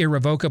we have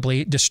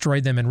irrevocably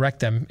destroyed them and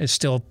wrecked them is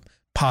still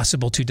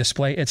possible to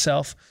display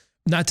itself.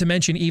 Not to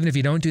mention, even if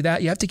you don't do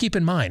that, you have to keep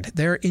in mind,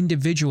 they're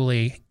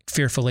individually,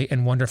 fearfully,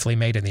 and wonderfully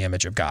made in the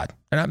image of God.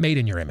 They're not made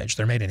in your image.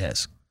 They're made in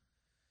his.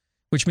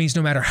 Which means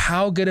no matter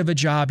how good of a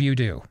job you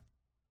do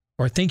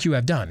or think you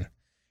have done,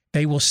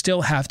 they will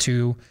still have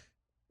to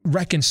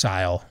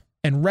reconcile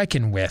and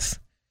reckon with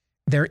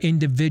their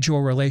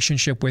individual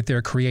relationship with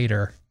their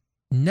creator.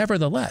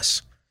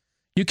 Nevertheless,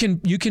 you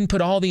can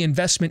put all the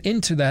investment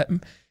into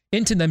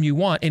them you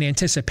want in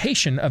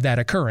anticipation of that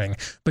occurring,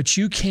 but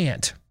you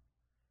can't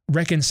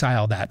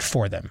reconcile that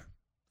for them.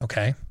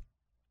 Okay?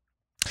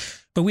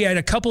 But we had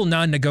a couple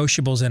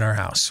non-negotiables in our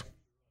house.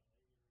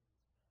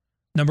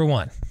 Number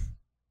one,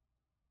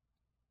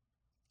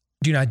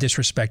 do not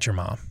disrespect your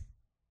mom.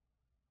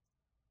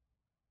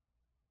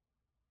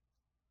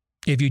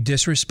 If you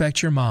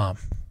disrespect your mom,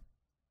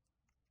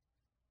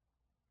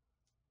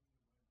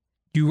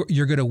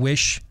 you're going to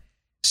wish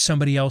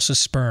somebody else's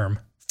sperm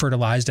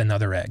fertilized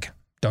another egg.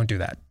 Don't do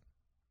that.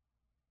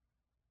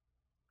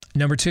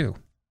 Number two,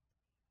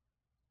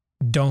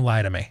 don't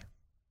lie to me.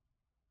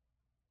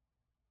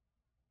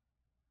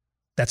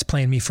 That's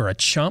playing me for a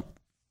chump.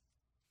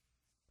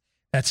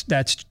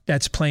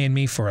 That's playing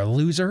me for a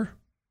loser.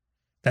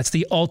 That's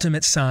the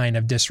ultimate sign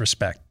of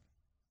disrespect.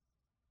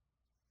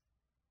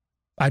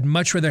 I'd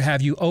much rather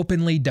have you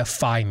openly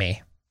defy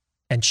me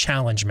and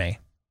challenge me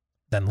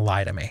than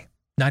lie to me.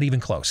 Not even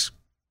close.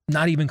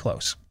 Not even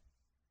close.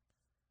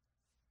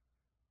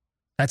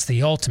 That's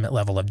the ultimate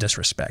level of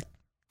disrespect.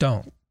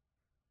 Don't.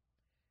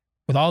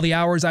 With all the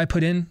hours I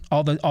put in,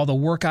 all the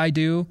work I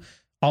do,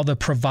 all the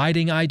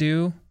providing I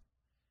do,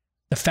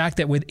 the fact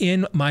that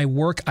within my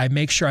work I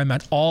make sure I'm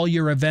at all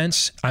your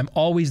events, I'm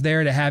always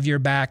there to have your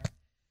back.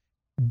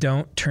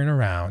 Don't turn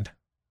around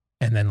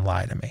and then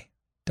lie to me.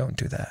 Don't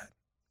do that.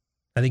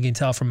 I think you can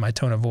tell from my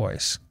tone of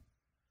voice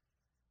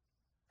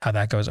how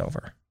that goes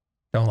over.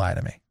 Don't lie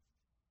to me.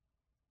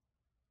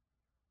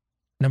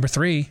 Number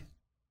three,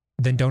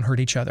 then don't hurt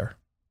each other.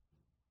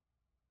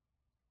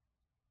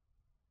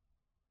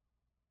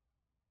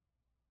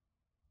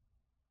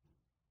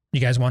 You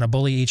guys want to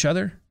bully each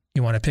other?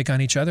 You want to pick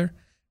on each other?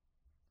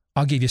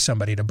 I'll give you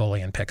somebody to bully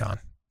and pick on.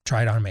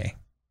 Try it on me.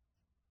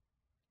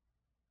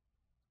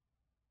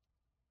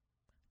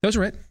 Those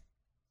are it.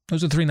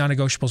 Those are the three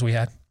non-negotiables we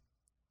had.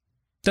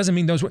 Didn't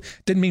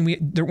mean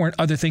there weren't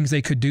other things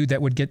they could do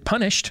that would get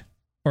punished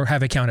or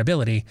have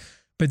accountability,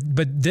 but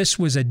this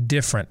was a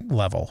different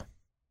level.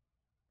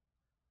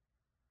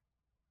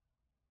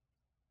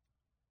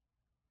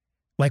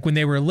 Like when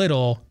they were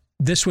little,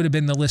 this would have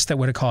been the list that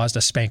would have caused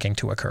a spanking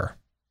to occur,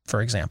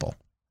 for example.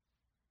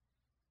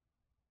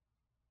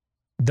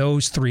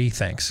 Those three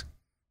things.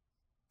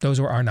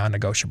 Those were our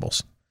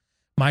non-negotiables.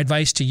 My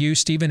advice to you,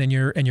 Stephen, and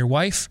your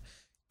wife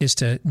is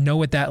to know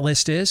what that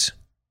list is,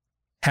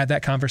 have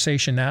that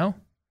conversation now,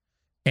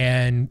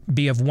 and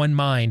be of one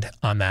mind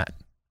on that.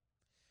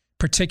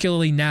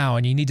 Particularly now,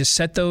 and you need to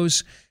set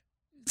those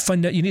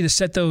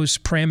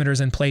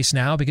parameters in place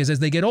now, because as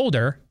they get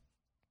older,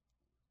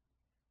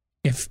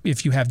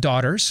 if you have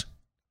daughters,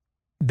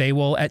 they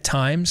will at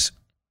times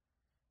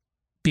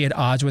be at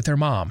odds with their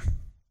mom.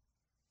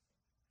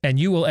 And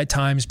you will at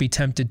times be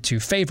tempted to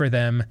favor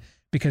them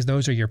because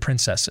those are your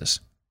princesses.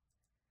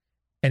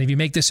 And if you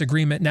make this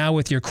agreement now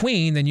with your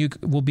queen, then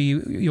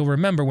you'll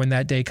remember when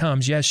that day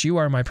comes, yes, you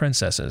are my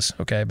princesses,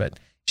 okay, but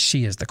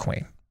she is the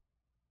queen.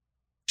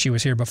 She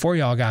was here before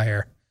y'all got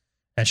here,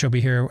 and she'll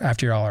be here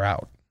after y'all are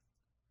out.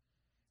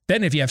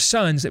 Then if you have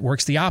sons, it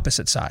works the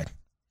opposite side.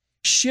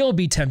 She'll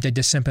be tempted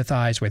to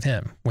sympathize with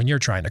him when you're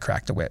trying to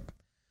crack the whip.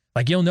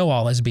 Like you'll know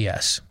all his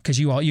BS because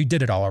you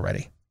did it all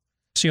already.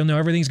 So you'll know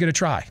everything's going to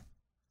try.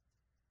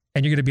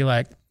 And you're going to be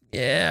like,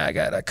 yeah, I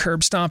got to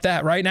curb stomp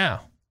that right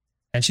now.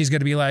 And she's going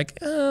to be like,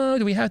 oh,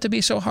 do we have to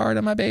be so hard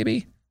on my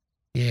baby?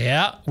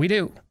 Yeah, we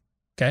do.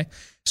 Okay.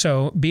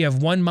 So be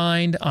of one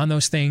mind on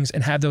those things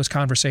and have those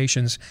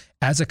conversations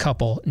as a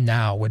couple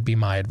now would be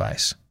my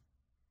advice.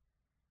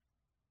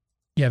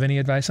 You have any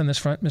advice on this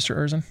front, Mr.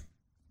 Erzin?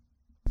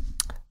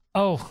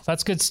 Oh,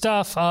 that's good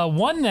stuff.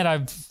 One that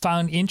I've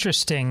found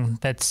interesting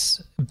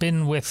that's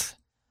been with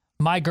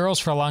my girls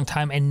for a long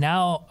time, and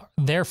now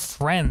their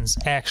friends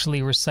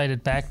actually recite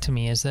it back to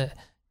me, is that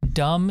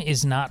dumb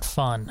is not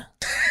fun.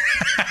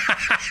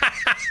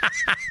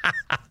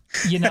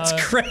 You know,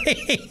 that's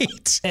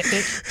great.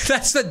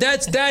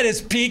 That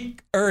is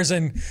peak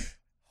Erzin.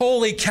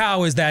 Holy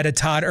cow, is that a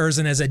Todd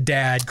Erzin as a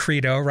dad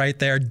credo right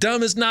there?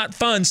 Dumb is not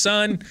fun,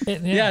 son.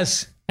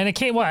 Yes. And it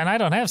came, and I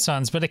don't have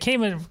sons, but it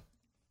came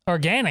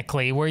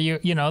organically where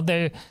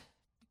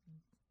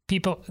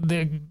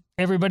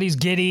everybody's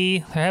giddy,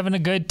 they're having a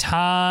good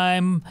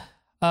time,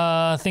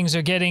 things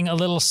are getting a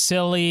little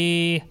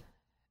silly,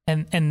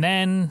 and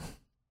then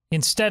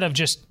instead of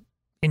just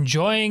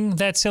enjoying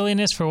that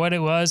silliness for what it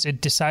was,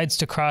 it decides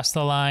to cross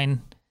the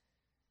line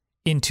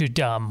into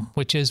dumb,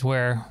 which is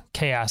where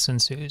chaos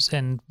ensues.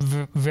 And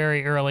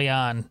very early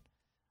on,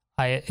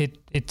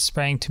 it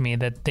sprang to me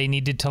that they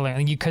needed to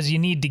learn, because you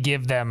need to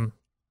give them,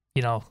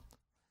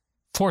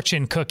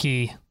 fortune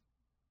cookie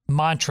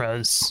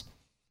mantras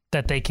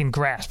that they can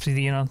grasp.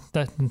 The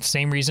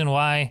same reason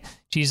why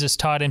Jesus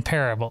taught in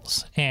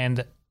parables.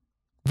 And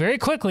very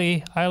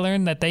quickly, I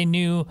learned that they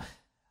knew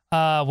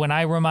when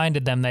I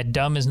reminded them that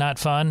dumb is not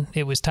fun,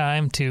 it was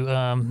time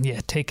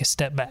to take a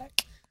step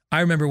back. I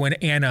remember when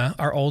Anna,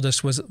 our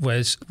oldest,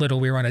 was little,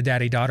 we were on a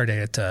daddy-daughter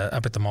date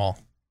up at the mall.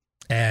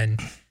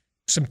 And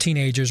some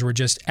teenagers were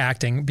just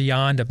acting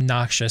beyond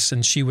obnoxious,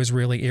 and she was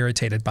really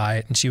irritated by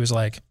it. And she was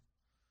like,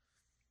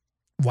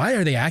 why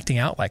are they acting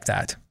out like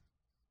that?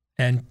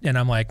 And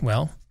I'm like,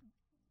 well,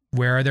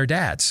 where are their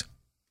dads?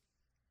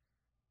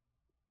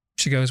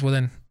 She goes, well,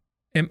 then,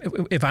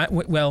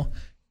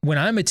 when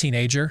I'm a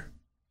teenager,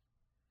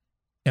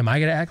 am I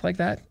going to act like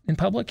that in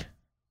public?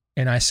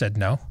 And I said,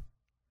 no.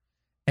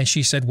 And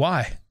she said,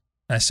 why?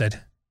 I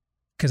said,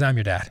 because I'm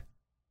your dad.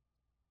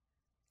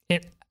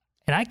 And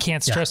I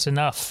can't stress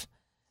enough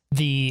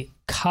the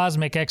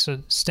cosmic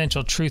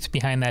existential truth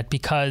behind that,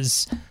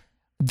 because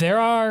there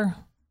are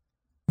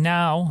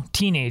now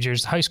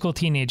teenagers, high school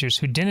teenagers,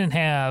 who didn't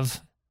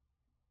have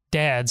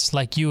dads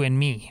like you and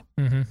me.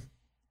 Mm-hmm.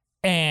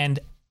 And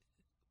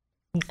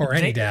or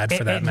any dad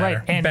for that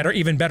matter. Right.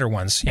 Even better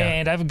ones. Yeah.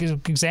 And I have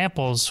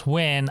examples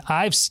when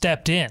I've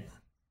stepped in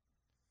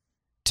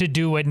to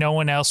do what no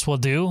one else will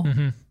do.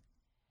 Mm-hmm.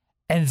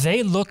 And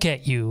they look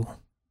at you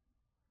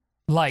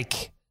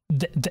like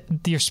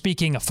you're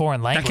speaking a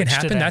foreign language. That can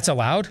happen. That's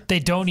allowed. They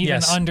don't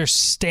even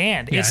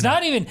understand. Yeah, it's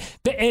not even,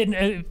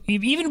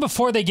 even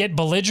before they get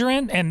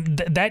belligerent, and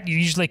that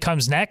usually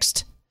comes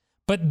next.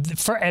 But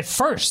at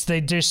first, you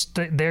just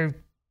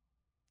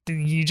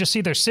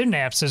see their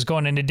synapses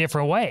going in a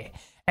different way.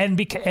 And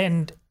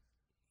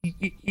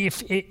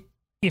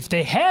if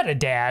they had a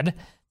dad,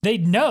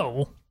 they'd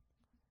know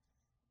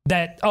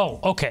that, oh,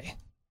 okay,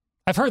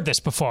 I've heard this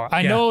before.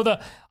 I know the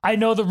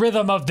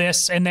rhythm of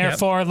this, and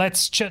therefore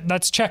let's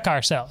check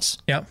ourselves.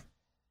 Yep.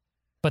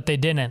 But they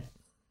didn't.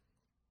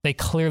 They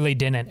clearly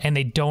didn't, and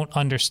they don't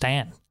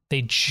understand.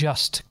 They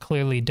just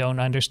clearly don't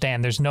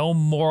understand. There's no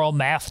moral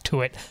math to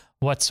it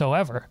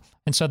whatsoever.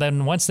 And so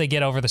then once they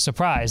get over the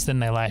surprise, then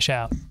they lash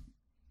out.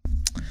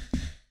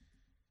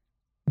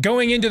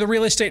 Going into the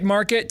real estate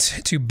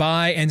market to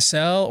buy and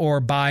sell, or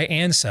buy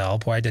and sell.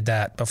 Boy, I did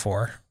that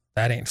before.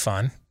 That ain't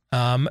fun.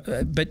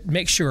 But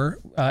make sure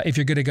if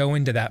you're going to go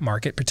into that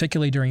market,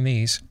 particularly during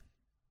these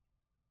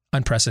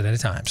unprecedented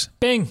times.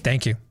 Bing.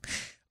 Thank you.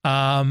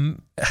 I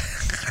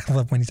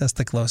love when he does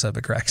the close-up.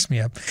 It cracks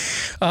me up.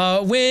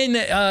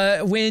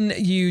 When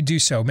you do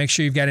so, make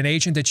sure you've got an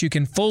agent that you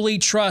can fully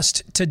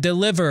trust to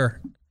deliver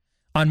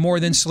on more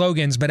than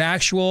slogans, but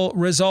actual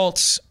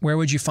results. Where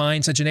would you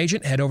find such an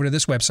agent? Head over to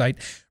this website.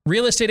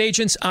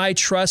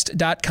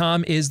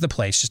 realestateagentsitrust.com is the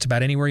place. Just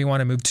about anywhere you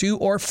want to move to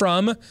or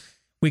from.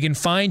 We can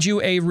find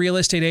you a real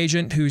estate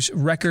agent whose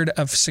record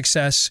of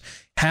success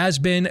has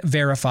been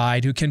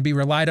verified, who can be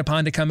relied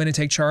upon to come in and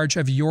take charge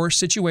of your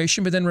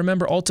situation. But then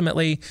remember,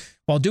 ultimately,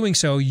 while doing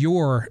so,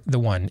 you're the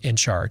one in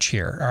charge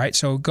here. All right.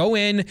 So go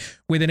in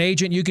with an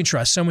agent you can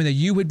trust, someone that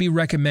you would be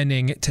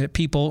recommending to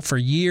people for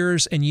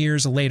years and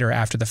years later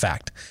after the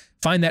fact.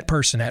 Find that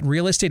person at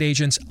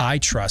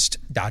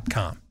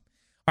realestateagentsitrust.com. All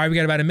right. We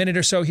got about a minute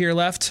or so here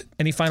left.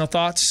 Any final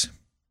thoughts?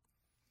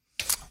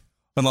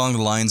 Along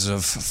the lines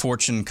of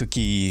fortune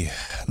cookie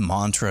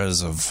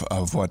mantras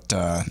of what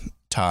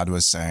Todd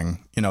was saying,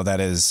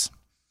 that is,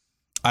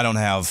 I don't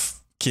have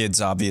kids,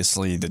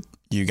 obviously, that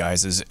you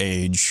guys'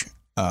 age,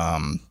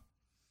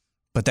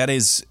 but that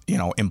is,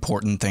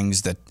 important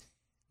things that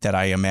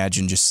I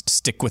imagine just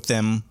stick with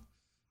them.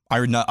 I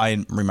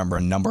remember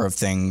a number of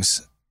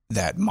things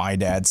that my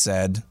dad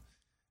said.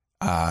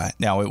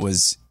 Now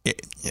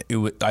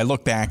I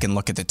look back and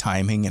look at the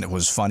timing, and it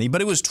was funny, but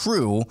it was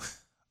true.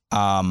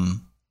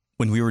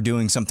 When we were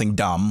doing something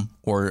dumb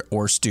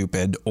or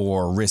stupid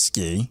or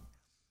risky,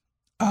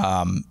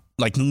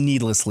 like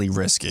needlessly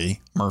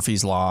risky,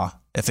 Murphy's Law,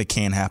 if it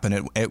can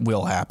happen, it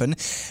will happen.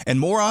 And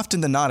more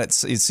often than not, it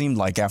seemed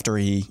like after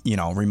he,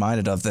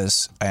 reminded of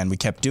this and we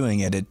kept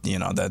doing it,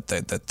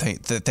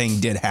 the thing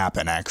did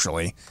happen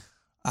actually.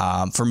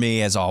 For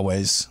me, as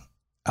always,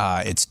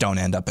 it's don't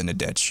end up in a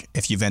ditch.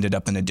 If you've ended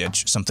up in a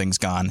ditch, something's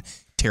gone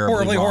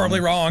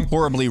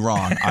horribly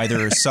wrong.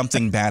 Either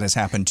something bad has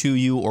happened to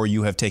you, or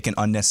you have taken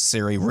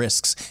unnecessary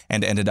risks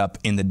and ended up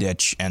in the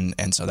ditch. And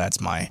so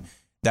that's my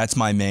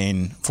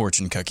main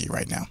fortune cookie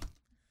right now.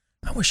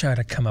 I wish I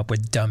had come up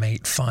with dumb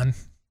ain't fun.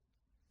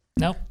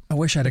 Nope. I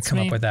wish I had come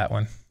up with that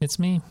one. It's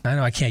me. I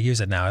know I can't use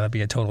it now. That'd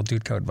be a total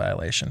dude code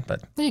violation.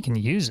 But you can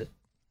use it.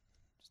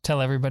 Just tell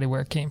everybody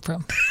where it came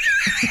from.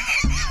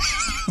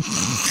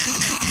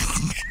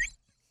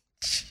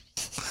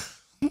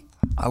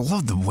 I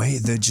love the way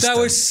the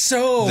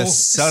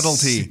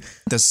subtlety.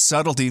 Just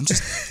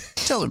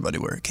tell everybody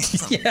where it came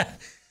from. Yeah,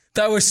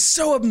 that was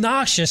so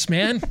obnoxious,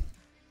 man.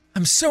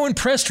 I'm so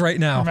impressed right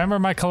now. Remember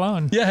my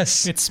cologne?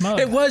 Yes, it's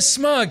smug. It was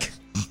smug.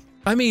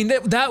 I mean,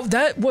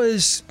 that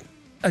was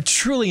a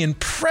truly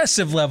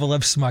impressive level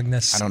of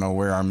smugness. I don't know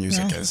where our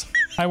music is.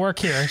 I work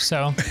here,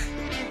 so.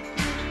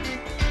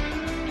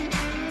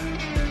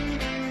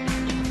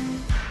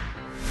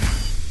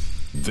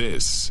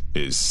 This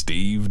is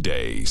Steve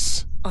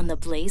Deace on the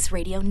Blaze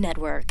Radio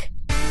Network.